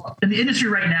the industry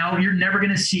right now, you're never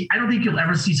going to see. I don't think you'll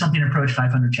ever see something approach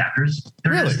 500 chapters.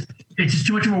 It's just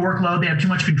too much of a workload. They have too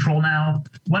much control now.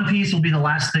 One Piece will be the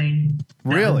last thing.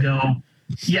 Really? Go.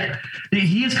 Yeah,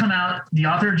 he has come out. The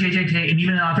author of JJK and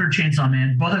even the author of Chainsaw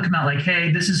Man both have come out like,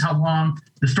 "Hey, this is how long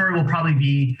the story will probably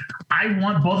be. I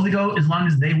want both to go as long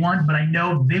as they want, but I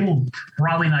know they will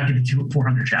probably not get to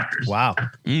 400 chapters." Wow.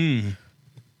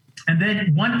 And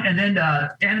then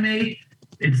anime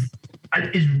is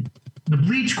the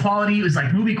Bleach quality is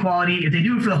like movie quality. If they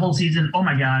do it for the whole season, oh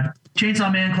my god,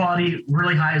 Chainsaw Man quality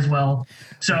really high as well.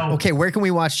 So okay, where can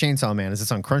we watch Chainsaw Man? Is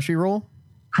this on Crunchyroll?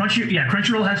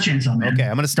 Crunchyroll has Chainsaw Man. Okay,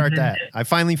 I'm gonna start that. I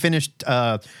finally finished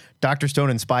Dr. Stone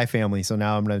and Spy Family, so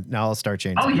now I'll start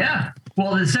Chainsaw. Oh yeah.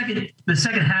 Well, the second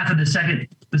half of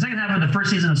the first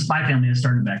season of Spy Family has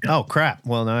started back up. Oh crap!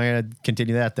 Well, now I gotta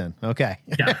continue that then. Okay.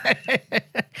 Yeah.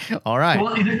 All right.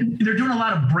 Well, they're doing a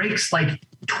lot of breaks, like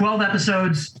 12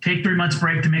 episodes, take 3 months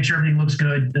break to make sure everything looks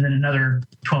good, and then another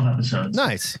 12 episodes.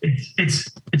 Nice. It's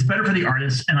better for the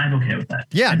artist, and I'm okay with that.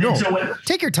 Yeah, and no. So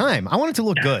take your time. I want it to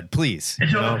look good, please. And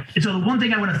so the one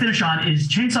thing I want to finish on is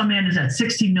Chainsaw Man is at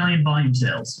 16 million volume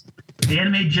sales. The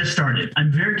anime just started.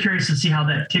 I'm very curious to see how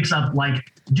that ticks up. Like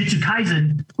Jujutsu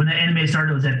Kaisen, when the anime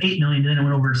started, it was at 8 million, then it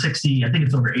went over 60. I think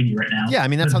it's over 80 right now. Yeah, I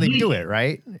mean that's how they do it,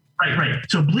 right? Right.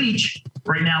 So Bleach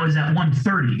right now is at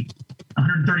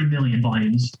 130 million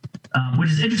volumes,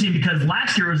 which is interesting because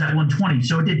last year it was at 120.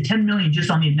 So it did 10 million just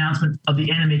on the announcement of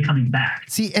the anime coming back.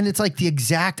 See, and it's like the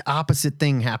exact opposite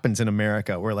thing happens in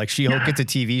America where like She-Hulk gets a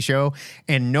TV show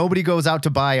and nobody goes out to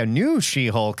buy a new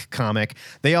She-Hulk comic.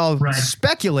 They all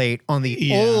speculate on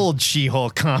the old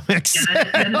She-Hulk comics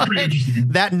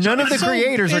that none of the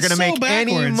creators are going to make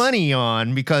any money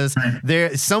on because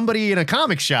there's somebody in a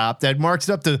comic shop that marks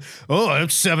it up to,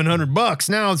 it's $700.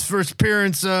 Now it's first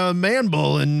appearance Man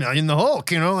Bull in the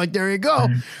Hulk, like there you go,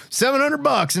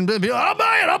 $700, and I'll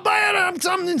buy it.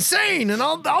 I'm insane, and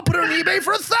I'll put it on eBay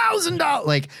for $1,000.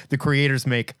 Like the creators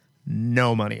make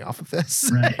no money off of this,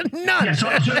 none. Yeah, so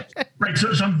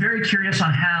I'm very curious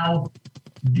on how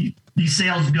these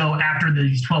sales go after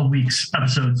these 12 weeks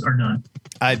episodes are done.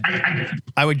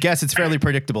 I would guess it's fairly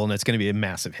predictable, and it's going to be a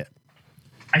massive hit.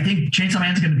 I think Chainsaw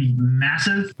Man's going to be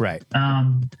massive. Right.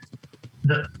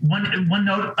 The one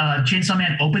note, Chainsaw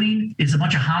Man opening is a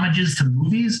bunch of homages to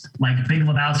movies like Big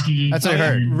Lebowski. That's what I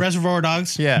heard. Reservoir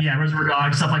Dogs. Yeah, Reservoir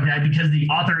Dogs, stuff like that. Because the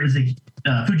author is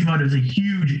Fujimoto is a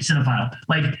huge cinephile.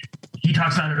 Like he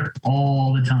talks about it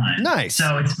all the time. Nice.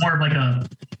 So it's more of like a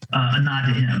nod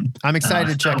to him. I'm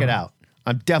excited to check it out.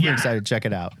 I'm definitely excited to check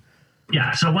it out.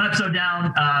 Yeah, so one episode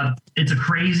down. It's a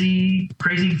crazy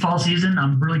fall season.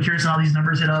 I'm really curious how these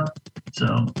numbers hit up.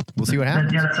 So we'll see what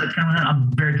happens. That's kind of. I'm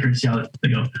very curious to see how they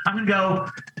go. I'm gonna go.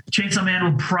 Chainsaw Man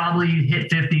will probably hit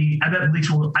 50. I bet Bleach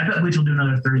will do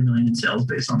another 30 million in sales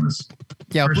based on this.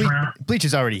 Yeah, Bleach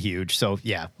is already huge. So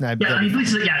yeah. I mean, Bleach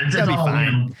is it's all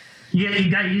fine.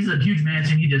 He's a huge man,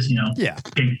 so he just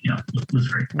lose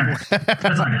free. All right,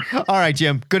 that's all I got. All right,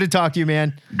 Jim. Good to talk to you,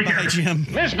 man. Bye, Jim.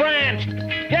 Miss Branch,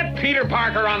 get Peter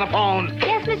Parker on the phone.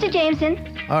 Yes, Mr.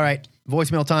 Jameson. All right,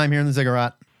 voicemail time here in the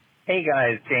Ziggurat. Hey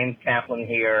guys, James Kaplan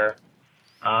here.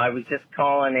 I was just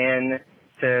calling in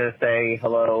to say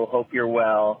hello, hope you're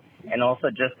well, and also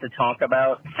just to talk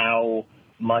about how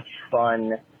much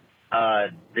fun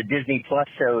the Disney Plus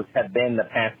shows have been the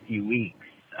past few weeks.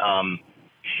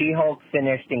 She-Hulk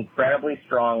finished incredibly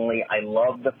strongly. I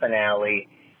loved the finale.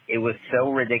 It was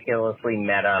so ridiculously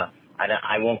meta.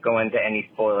 I won't go into any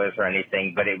spoilers or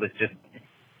anything, but it was just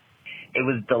it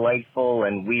was delightful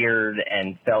and weird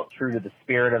and felt true to the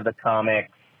spirit of the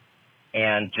comics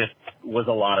and just was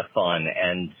a lot of fun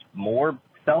and more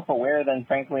self-aware than,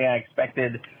 frankly, I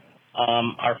expected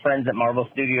our friends at Marvel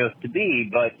Studios to be.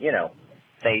 But, you know,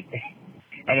 they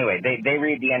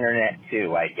read the internet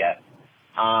too, I guess.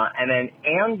 And then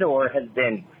Andor has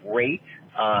been great.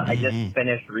 I just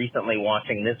finished recently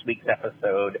watching this week's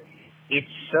episode. It's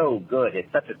so good.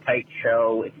 It's such a tight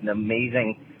show. It's an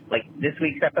amazing, like, this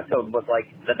week's episode was like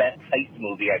the best heist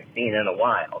movie I've seen in a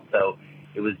while. So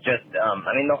it was just,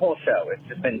 the whole show, it's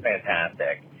just been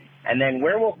fantastic. And then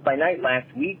Werewolf by Night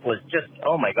last week was just,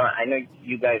 oh my God, I know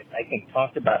you guys, I think,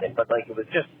 talked about it, but like, it was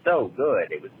just so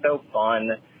good. It was so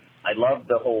fun. I loved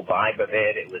the whole vibe of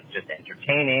it. It was just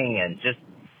entertaining and just,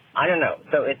 I don't know.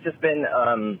 So it's just been,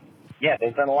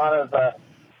 there's been a lot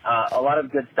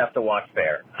of good stuff to watch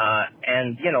there.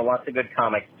 And, you know, lots of good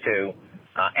comics too.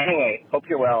 Anyway, hope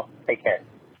you're well. Take care.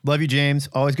 Love you, James.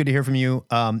 Always good to hear from you.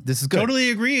 This is good.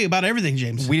 Totally agree about everything,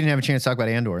 James. We didn't have a chance to talk about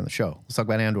Andor in the show. Let's talk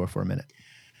about Andor for a minute.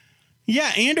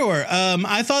 Yeah, Andor.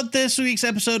 I thought this week's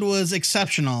episode was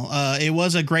exceptional. It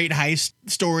was a great heist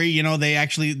story. You know,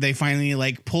 they finally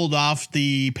like pulled off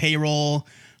the payroll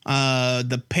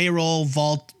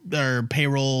vault or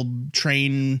payroll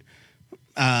train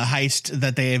heist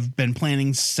that they have been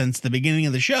planning since the beginning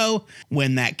of the show.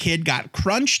 When that kid got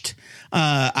crunched,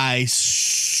 I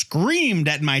screamed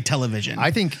at my television.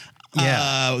 I think,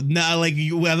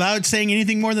 without saying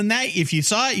anything more than that, if you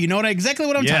saw it, you know exactly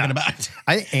what I'm talking about.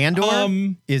 I think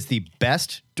Andor is the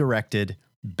best directed,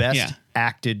 best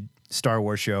acted Star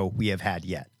Wars show we have had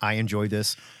yet. I enjoyed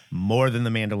this more than The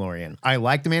Mandalorian. I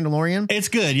like The Mandalorian. It's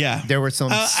good, yeah. There were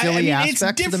some silly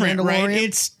aspects of The Mandalorian.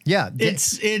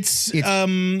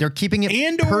 Right? They're keeping it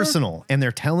Andor, personal, and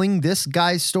they're telling this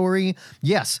guy's story.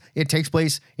 Yes, it takes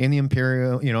place in the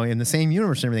Imperial, you know, in the same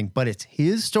universe and everything, but it's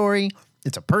his story.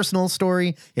 It's a personal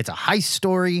story. It's a heist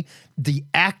story. The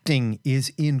acting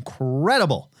is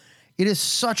incredible. It is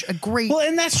such a great. Well,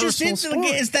 and that's just it.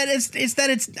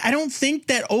 I don't think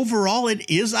that overall it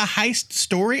is a heist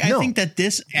story. I think that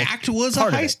this act was a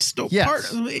heist story.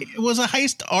 Yes. It was a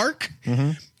heist arc,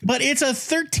 but it's a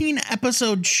 13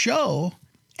 episode show,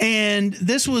 and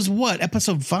this was what,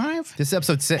 episode 5? This is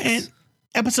episode 6. And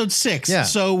episode 6. Yeah.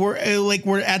 So we're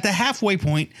at the halfway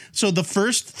point. So the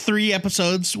first 3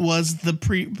 episodes was the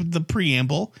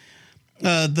preamble.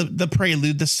 The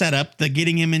prelude, the setup, the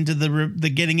getting him into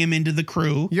the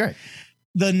crew. You're right.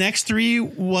 The next 3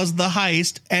 was the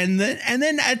heist, and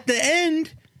then at the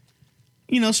end,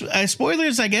 you know,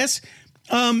 spoilers, I guess.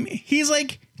 He's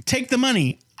like, "Take the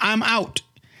money, I'm out,"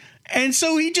 and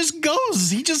so he just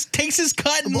goes. He just takes his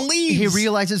cut and leaves. He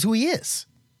realizes who he is.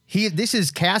 This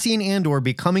is Cassian Andor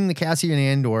becoming the Cassian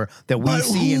Andor that we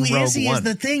see in Rogue One. Who is he is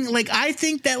the thing. Like, I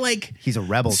think that, like, he's a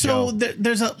rebel. So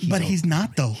he's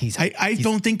not though. I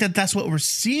don't think that that's what we're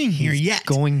seeing here yet.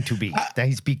 Going to be that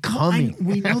he's becoming.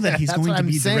 We know that he's going to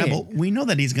be the rebel. We know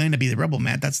that he's going to be the rebel,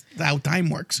 Matt. That's how time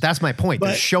works. That's my point.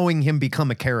 They're showing him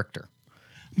become a character.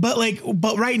 But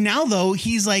right now though,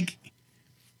 he's like.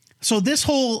 So this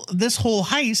whole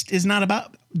heist is not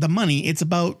about the money. It's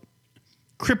about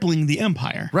crippling the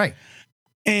Empire, right?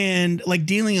 And like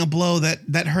dealing a blow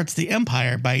that hurts the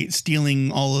Empire by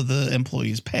stealing all of the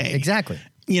employees' pay. Exactly.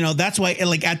 You know, that's why,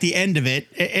 like, at the end of it,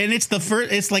 and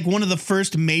it's like one of the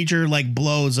first major like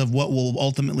blows of what will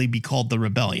ultimately be called the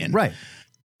rebellion, right?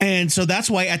 And so that's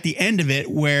why at the end of it,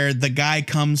 where the guy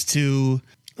comes to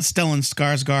Stellan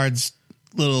Skarsgård's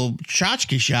little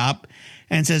tchotchke shop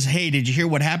and says, "Hey, did you hear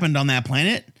what happened on that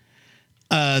planet?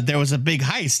 There was a big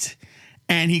heist."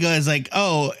 And he goes like,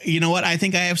 "Oh, you know what? I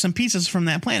think I have some pieces from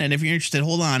that planet. If you're interested,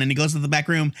 hold on." And he goes to the back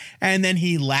room, and then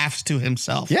he laughs to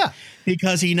himself. Yeah,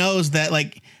 because he knows that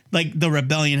like the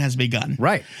rebellion has begun.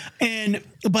 Right.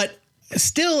 But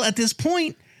still, at this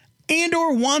point,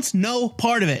 Andor wants no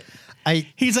part of it.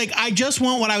 He's like, "I just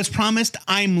want what I was promised.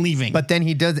 I'm leaving." But then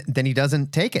he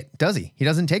doesn't take it, does he? He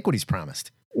doesn't take what he's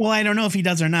promised. Well, I don't know if he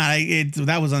does or not.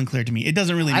 That was unclear to me. It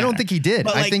doesn't really matter. I don't think he did.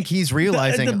 But I think he's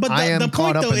realizing I am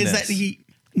caught up in this.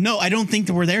 No, I don't think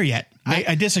that we're there yet.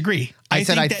 I disagree. I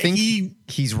think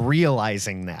he's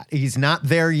realizing that. He's not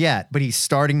there yet, but he's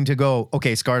starting to go,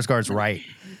 okay, Skarsgård's right.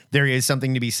 There is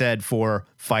something to be said for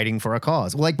fighting for a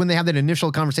cause. Like when they have that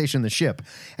initial conversation in the ship,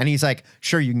 and he's like,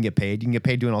 sure, you can get paid. You can get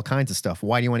paid doing all kinds of stuff.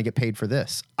 Why do you want to get paid for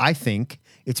this? I think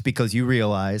it's because you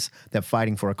realize that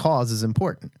fighting for a cause is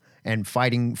important. And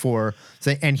fighting for,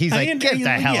 and he's like, get the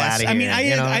hell out of here. I mean,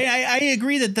 I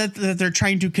agree that they're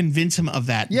trying to convince him of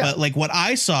that. Yeah. But like what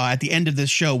I saw at the end of this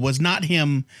show was not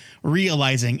him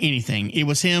realizing anything. It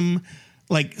was him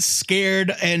like scared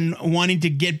and wanting to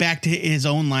get back to his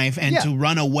own life and to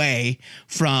run away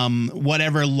from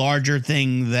whatever larger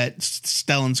thing that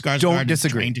Stellan Skarsgård is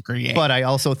trying to create. But I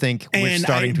also think we're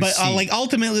starting to see. Like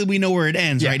ultimately we know where it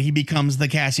ends, right? He becomes the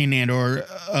Cassian Andor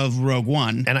of Rogue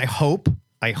One. And I hope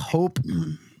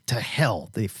to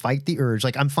hell they fight the urge.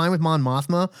 Like I'm fine with Mon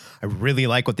Mothma. I really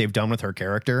like what they've done with her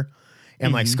character.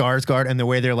 And like Skarsgård and the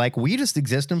way they're like, we just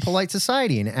exist in polite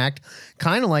society and act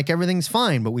kind of like everything's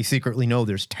fine, but we secretly know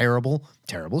there's terrible,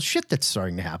 terrible shit that's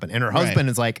starting to happen. And her husband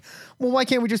is like, well, why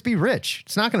can't we just be rich?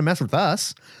 It's not going to mess with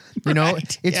us. You know,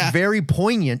 it's very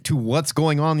poignant to what's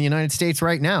going on in the United States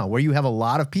right now, where you have a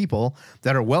lot of people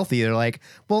that are wealthy. They're like,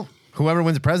 well, whoever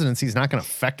wins the presidency is not going to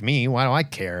affect me. Why do I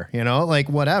care? You know, like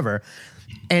whatever.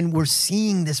 And we're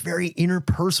seeing this very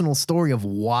interpersonal story of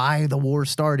why the war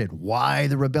started, why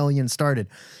the rebellion started.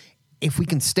 If we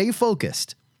can stay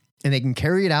focused and they can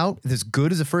carry it out as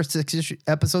good as the first 6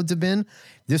 episodes have been,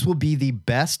 this will be the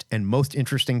best and most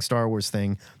interesting Star Wars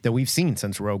thing that we've seen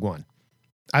since Rogue One.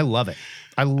 I love it.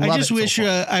 I just wish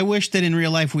I wish that in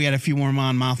real life we had a few more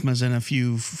Mon Mothmas and a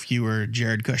few fewer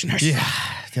Jared Kushners. Yeah,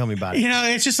 tell me about it. You know,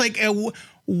 it's just like,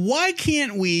 why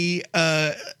can't we...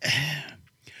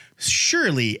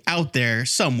 surely out there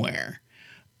somewhere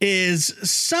is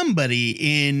somebody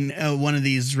in one of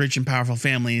these rich and powerful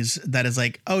families that is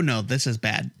like, oh no, this is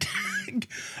bad.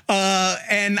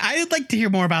 And I'd like to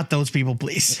hear more about those people,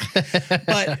 please.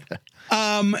 But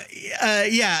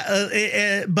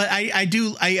but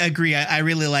I agree. I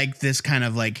really like this kind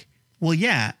of like, well,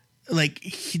 yeah, like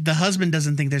the husband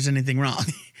doesn't think there's anything wrong.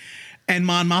 And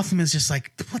Mon Mothma is just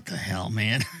like, what the hell,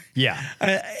 man? Yeah.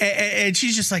 And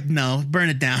she's just like, no, burn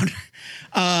it down.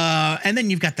 And then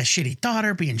you've got the shitty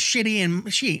daughter being shitty, and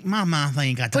Mon Mothma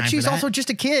ain't got time for that. But she's also just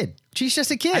a kid. She's just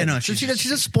a kid. I know.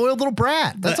 She's a spoiled little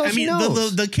brat. That's all she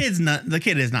knows. The kid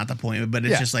is not the point, but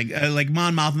it's just like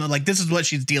Mon Mothma, like this is what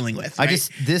she's dealing with. Right?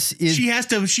 She has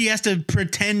to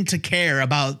pretend to care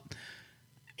about,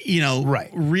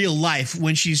 real life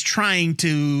when she's trying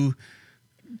to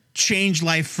change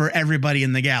life for everybody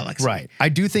in the galaxy. Right. I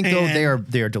do think though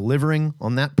they are delivering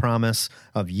on that promise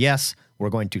of, yes, we're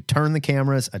going to turn the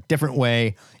cameras a different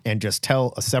way and just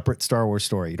tell a separate Star Wars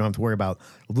story. You don't have to worry about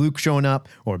Luke showing up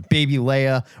or baby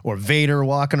Leia or Vader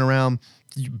walking around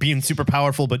being super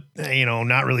powerful, but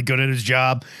not really good at his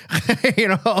job.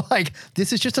 Like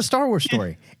this is just a Star Wars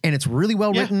story and it's really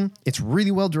well written. It's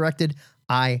really well directed.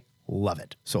 I love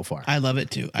it so far. I love it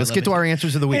too. Let's get to our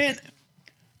answers of the week.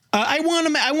 I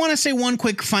want to say one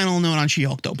quick final note on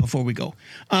She-Hulk though before we go.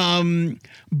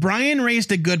 Brian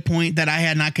raised a good point that I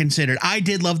had not considered. I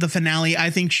did love the finale. I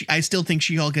still think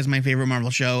She-Hulk is my favorite Marvel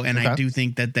show, and I do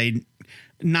think that they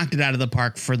knocked it out of the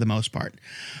park for the most part.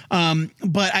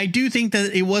 But I do think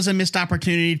that it was a missed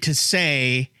opportunity to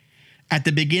say at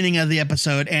the beginning of the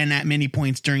episode and at many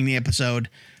points during the episode,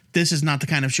 this is not the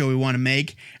kind of show we want to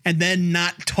make, and then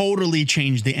not totally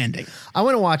change the ending. I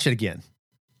want to watch it again.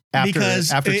 After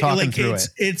talking through it.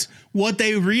 It's what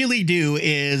they really do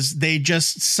is they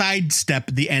just sidestep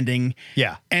the ending.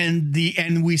 Yeah. And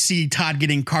we see Todd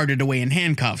getting carted away in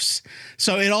handcuffs.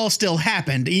 So it all still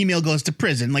happened. Emil goes to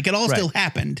prison. Like it all still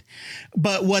happened.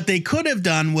 But what they could have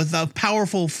done with a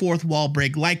powerful fourth wall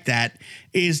break like that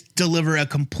is deliver a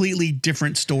completely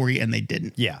different story, and they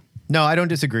didn't. Yeah. No, I don't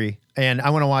disagree. And I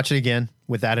want to watch it again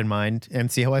with that in mind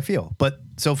and see how I feel. But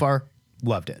so far,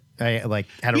 loved it. I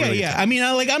had a really good time. I mean,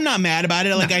 I'm not mad about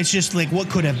it. Like, it's just like what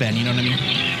could have been. You know what I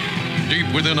mean?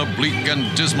 Deep within a bleak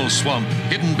and dismal swamp,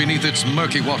 hidden beneath its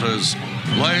murky waters,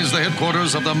 lies the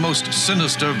headquarters of the most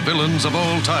sinister villains of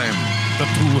all time. The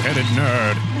two-headed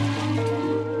nerd.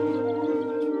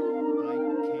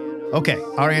 Okay,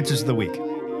 our answers of the week.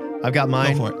 I've got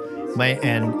mine. Go for it.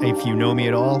 And if you know me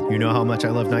at all, you know how much I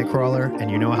love Nightcrawler, and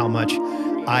you know how much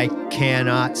I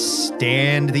cannot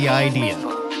stand the idea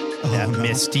that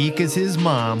Mystique is his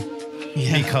mom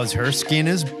because her skin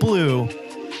is blue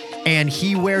and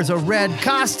he wears a red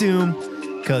costume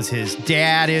because his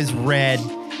dad is red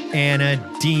and a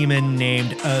demon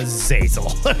named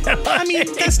Azazel. I mean,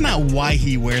 that's not why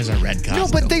he wears a red costume. No,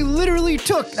 but they literally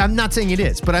took, I'm not saying it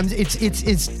is, but it's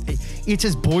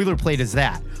as boilerplate as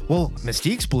that. Well,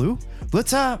 Mystique's blue.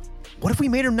 What if we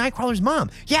made her Nightcrawler's mom?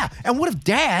 Yeah, and what if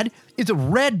Dad is a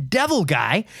red devil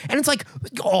guy, and it's like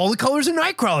all the colors of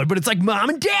Nightcrawler, but it's like mom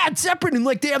and dad separate, and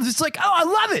like they have this like, oh, I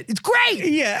love it. It's great.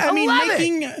 Yeah, I mean,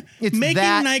 making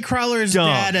Nightcrawler's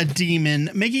dad a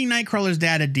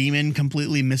demon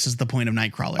completely misses the point of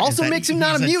Nightcrawler. Also makes him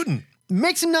not a mutant.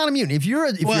 Makes him not a mutant. If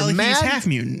you're mad, he's half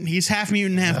mutant. He's half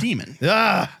mutant, half demon.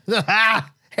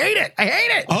 hate it. I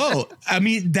hate it. Oh, I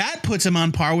mean, that puts him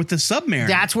on par with the Submariner.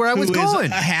 That's where I was who is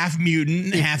going. a half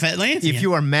mutant, half Atlantean. If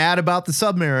you are mad about the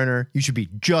Submariner, you should be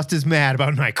just as mad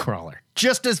about Nightcrawler.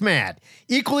 Just as mad.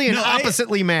 Equally and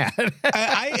oppositely mad.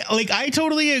 I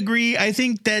totally agree. I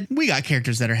think that we got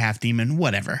characters that are half demon,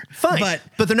 whatever. Fine.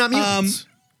 But they're not mutants.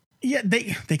 Yeah,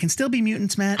 they can still be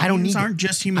mutants, Matt. I don't mutants need aren't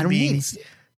just human beings.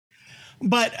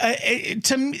 But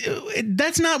to me,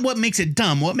 that's not what makes it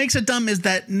dumb. What makes it dumb is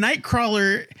that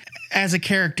Nightcrawler as a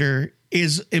character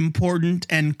is important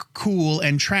and cool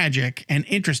and tragic and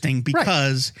interesting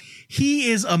because he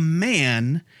is a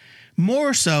man.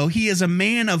 More so, he is a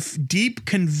man of deep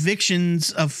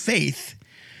convictions of faith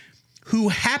who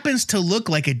happens to look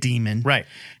like a demon,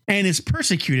 and is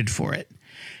persecuted for it.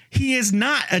 He is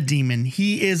not a demon.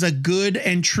 He is a good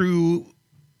and true,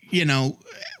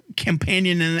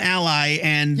 companion and ally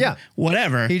and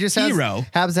whatever. He just hero.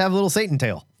 Happens to have a little Satan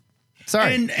tail.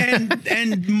 Sorry.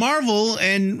 And Marvel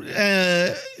and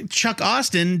Chuck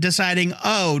Austin deciding,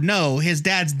 oh no, his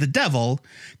dad's the devil,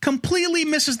 completely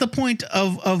misses the point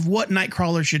of what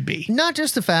Nightcrawler should be. Not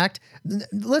just the fact.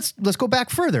 Let's go back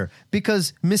further,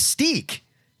 because Mystique,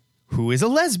 who is a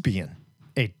lesbian,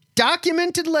 a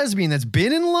documented lesbian that's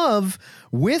been in love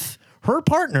with her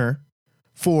partner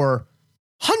for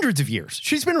hundreds of years.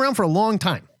 She's been around for a long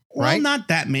time. Well, not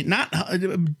that many.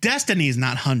 Destiny's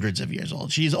not hundreds of years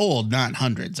old. She's old, not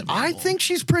hundreds of years old. I think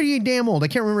she's pretty damn old. I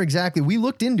can't remember exactly. We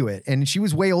looked into it, and she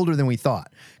was way older than we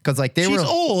thought. Because she's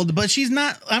old, but she's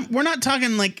not. We're not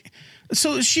talking like.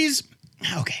 So she's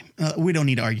okay. We don't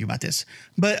need to argue about this.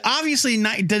 But obviously,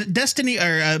 Destiny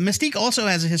or Mystique also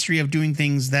has a history of doing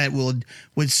things that would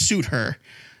suit her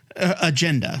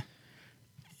agenda,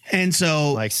 and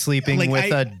so like sleeping with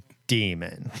a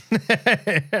demon.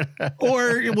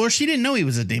 or she didn't know he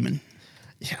was a demon.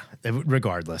 Yeah,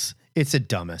 regardless, it's the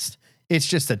dumbest. It's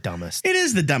just the dumbest. It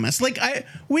is the dumbest.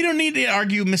 We don't need to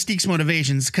argue Mystique's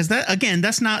motivations, because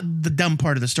that's not the dumb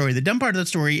part of the story. The dumb part of the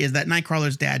story is that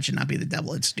Nightcrawler's dad should not be the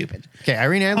devil. It's stupid. Okay,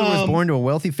 Irene Adler was born to a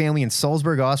wealthy family in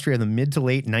Salzburg, Austria, in the mid to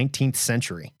late 19th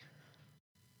century.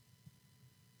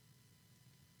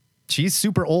 She's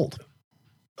super old.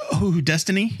 Oh,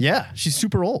 Destiny? Yeah, she's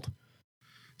super old.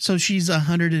 So she's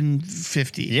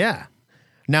 150. Yeah.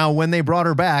 Now, when they brought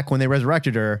her back, when they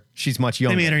resurrected her, she's much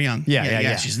younger. They made her young. Yeah.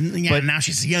 But now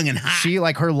she's young and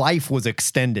hot. Her life was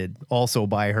extended also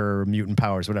by her mutant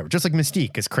powers, whatever. Just like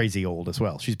Mystique is crazy old as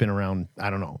well. She's been around,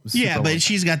 I don't know. Yeah, but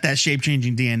she's got that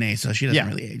shape-changing DNA, so she doesn't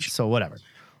really age. So whatever.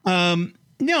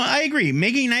 No, I agree.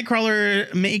 Making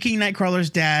Nightcrawler's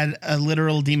dad a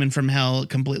literal demon from hell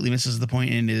completely misses the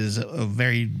point and is a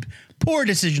very poor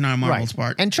decision on Marvel's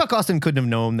part. And Chuck Austin couldn't have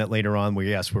known that later on,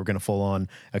 we're going to full on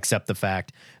accept the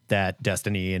fact that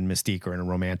Destiny and Mystique are in a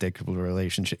romantic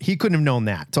relationship. He couldn't have known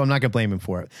that, so I'm not going to blame him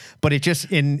for it. But it just,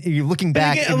 you're looking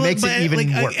back, it makes it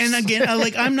even worse. And again,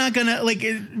 I'm not going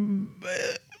to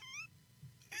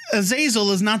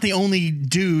Azazel is not the only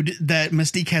dude that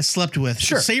Mystique has slept with.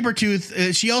 Sure.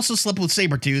 Sabretooth, she also slept with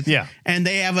Sabretooth. Yeah. And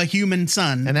they have a human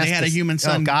son. And they had a human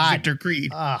son, Victor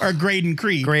Creed. Or Graydon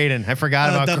Creed. Graydon. I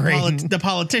forgot about Graydon. The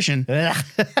politician. So,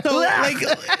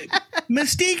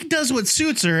 Mystique does what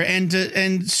suits her,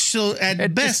 and so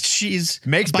at best, she's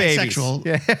bisexual.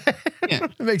 Yeah.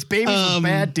 Makes babies with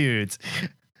bad dudes.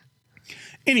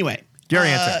 Anyway. Your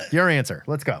answer.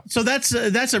 Let's go. So that's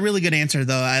a really good answer,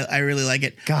 though. I really like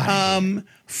it. God.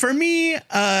 For me,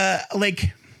 I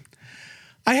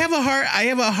have a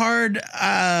hard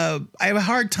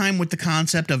time with the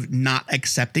concept of not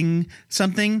accepting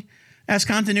something as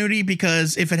continuity,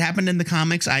 because if it happened in the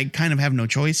comics, I kind of have no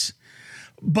choice.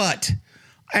 But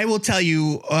I will tell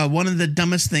you, one of the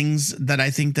dumbest things that I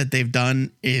think that they've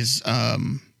done is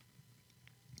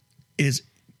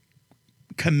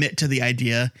commit to the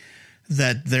idea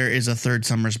that there is a third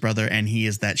Summers brother and he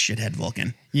is that shithead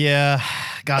Vulcan. Yeah.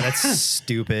 God, that's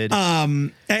stupid.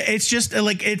 It's just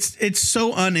it's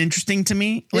so uninteresting to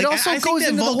me. It also goes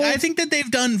into the whole... I think that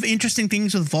they've done interesting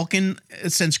things with Vulcan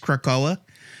since Krakoa.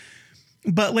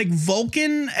 But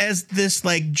Vulcan as this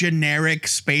generic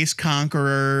space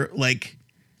conqueror,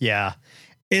 yeah,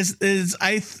 is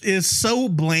so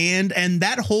bland, and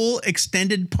that whole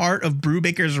extended part of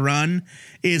Brubaker's run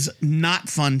is not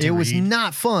fun to read. It was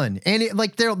not fun. And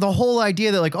the whole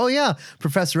idea that oh yeah,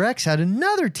 Professor X had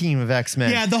another team of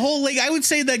X-Men. Yeah, the whole I would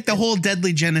say the whole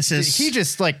Deadly Genesis. He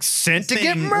just sent to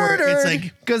get murdered.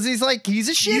 It's because he's a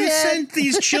shithead. You sent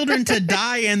these children to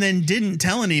die and then didn't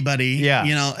tell anybody. Yeah.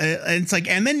 It's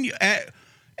and then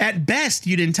at best,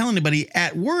 you didn't tell anybody.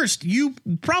 At worst, you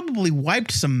probably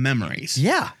wiped some memories.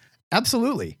 Yeah,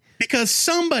 absolutely. Because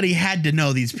somebody had to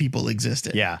know these people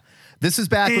existed. Yeah. This is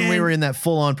back when we were in that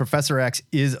full-on Professor X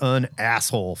is an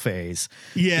asshole phase.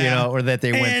 Yeah, you know, or that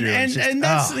they went through. And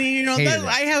that's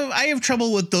I have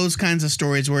trouble with those kinds of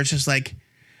stories where it's just like,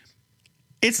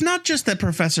 it's not just that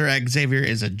Professor Xavier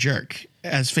is a jerk,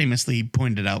 as famously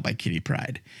pointed out by Kitty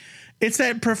Pryde. It's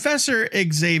that Professor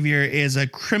Xavier is a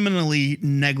criminally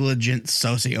negligent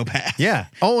sociopath. Yeah.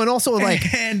 Oh, and also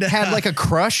had like a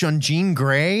crush on Jean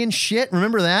Grey and shit.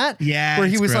 Remember that? Yeah. Where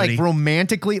he was grody. like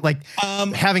romantically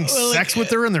having sex with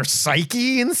her in their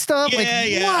psyche and stuff. Yeah, like,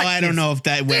 yeah. Well, I don't know if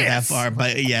that went that far,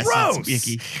 but yes, gross. It's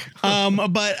icky.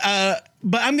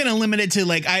 But I'm gonna limit it to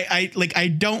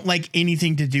I don't like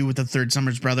anything to do with the third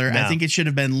Summers brother. No. I think it should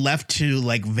have been left to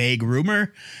like vague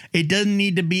rumor. It doesn't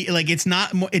need to be like it's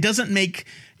not. It doesn't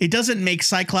make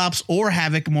Cyclops or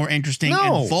Havoc more interesting.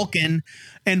 No.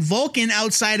 And Vulcan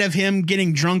outside of him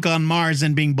getting drunk on Mars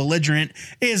and being belligerent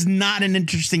is not an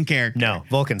interesting character. No,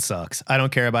 Vulcan sucks. I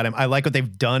don't care about him. I like what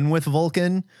they've done with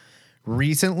Vulcan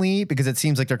recently because it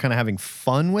seems like they're kind of having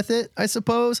fun with it, I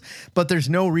suppose. But there's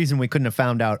no reason we couldn't have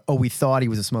found out, we thought he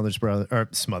was a Summers brother.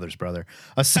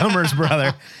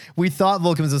 We thought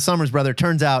Vulcan was a Summers brother.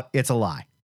 Turns out it's a lie.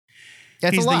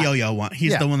 He's the yo-yo one.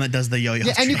 He's the one that does the yo-yo.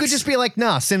 Yeah, and you could just be like,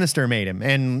 nah, Sinister made him.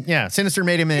 And Sinister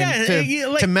made him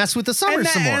to mess with the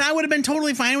Summers some more. And I would have been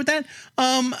totally fine with that.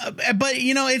 But,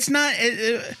 it's not...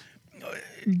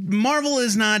 Marvel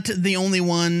is not the only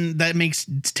one that makes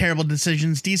terrible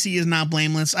decisions. DC is not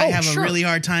blameless. I have a really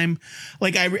hard time.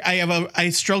 Like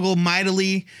I struggle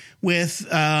mightily with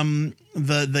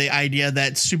the idea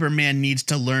that Superman needs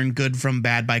to learn good from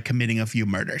bad by committing a few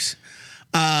murders.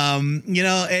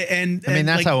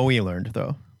 That's how we learned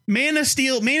though. Man of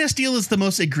Steel is the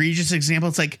most egregious example.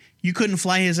 It's like you couldn't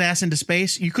fly his ass into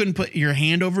space. You couldn't put your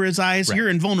hand over his eyes. Right. You're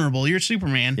invulnerable. You're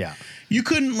Superman. Yeah. You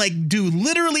couldn't do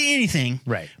literally anything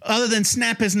other than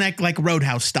snap his neck like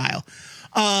Roadhouse style.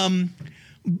 I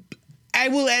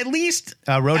will at least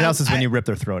Roadhouse is when you rip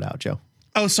their throat out, Joe.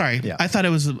 Oh, sorry. Yeah. I thought it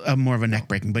was more of a neck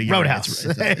breaking, but Roadhouse.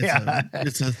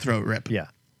 It's a throat rip. Yeah.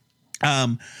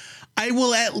 I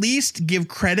will at least give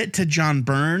credit to John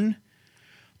Byrne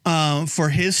for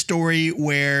his story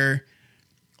where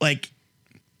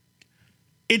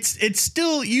it's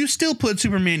still, you still put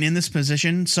Superman in this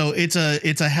position. So it's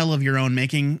a hell of your own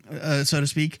making, so to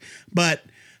speak. But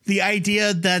the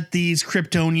idea that these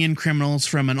Kryptonian criminals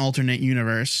from an alternate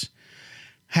universe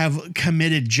have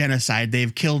committed genocide,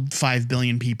 they've killed 5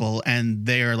 billion people, and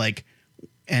they're like,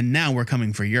 and now we're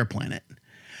coming for your planet.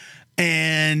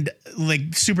 And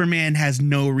Superman has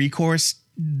no recourse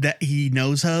that he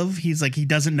knows of. He's he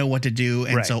doesn't know what to do.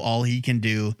 And so all he can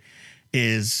do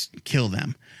is kill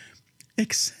them.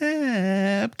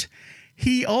 Except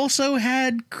he also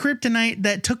had kryptonite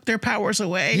that took their powers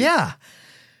away. Yeah.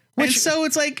 And so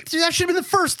it's like, that should have been the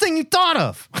first thing you thought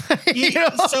of.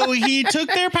 So he took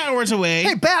their powers away.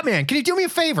 Hey, Batman, can you do me a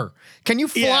favor? Can you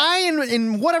fly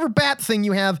in whatever bat thing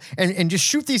you have and just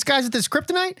shoot these guys with this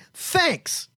kryptonite?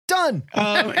 Thanks. Done.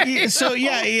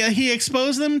 He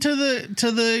exposed them to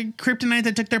the kryptonite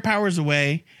that took their powers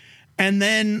away, and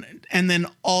then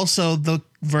also the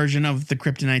version of the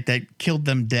kryptonite that killed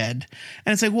them dead.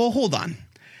 And it's like, well, hold on.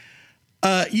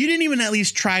 You didn't even at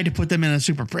least try to put them in a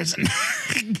super prison.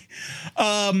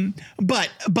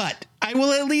 But I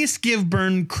will at least give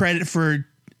Byrne credit for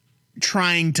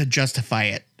trying to justify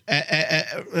it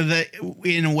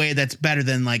in a way that's better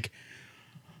than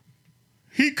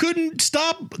he couldn't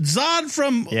stop Zod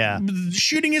from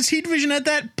shooting his heat vision at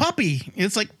that puppy.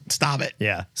 It's like, stop it.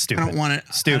 Yeah, stupid. I don't want it.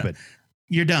 Stupid.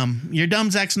 You're dumb. You're dumb,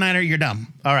 Zack Snyder. You're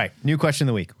dumb. All right, new question of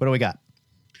the week. What do we got?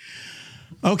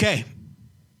 Okay.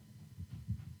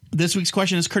 This week's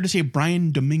question is courtesy of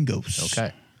Brian Domingos.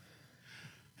 Okay.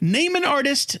 Name an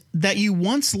artist that you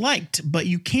once liked, but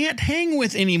you can't hang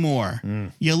with anymore.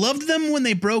 You loved them when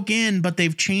they broke in, but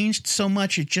they've changed so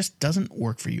much it just doesn't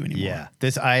work for you anymore.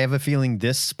 Yeah. I have a feeling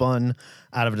this spun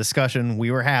out of a discussion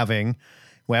we were having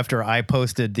after I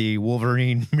posted the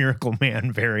Wolverine Miracle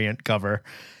Man variant cover.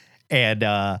 And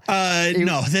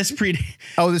this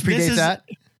predates that?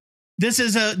 This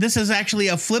is actually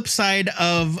a flip side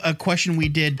of a question we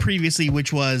did previously,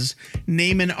 which was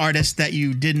name an artist that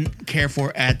you didn't care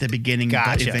for at the beginning,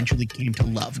 but eventually came to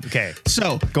love. Okay,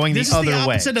 so going this the other is the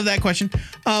way. opposite of that question.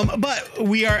 But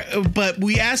we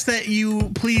ask that you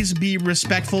please be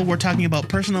respectful. We're talking about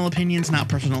personal opinions, not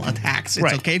personal attacks.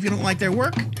 It's okay if you don't like their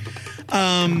work.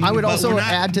 I would but also we're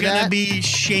not add to gonna that. be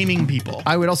shaming people.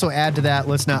 I would also add to that,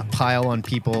 let's not pile on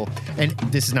people. And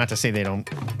this is not to say they don't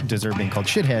deserve being called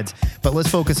shitheads, but let's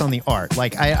focus on the art.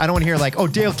 Like, I don't want to hear like, oh,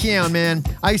 Dale Keown, man,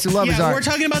 I used to love his art. We're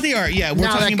talking about the art. Yeah, we're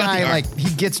now talking that about guy, the art. like,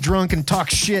 he gets drunk and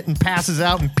talks shit and passes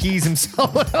out and pees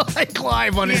himself like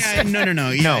live on his. Yeah,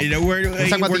 no. Yeah, No. we're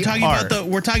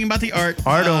talking about the art.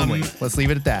 Art only. Let's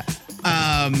leave it at that.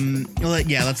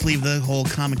 Let's leave the whole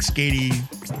comic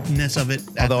skatey-ness of it.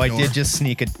 Although I did just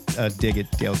sneak a dig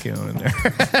at Dale Keown in there.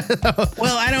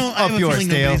 Well, I have a feeling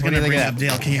nobody's going to bring up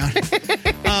Dale Keown.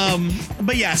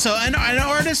 But yeah, so an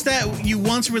artist that you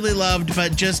once really loved,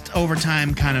 but just over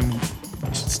time kind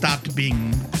of stopped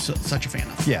being such a fan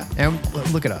of. Yeah, and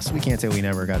look at us. We can't say we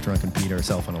never got drunk and peed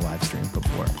ourselves on a live stream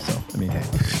before. So, I mean, hey.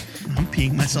 I'm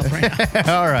peeing myself right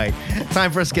now. All right.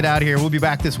 Time for us to get out of here. We'll be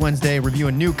back this Wednesday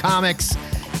reviewing new comics.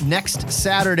 Next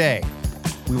Saturday,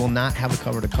 we will not have a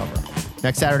cover to cover.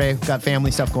 Next Saturday, we've got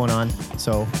family stuff going on,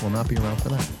 so we'll not be around for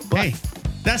that. But hey,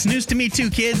 that's news to me too,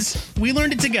 kids. We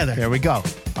learned it together. There we go.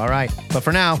 All right. But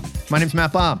for now, my name's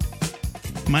Matt Baum.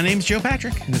 My name's Joe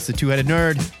Patrick. And this is the Two-Headed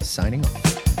Nerd, signing off.